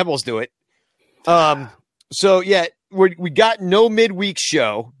saw Hamels do it. So, yeah, we got no midweek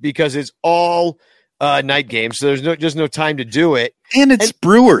show because it's all night games, so there's just no time to do it. And it's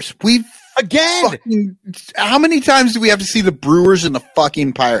Brewers. Again, how many times do we have to see the Brewers and the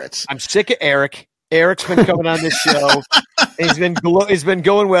fucking Pirates? I'm sick of Eric. Eric's been coming on this show. He's been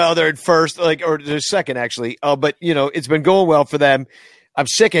going well. They're at first, or they're second actually. But it's been going well for them. I'm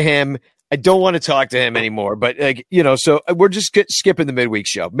sick of him. I don't want to talk to him anymore. But so we're just skipping the midweek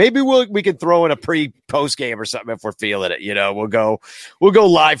show. Maybe we can throw in a post game or something if we're feeling it. We'll go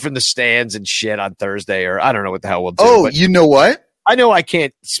live from the stands and shit on Thursday, or I don't know what the hell we'll do. Oh, you know what? I know I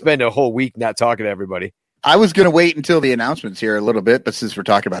can't spend a whole week not talking to everybody. I was going to wait until the announcements here a little bit, but since we're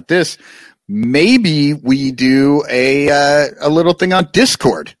talking about this, maybe we do a little thing on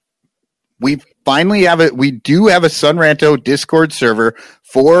Discord. We finally have it. We do have a Sun Ranto Discord server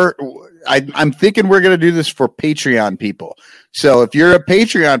for. I'm thinking we're going to do this for Patreon people. So if you're a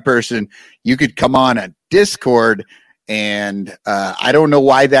Patreon person, you could come on a Discord And I don't know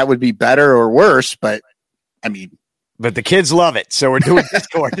why that would be better or worse, but I mean, but the kids love it. So we're doing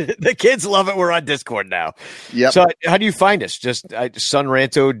Discord. The kids love it. We're on Discord now. Yep. So how do you find us? Just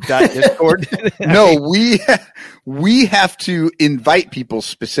sunranto.discord? No, we have to invite people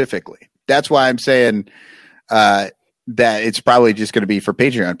specifically. That's why I'm saying that it's probably just going to be for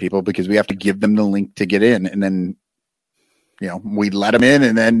Patreon people, because we have to give them the link to get in, and then, we let them in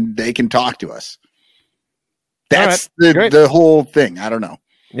and then they can talk to us. That's the whole thing. I don't know.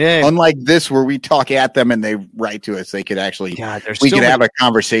 Yeah. Unlike this, where we talk at them and they write to us, they could actually, we could have a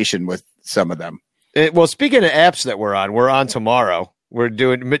conversation with some of them. Well, speaking of apps that we're on tomorrow. We're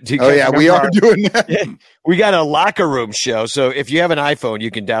doing. We are doing that. Yeah, we got a locker room show. So if you have an iPhone,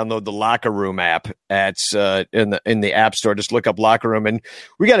 you can download the locker room app at in the App Store. Just look up locker room, and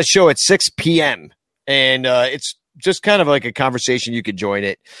we got a show at 6 p.m. And it's just kind of like a conversation. You could join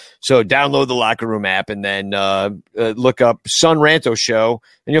it. So download the locker room app and then look up Sun Ranto Show,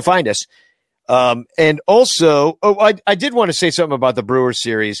 and you'll find us. And also, I did want to say something about the Brewers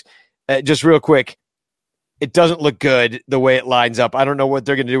series, just real quick. It doesn't look good the way it lines up. I don't know what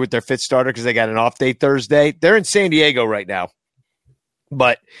they're going to do with their fifth starter because they got an off day Thursday. They're in San Diego right now,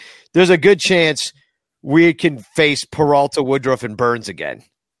 but there's a good chance we can face Peralta, Woodruff, and Burns again,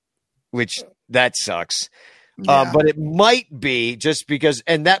 which that sucks. Yeah. But it might be just because,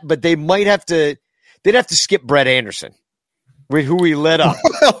 but they might have to. They'd have to skip Brett Anderson, who we let up.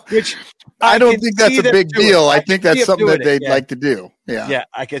 Which I don't think that's a big deal. I think that's something that they'd like to do. Yeah. Yeah,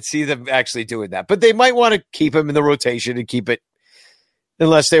 I could see them actually doing that. But they might want to keep him in the rotation and keep it,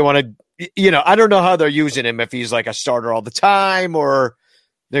 unless they want to, I don't know how they're using him, if he's like a starter all the time or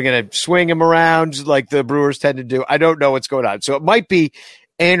they're going to swing him around like the Brewers tend to do. I don't know what's going on. So it might be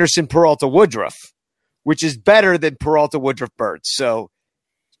Anderson, Peralta, Woodruff, which is better than Peralta, Woodruff, Burns. So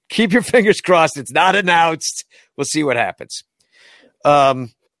keep your fingers crossed. It's not announced. We'll see what happens.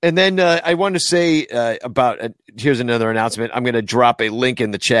 And then I want to say about here's another announcement. I'm going to drop a link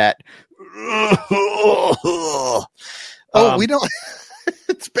in the chat. We don't.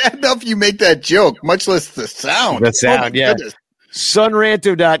 It's bad enough you make that joke, much less the sound. The sound, yeah. Goodness.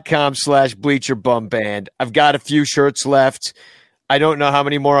 Sunranto.com/bleacherbumband. I've got a few shirts left. I don't know how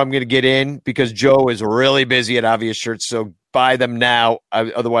many more I'm going to get in because Joe is really busy at Obvious Shirts. So buy them now.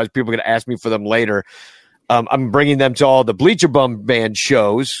 Otherwise, people are going to ask me for them later. I'm bringing them to all the Bleacher Bum Band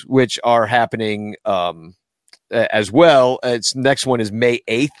shows, which are happening as well. Next one is May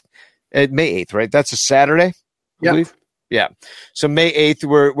 8th. May 8th, right? That's a Saturday, I believe. Yeah. So May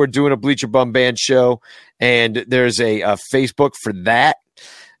 8th, we're doing a Bleacher Bum Band show, and there's a Facebook for that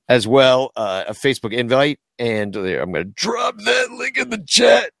as well, a Facebook invite. And I'm going to drop that link in the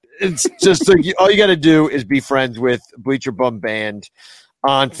chat. It's just all you got to do is be friends with Bleacher Bum Band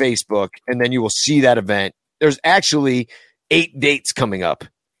on Facebook, and then you will see that event. There's actually 8 dates coming up,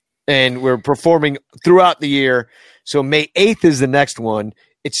 and we're performing throughout the year. So May 8th is the next one.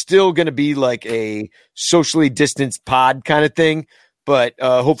 It's still going to be like a socially distanced pod kind of thing, but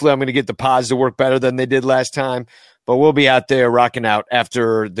hopefully I'm going to get the pods to work better than they did last time. But we'll be out there rocking out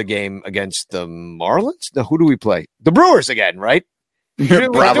after the game against the Marlins. Who do we play? The Brewers again, right?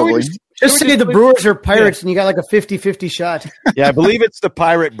 Probably. Just say the Brewers are Pirates, and you got like a 50-50 shot. Yeah, I believe it's the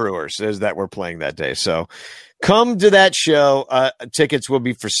Pirate Brewers that we're playing that day. So come to that show. Tickets will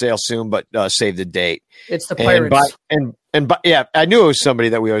be for sale soon, but save the date. It's the Pirates. Yeah, I knew it was somebody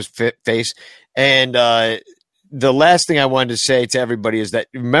that we always face. And the last thing I wanted to say to everybody is that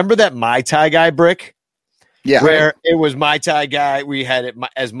remember that Mai Tai Guy brick? Yeah. Where it was Mai Tai Guy. We had it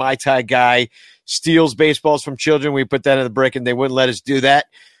as Mai Tai Guy steals baseballs from children. We put that in the brick, and they wouldn't let us do that.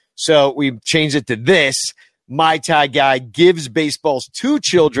 So we changed it to this. Mai Tai Guy gives baseballs to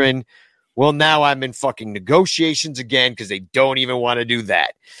children. Well, now I'm in fucking negotiations again because they don't even want to do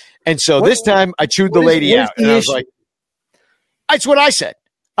that. And so this time I chewed the lady out. And I was like, that's what I said.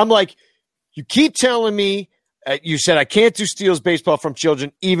 I'm like, you keep telling me, you said I can't do steals baseball from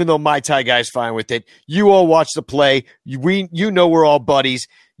children, even though Mai Tai Guy's fine with it. You all watch the play. You know we're all buddies.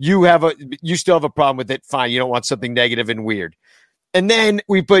 You still have a problem with it. Fine. You don't want something negative and weird. And then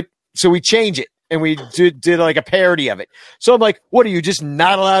we change it and we did like a parody of it. So I'm like, what are you just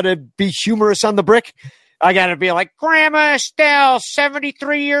not allowed to be humorous on the brick? I got to be like, Grandma Estelle,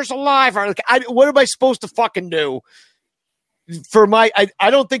 73 years alive. Or what am I supposed to fucking do? I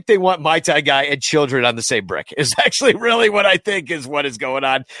don't think they want Mai Tai Guy and children on the same brick. Is actually really what I think is what is going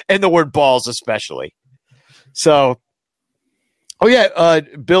on. And the word balls especially. So, oh yeah,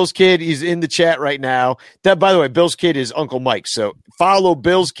 Bill's kid, he's in the chat right now. That, by the way, Bill's kid is Uncle Mike. So follow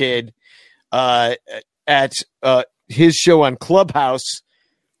Bill's kid at his show on Clubhouse,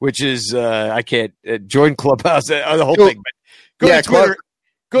 which is I can't join Clubhouse, the whole thing. But go to Twitter.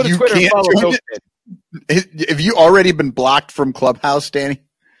 Go to Twitter and follow Joe Kid. Have you already been blocked from Clubhouse, Danny?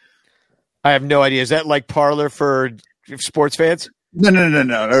 I have no idea. Is that like Parler for sports fans?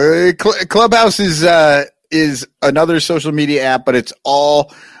 No. Clubhouse is another social media app, but it's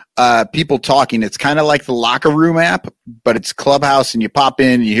all people talking. It's kind of like the Locker Room app, but it's Clubhouse, and you pop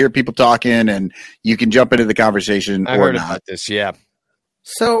in, you hear people talking, and you can jump into the conversation. I heard about this. Yeah.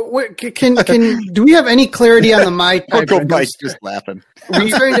 So can do we have any clarity on the Mai Tai? Uncle Mike's just laughing. I'm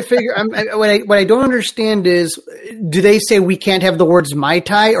trying to figure. What I don't understand is, do they say we can't have the words Mai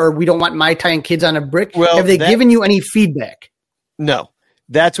Tai, or we don't want Mai Tai and kids on a brick? Well, have they given you any feedback? No,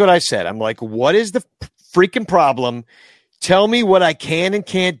 that's what I said. I'm like, what is the freaking problem? Tell me what I can and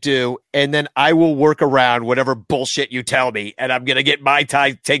can't do, and then I will work around whatever bullshit you tell me, and I'm going to get Mai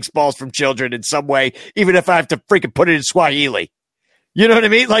Tai takes balls from children in some way, even if I have to freaking put it in Swahili. You know what I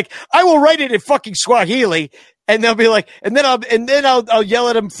mean? Like, I will write it in fucking Swahili, and they'll be like, and then I'll yell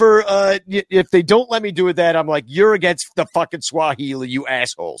at them for if they don't let me do that. I'm like, you're against the fucking Swahili, you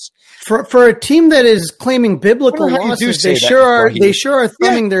assholes. For a team that is claiming biblical losses, they sure are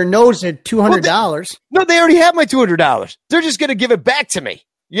thumbing their nose at $200. No, they already have my $200. They're just going to give it back to me.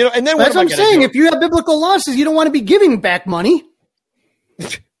 You know, and then that's what I'm saying. If you have biblical losses, you don't want to be giving back money.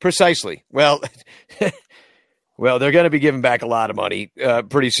 Precisely. Well. Well, they're going to be giving back a lot of money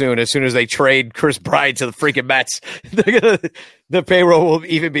pretty soon. As soon as they trade Chris Bryant to the freaking Mets, the payroll will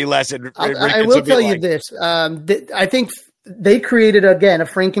even be less. And I will tell you this. I think they created, again, a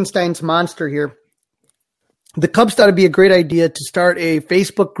Frankenstein's monster here. The Cubs thought it'd be a great idea to start a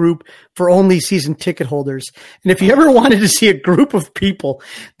Facebook group for only season ticket holders. And if you ever wanted to see a group of people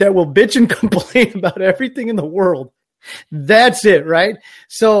that will bitch and complain about everything in the world, that's it, right?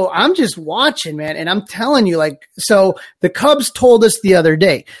 So I'm just watching, man, and I'm telling you, so the Cubs told us the other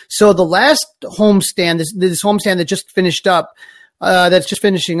day. So the last homestand, this homestand that just finished up, that's just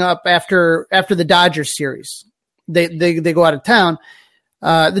finishing up after the Dodgers series. They go out of town,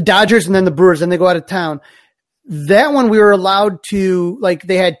 the Dodgers and then the Brewers, and they go out of town. That one we were allowed to,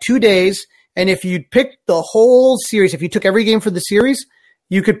 they had 2 days, and if you picked the whole series, if you took every game for the series,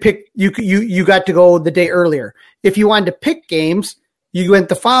 you could pick, you got to go the day earlier. If you wanted to pick games, you went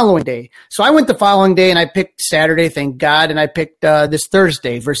the following day. So I went the following day and I picked Saturday, thank God. And I picked this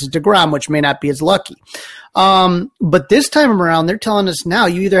Thursday versus DeGrom, which may not be as lucky. But this time around, they're telling us now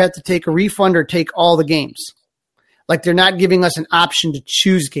you either have to take a refund or take all the games. Like, they're not giving us an option to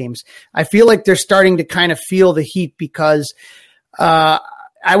choose games. I feel like they're starting to kind of feel the heat because I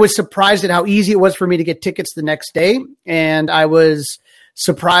was surprised at how easy it was for me to get tickets the next day. And I was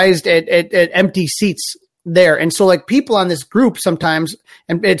surprised at empty seats there. And so, people on this group sometimes,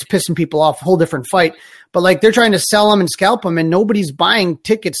 and it's pissing people off, a whole different fight, but they're trying to sell them and scalp them, and nobody's buying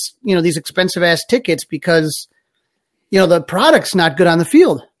tickets, these expensive ass tickets, because the product's not good on the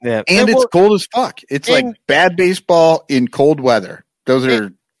field. Yeah. And it's cold as fuck. It's like bad baseball in cold weather. Those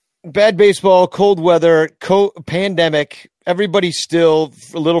are bad baseball, cold weather, pandemic. Everybody's still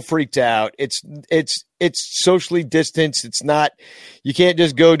a little freaked out. It's socially distanced. It's not, you can't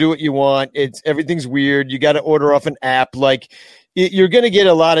just go do what you want. Everything's weird. You got to order off an app. You're going to get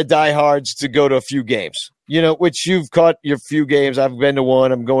a lot of diehards to go to a few games, which you've caught your few games. I've been to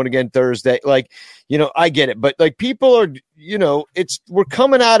one. I'm going again Thursday. I get it, but people are, we're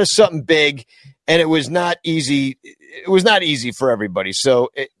coming out of something big, and it was not easy. It was not easy for everybody. So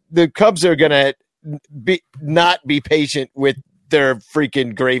the Cubs are going to not be patient with their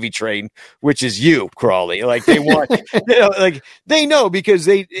freaking gravy train, which is you, Crawley. They want, they know, because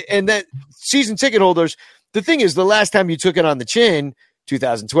that season ticket holders, the thing is, the last time you took it on the chin,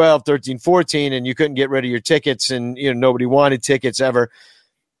 2012, 13, 14, and you couldn't get rid of your tickets, and, nobody wanted tickets ever.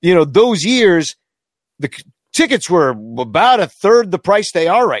 Those years, the tickets were about a third the price they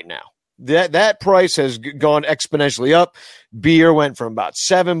are right now. That price has gone exponentially up. Beer went from about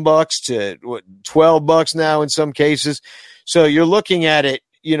 $7 to $12 now in some cases. So you're looking at it,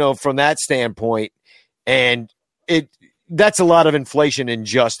 from that standpoint, and that's a lot of inflation in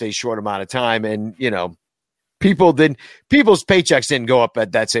just a short amount of time. And, people's paychecks didn't go up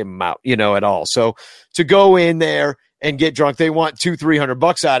at that same amount, at all. So to go in there and get drunk, they want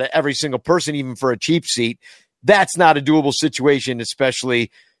 $200-$300 out of every single person, even for a cheap seat. That's not a doable situation,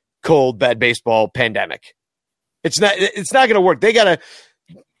 especially cold, bad baseball, pandemic. It's not going to work. They gotta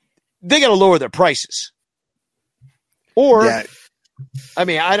lower their prices. Or, yeah. I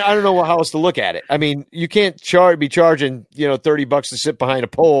don't know how else to look at it. You can't be charging, $30 to sit behind a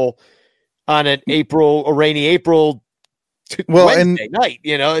pole on a rainy April Wednesday night.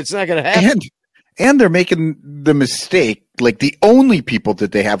 It's not going to happen. And they're making the mistake, like the only people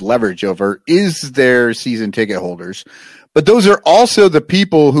that they have leverage over is their season ticket holders. But those are also the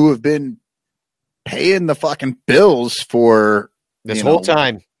people who have been paying the fucking bills for This whole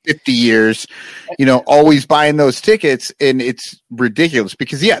time. 50 years, always buying those tickets. And it's ridiculous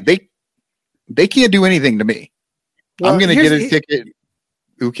because, they can't do anything to me. Well, I'm going to get a ticket.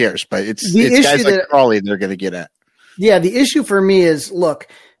 Who cares? But it's guys like Crawley they're going to get at. Yeah, the issue for me is, look,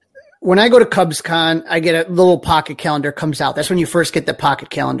 when I go to CubsCon, I get a little pocket calendar comes out. That's when you first get the pocket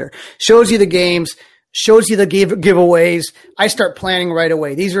calendar. Shows you the games, shows you the giveaways. I start planning right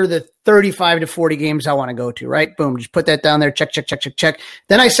away. These are the 35 to 40 games I want to go to, right? Boom. Just put that down there. Check.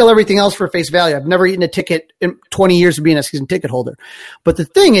 Then I sell everything else for face value. I've never eaten a ticket in 20 years of being a season ticket holder. But the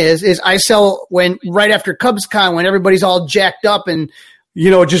thing is I sell right after CubsCon, when everybody's all jacked up and,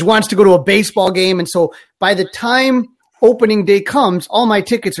 just wants to go to a baseball game. And so by the time opening day comes, all my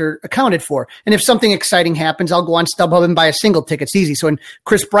tickets are accounted for. And if something exciting happens, I'll go on StubHub and buy a single ticket. It's easy. So when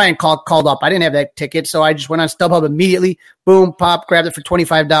Chris Bryant called up, I didn't have that ticket. So I just went on StubHub immediately. Boom, pop, grabbed it for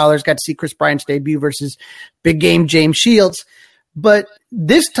 $25. Got to see Chris Bryant's debut versus big game James Shields. But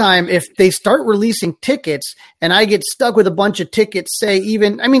this time, if they start releasing tickets and I get stuck with a bunch of tickets,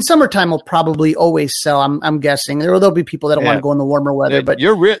 summertime will probably always sell. I'm guessing there'll be people that don't want to go in the warmer weather. But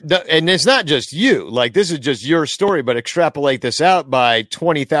and it's not just you. Like, this is just your story, but extrapolate this out by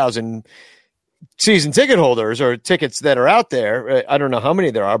 20,000 season ticket holders or tickets that are out there. I don't know how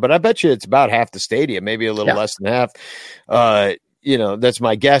many there are, but I bet you it's about half the stadium, maybe a little less than half. That's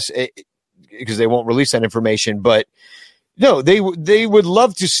my guess, because they won't release that information, but. No, they would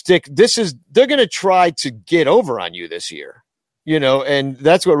love to stick. They're going to try to get over on you this year, and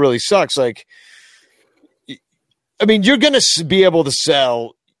that's what really sucks. Like, you're going to be able to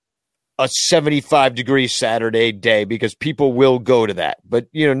sell a 75-degree Saturday day because people will go to that. But,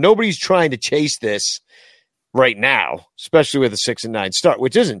 nobody's trying to chase this right now, especially with a 6-9 start,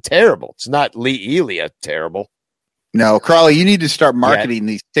 which isn't terrible. It's not Lee Elia terrible. No, Crawley, you need to start marketing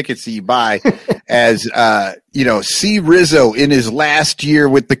these tickets that you buy as, see Rizzo in his last year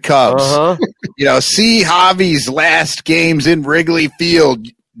with the Cubs. See Javi's last games in Wrigley Field.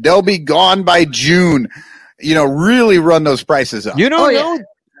 They'll be gone by June. Really run those prices up. You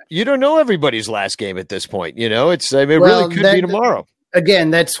don't know everybody's last game at this point. Really could be tomorrow. Again,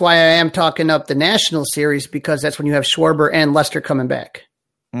 that's why I am talking up the National Series, because that's when you have Schwarber and Lester coming back.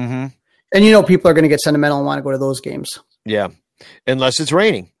 Mm-hmm. And people are going to get sentimental and want to go to those games. Yeah, unless it's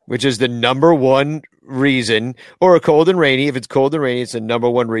raining, which is the number one reason, or cold and rainy. If it's cold and rainy, it's the number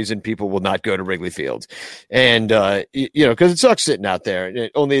one reason people will not go to Wrigley Field. And, because it sucks sitting out there.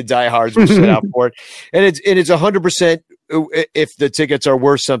 Only the diehards will sit out for it. And it's 100% if the tickets are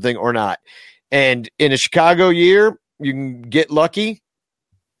worth something or not. And in a Chicago year, you can get lucky,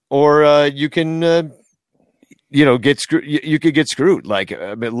 or you can get screwed. You could get screwed. Like,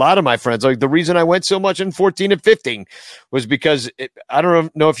 a lot of my friends, like, the reason I went so much in 14 and 15 was because I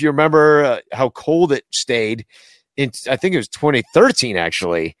don't know if you remember how cold it stayed. I think it was 2013.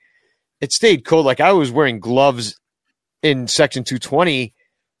 Actually, it stayed cold. Like, I was wearing gloves in Section 220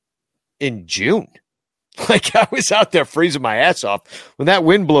 in June. Like, I was out there freezing my ass off. When that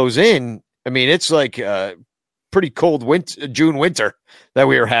wind blows in, it's like a pretty cold June winter that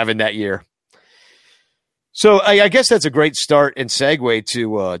we were having that year. So I guess that's a great start and segue to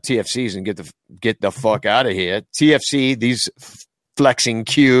TFCs and get the fuck out of here. TFC, these flexing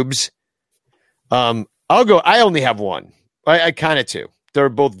cubes. I'll go. I only have one. I kind of two. They're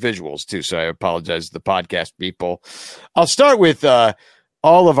both visuals too, so I apologize to the podcast people. I'll start with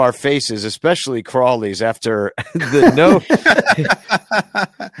all of our faces, especially Crawley's, after the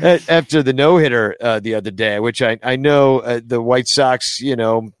no-hitter the other day, which I know the White Sox,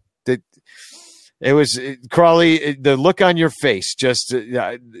 it was Crawley. The look on your face, just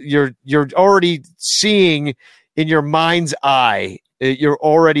you're already seeing in your mind's eye. You're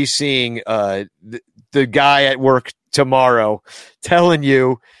already seeing the guy at work tomorrow telling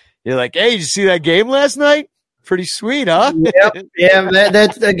you, you're like, "Hey, did you see that game last night? Pretty sweet, huh?" Yep. Yeah,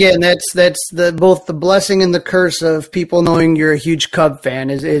 that's the both the blessing and the curse of people knowing you're a huge Cub fan.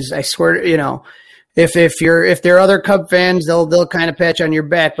 Is I swear, If they're other Cub fans, they'll kind of pat you on your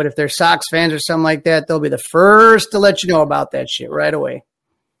back. But if they're Sox fans or something like that, they'll be the first to let you know about that shit right away.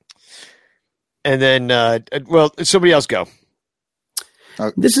 And then, somebody else go.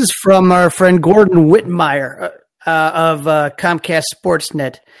 This is from our friend Gordon Whitmire of Comcast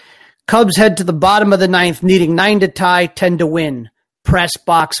Sportsnet. Cubs head to the bottom of the ninth, needing 9 to tie, 10 to win. Press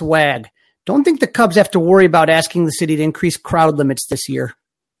box wag. Don't think the Cubs have to worry about asking the city to increase crowd limits this year.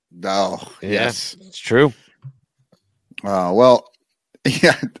 Oh, yes. It's true. Well,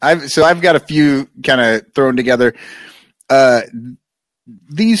 Yeah, I've got a few kind of thrown together.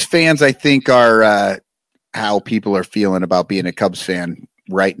 These fans, I think, are how people are feeling about being a Cubs fan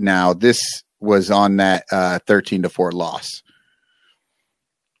right now. This was on that 13-4 loss.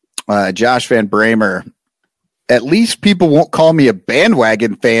 Josh Van Bramer, at least people won't call me a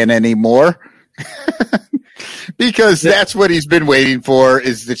bandwagon fan anymore. Because that's what he's been waiting for,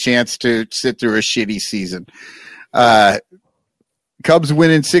 is the chance to sit through a shitty season. Cubs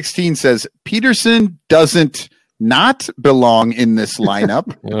win in 16 says Peterson doesn't not belong in this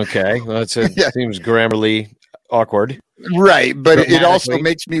lineup. Okay. Well, seems grammarly awkward. Right. But it also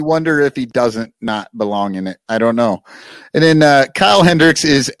makes me wonder if he doesn't not belong in it. I don't know. And then Kyle Hendricks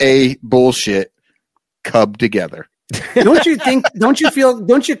is a bullshit Cub together. Don't you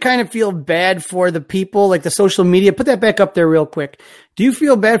kind of feel bad for the people, like the social media? Put that back up there real quick. Do you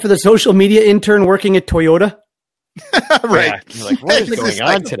feel bad for the social media intern working at Toyota? Right. Yeah, like, what is going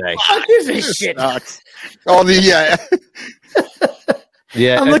on today? What is this shit? All the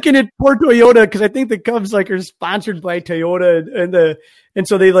Yeah. I'm looking at poor Toyota because I think the Cubs are sponsored by Toyota and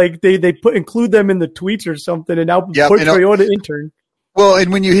so they include them in the tweets or something, and now put Toyota intern. Well,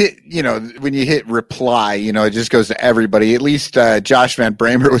 and when you hit reply, it just goes to everybody. At least Josh Van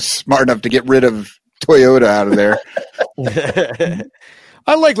Bramer was smart enough to get rid of Toyota out of there.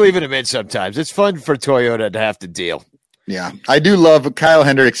 I like leaving him in sometimes. It's fun for Toyota to have to deal. Yeah, I do love Kyle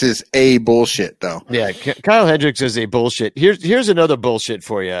Hendricks is a bullshit, though. Yeah, Kyle Hendricks is a bullshit. Here's another bullshit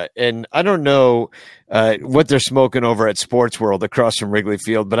for you. And I don't know what they're smoking over at Sports World across from Wrigley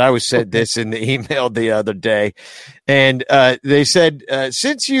Field, but I was said this in the email the other day. And they said,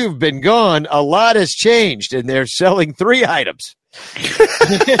 since you've been gone, a lot has changed, and they're selling 3 items.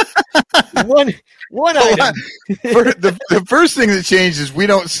 one item. The first thing that changed is we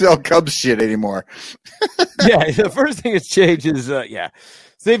don't sell Cubs shit anymore. Yeah, the first thing that's changed is So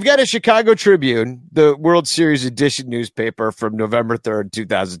they've got a Chicago Tribune, the World Series edition newspaper from November 3rd,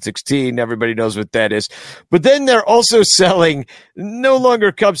 2016. Everybody knows what that is. But then they're also selling no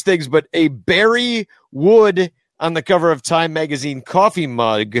longer Cubs things, but a Barry Wood on the cover of Time magazine coffee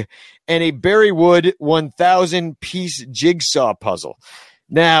mug and a Barry Wood 1,000-piece jigsaw puzzle.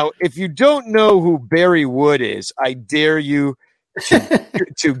 Now, if you don't know who Barry Wood is, I dare you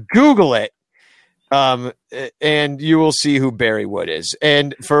to Google it, and you will see who Barry Wood is.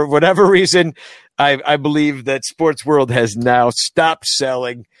 And for whatever reason, I believe that Sports World has now stopped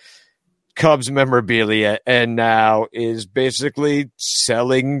selling Cubs memorabilia and now is basically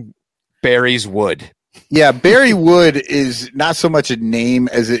selling Barry's Wood. Yeah, Barry Wood is not so much a name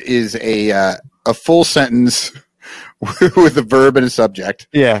as it is a full sentence with a verb and a subject.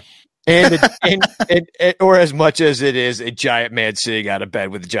 Yeah. And or as much as it is a giant man sitting out of bed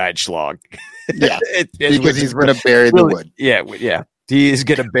with a giant schlong. Yeah, because he's going to bury the wood. Yeah. He is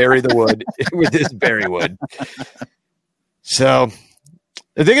going to bury the wood with his Barry Wood. So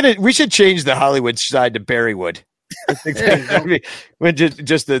we should change the Hollywood side to Barry Wood.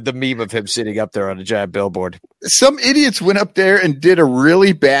 Just the meme of him sitting up there on a giant billboard. Some idiots went up there and did a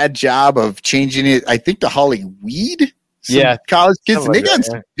really bad job of changing it, I think, to Hollyweed. Yeah, college kids, and they got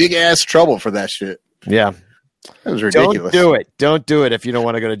some big ass trouble for that shit. Yeah, that was ridiculous. Don't do it if you don't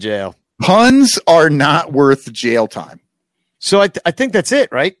want to go to jail. Puns are not worth jail time. So I think that's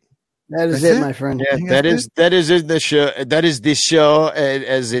it, right? That's it, my friend. Yeah, that is in the show. That is the show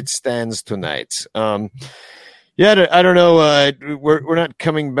as it stands tonight. Yeah, I don't know. We're not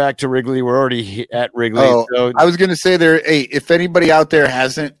coming back to Wrigley. We're already at Wrigley. Oh, so. I was going to say hey, if anybody out there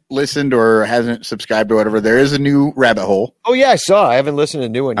hasn't listened or hasn't subscribed or whatever, there is a new rabbit hole. Oh yeah, I saw. I haven't listened to a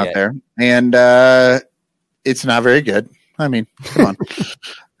new one out yet. there, and it's not very good. I mean, come on.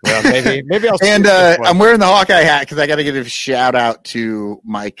 Well, maybe I'll. And I'm wearing the Hawkeye hat because I got to give a shout out to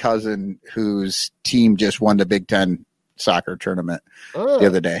my cousin whose team just won the Big Ten soccer tournament the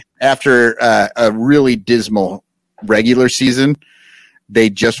other day. After a really dismal regular season, they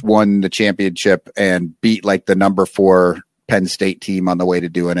just won the championship and beat the number 4 Penn State team on the way to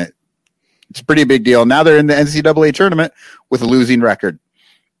doing it. It's a pretty big deal. Now they're in the NCAA tournament with a losing record.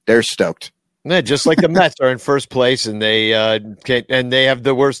 They're stoked. Yeah, just like the Mets are in first place, and they have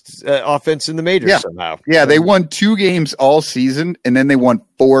the worst offense in the majors somehow. Yeah, they won 2 games all season, and then they won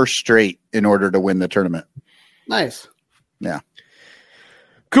 4 straight in order to win the tournament. Nice. Yeah.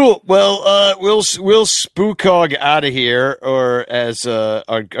 Cool. Well, we'll spook hog out of here, or as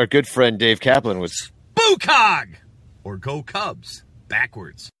our good friend Dave Kaplan was, spook hog, or go Cubs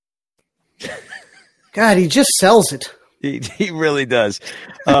backwards. God, he just sells it. He really does.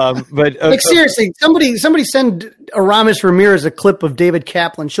 But seriously, somebody send Aramis Ramirez a clip of David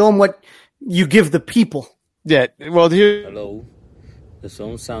Kaplan. Show him what you give the people. Yeah. Well, here. Hello. The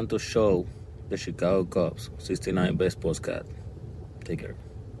Son Santo Show, the Chicago Cubs, 69 Best Postcard. Take care.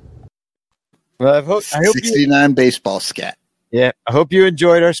 Well, I hope 69 baseball scat. Yeah, I hope you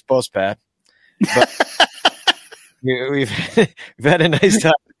enjoyed our post, Pat. But we've had a nice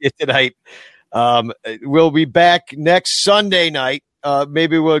time with you tonight. We'll be back next Sunday night.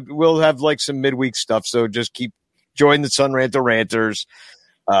 Maybe we'll have like some midweek stuff. So just join the Sun Ranto Ranters.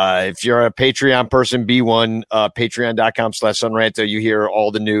 If you're a Patreon person, be one. Patreon.com/SunRanto. You hear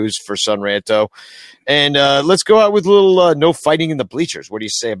all the news for Sun Ranto. And let's go out with a little no fighting in the bleachers. What do you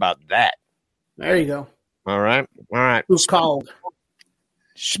say about that? There you go. All right. Who's called?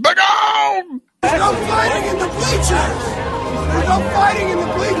 Spagong! There's no fighting in the bleachers! There's no fighting in the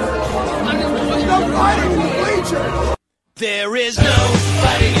bleachers! There's no fighting in the bleachers! There is no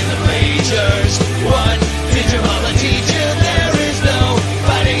fighting in the bleachers. What did your mama teach you? There is no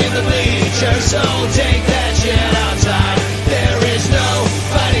fighting in the bleachers. So take that shit outside. There is no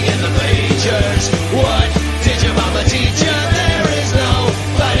fighting in the bleachers. What did your mama teach you? There is no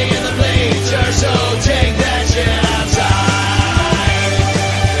fighting in the bleachers. So take that shit outside.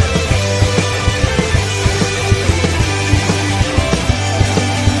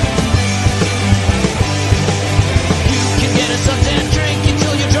 Suntan drink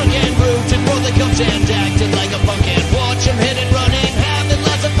until you're drunk and rude and roll the cups and acting like a punk and watch him hit and running, having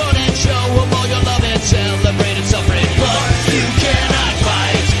lots of fun and show him all your love and celebrate and suffering. But you cannot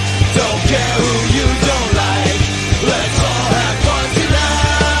fight, don't care who you don't like. Let's all have fun tonight.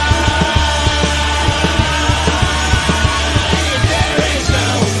 There is no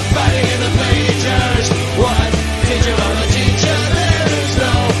fighting in the bleachers. What did your mama teach you? There is no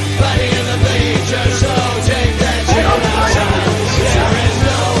fighting in the bleachers. So take that shit outside. There is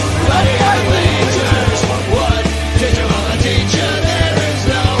no fighting in the bleachers. What did your mama teach you? There is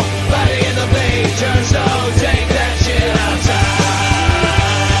no fighting in the bleachers. So take that shit outside.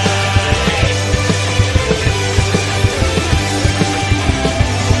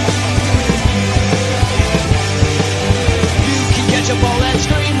 You can catch a ball and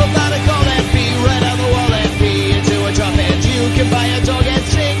scream about a goal and be right on the wall and be into a drop and you can buy a dog and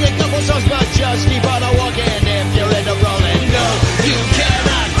sing a couple songs but just keep on a walking if you're in a brawling. No, you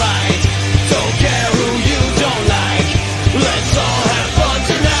cannot fight. Don't care who you don't like. Let's all have fun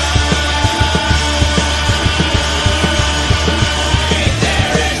tonight.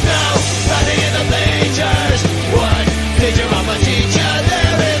 There is no fighting in the bleachers. What did your mama teach you?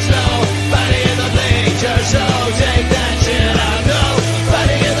 There is no fighting in the bleachers. So take that shit out. No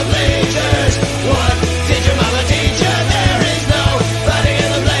fighting in the bleachers. What did your mama teach you? There is no fighting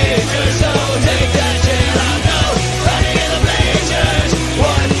in the bleachers. So take that shit out. No fighting in the bleachers.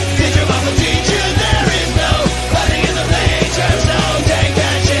 What did your mama teach you? There is no fighting in the bleachers. So take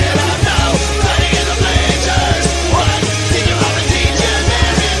that shit out. No fighting in the bleachers. What did your mama teach you?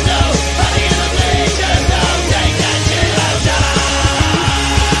 There is no fighting in the bleachers. So take that shit out.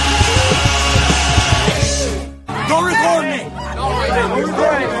 Don't record me.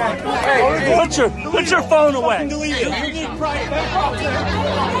 Put your phone away.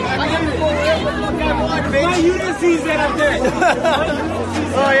 My Ulysses that up there.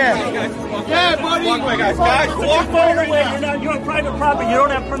 Oh yeah. Yeah, buddy. Walk away, guys. Put your phone away. You're on private property. You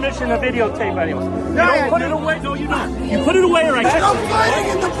don't have permission to videotape anyone. You don't put it away. No, you don't. You put it away or I There's no fighting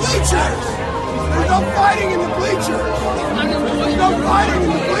in the bleachers! There's no fighting in the bleachers! There's no fighting in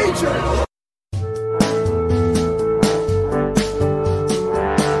the bleachers!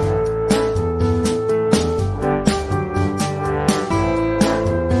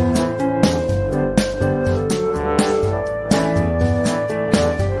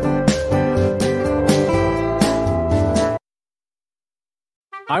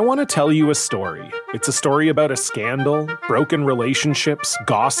 I want to tell you a story. It's a story about a scandal, broken relationships,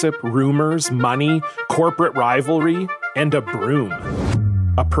 gossip, rumors, money, corporate rivalry, and a broom.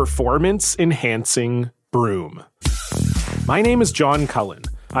 A performance-enhancing broom. My name is John Cullen.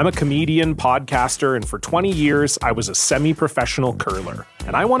 I'm a comedian, podcaster, and for 20 years, I was a semi-professional curler.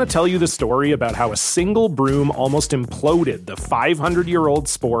 And I want to tell you the story about how a single broom almost imploded the 500-year-old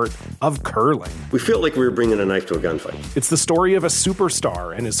sport of curling. We felt like we were bringing a knife to a gunfight. It's the story of a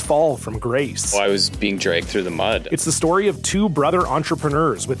superstar and his fall from grace. I was being dragged through the mud. It's the story of two brother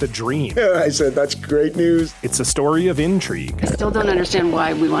entrepreneurs with a dream. I said, that's great news. It's a story of intrigue. I still don't understand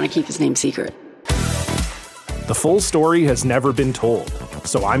why we want to keep his name secret. The full story has never been told,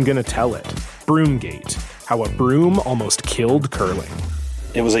 so I'm going to tell it. Broomgate, how a broom almost killed curling.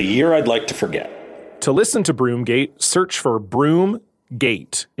 It was a year I'd like to forget. To listen to Broomgate, search for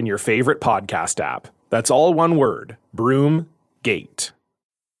Broomgate in your favorite podcast app. That's all one word, Broomgate.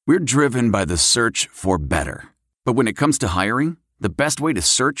 We're driven by the search for better. But when it comes to hiring, The best way to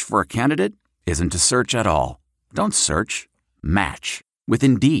search for a candidate isn't to search at all. Don't search. Match with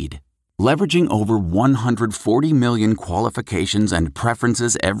Indeed. Leveraging over 140 million qualifications and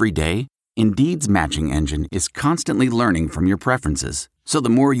preferences every day, Indeed's matching engine is constantly learning from your preferences. So the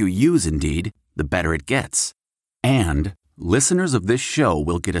more you use Indeed, the better it gets. And listeners of this show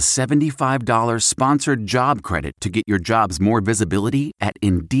will get a $75 sponsored job credit to get your jobs more visibility at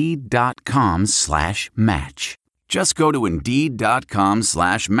Indeed.com/match. Just go to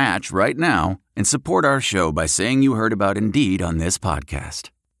Indeed.com/match right now and support our show by saying you heard about Indeed on this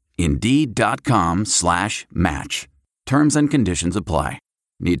podcast. Indeed.com/match. Terms and conditions apply.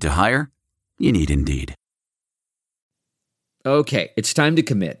 Need to hire? You need Indeed. Okay, it's time to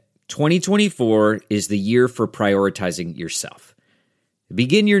commit. 2024 is the year for prioritizing yourself.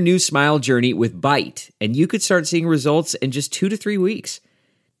 Begin your new smile journey with Byte, and you could start seeing results in just 2 to 3 weeks.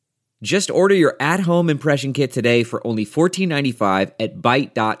 Just order your at-home impression kit today for only $14.95 at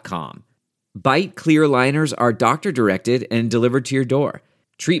Byte.com. Byte clear liners are doctor-directed and delivered to your door.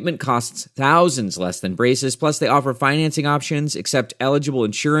 Treatment costs thousands less than braces, plus they offer financing options, accept eligible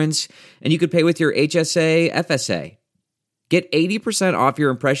insurance, and you could pay with your HSA, FSA. Get 80% off your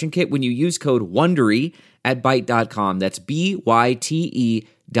impression kit when you use code WONDERY at Byte.com. That's BYTE.com.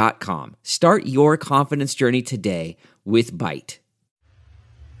 Start your confidence journey today with Byte.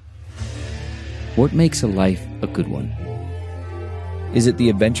 What makes a life a good one? Is it the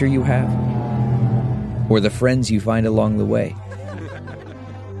adventure you have? Or the friends you find along the way?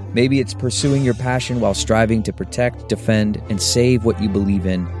 Maybe it's pursuing your passion while striving to protect, defend, and save what you believe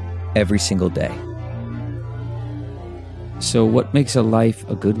in every single day. So what makes a life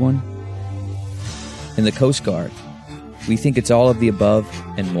a good one? In the Coast Guard, we think it's all of the above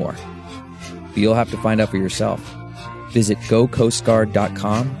and more. But you'll have to find out for yourself. Visit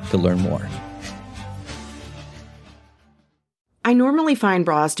gocoastguard.com to learn more. I normally find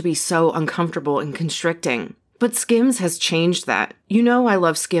bras to be so uncomfortable and constricting, but Skims has changed that. You know I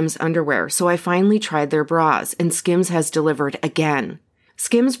love Skims underwear, so I finally tried their bras, and Skims has delivered again.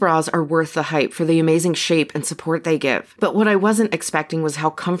 Skims bras are worth the hype for the amazing shape and support they give, but what I wasn't expecting was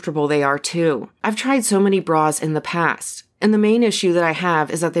how comfortable they are too. I've tried so many bras in the past, and the main issue that I have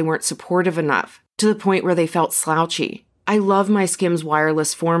is that they weren't supportive enough, to the point where they felt slouchy. I love my Skims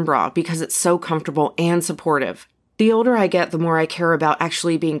wireless form bra because it's so comfortable and supportive. The older I get, the more I care about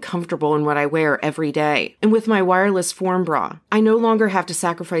actually being comfortable in what I wear every day. And with my wireless form bra, I no longer have to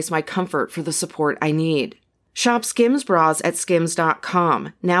sacrifice my comfort for the support I need. Shop Skims bras at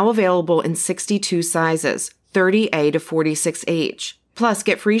skims.com, now available in 62 sizes, 30A to 46H. Plus,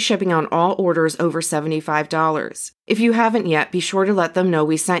 get free shipping on all orders over $75. If you haven't yet, be sure to let them know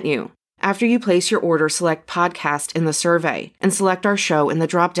we sent you. After you place your order, select podcast in the survey and select our show in the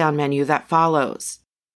drop-down menu that follows.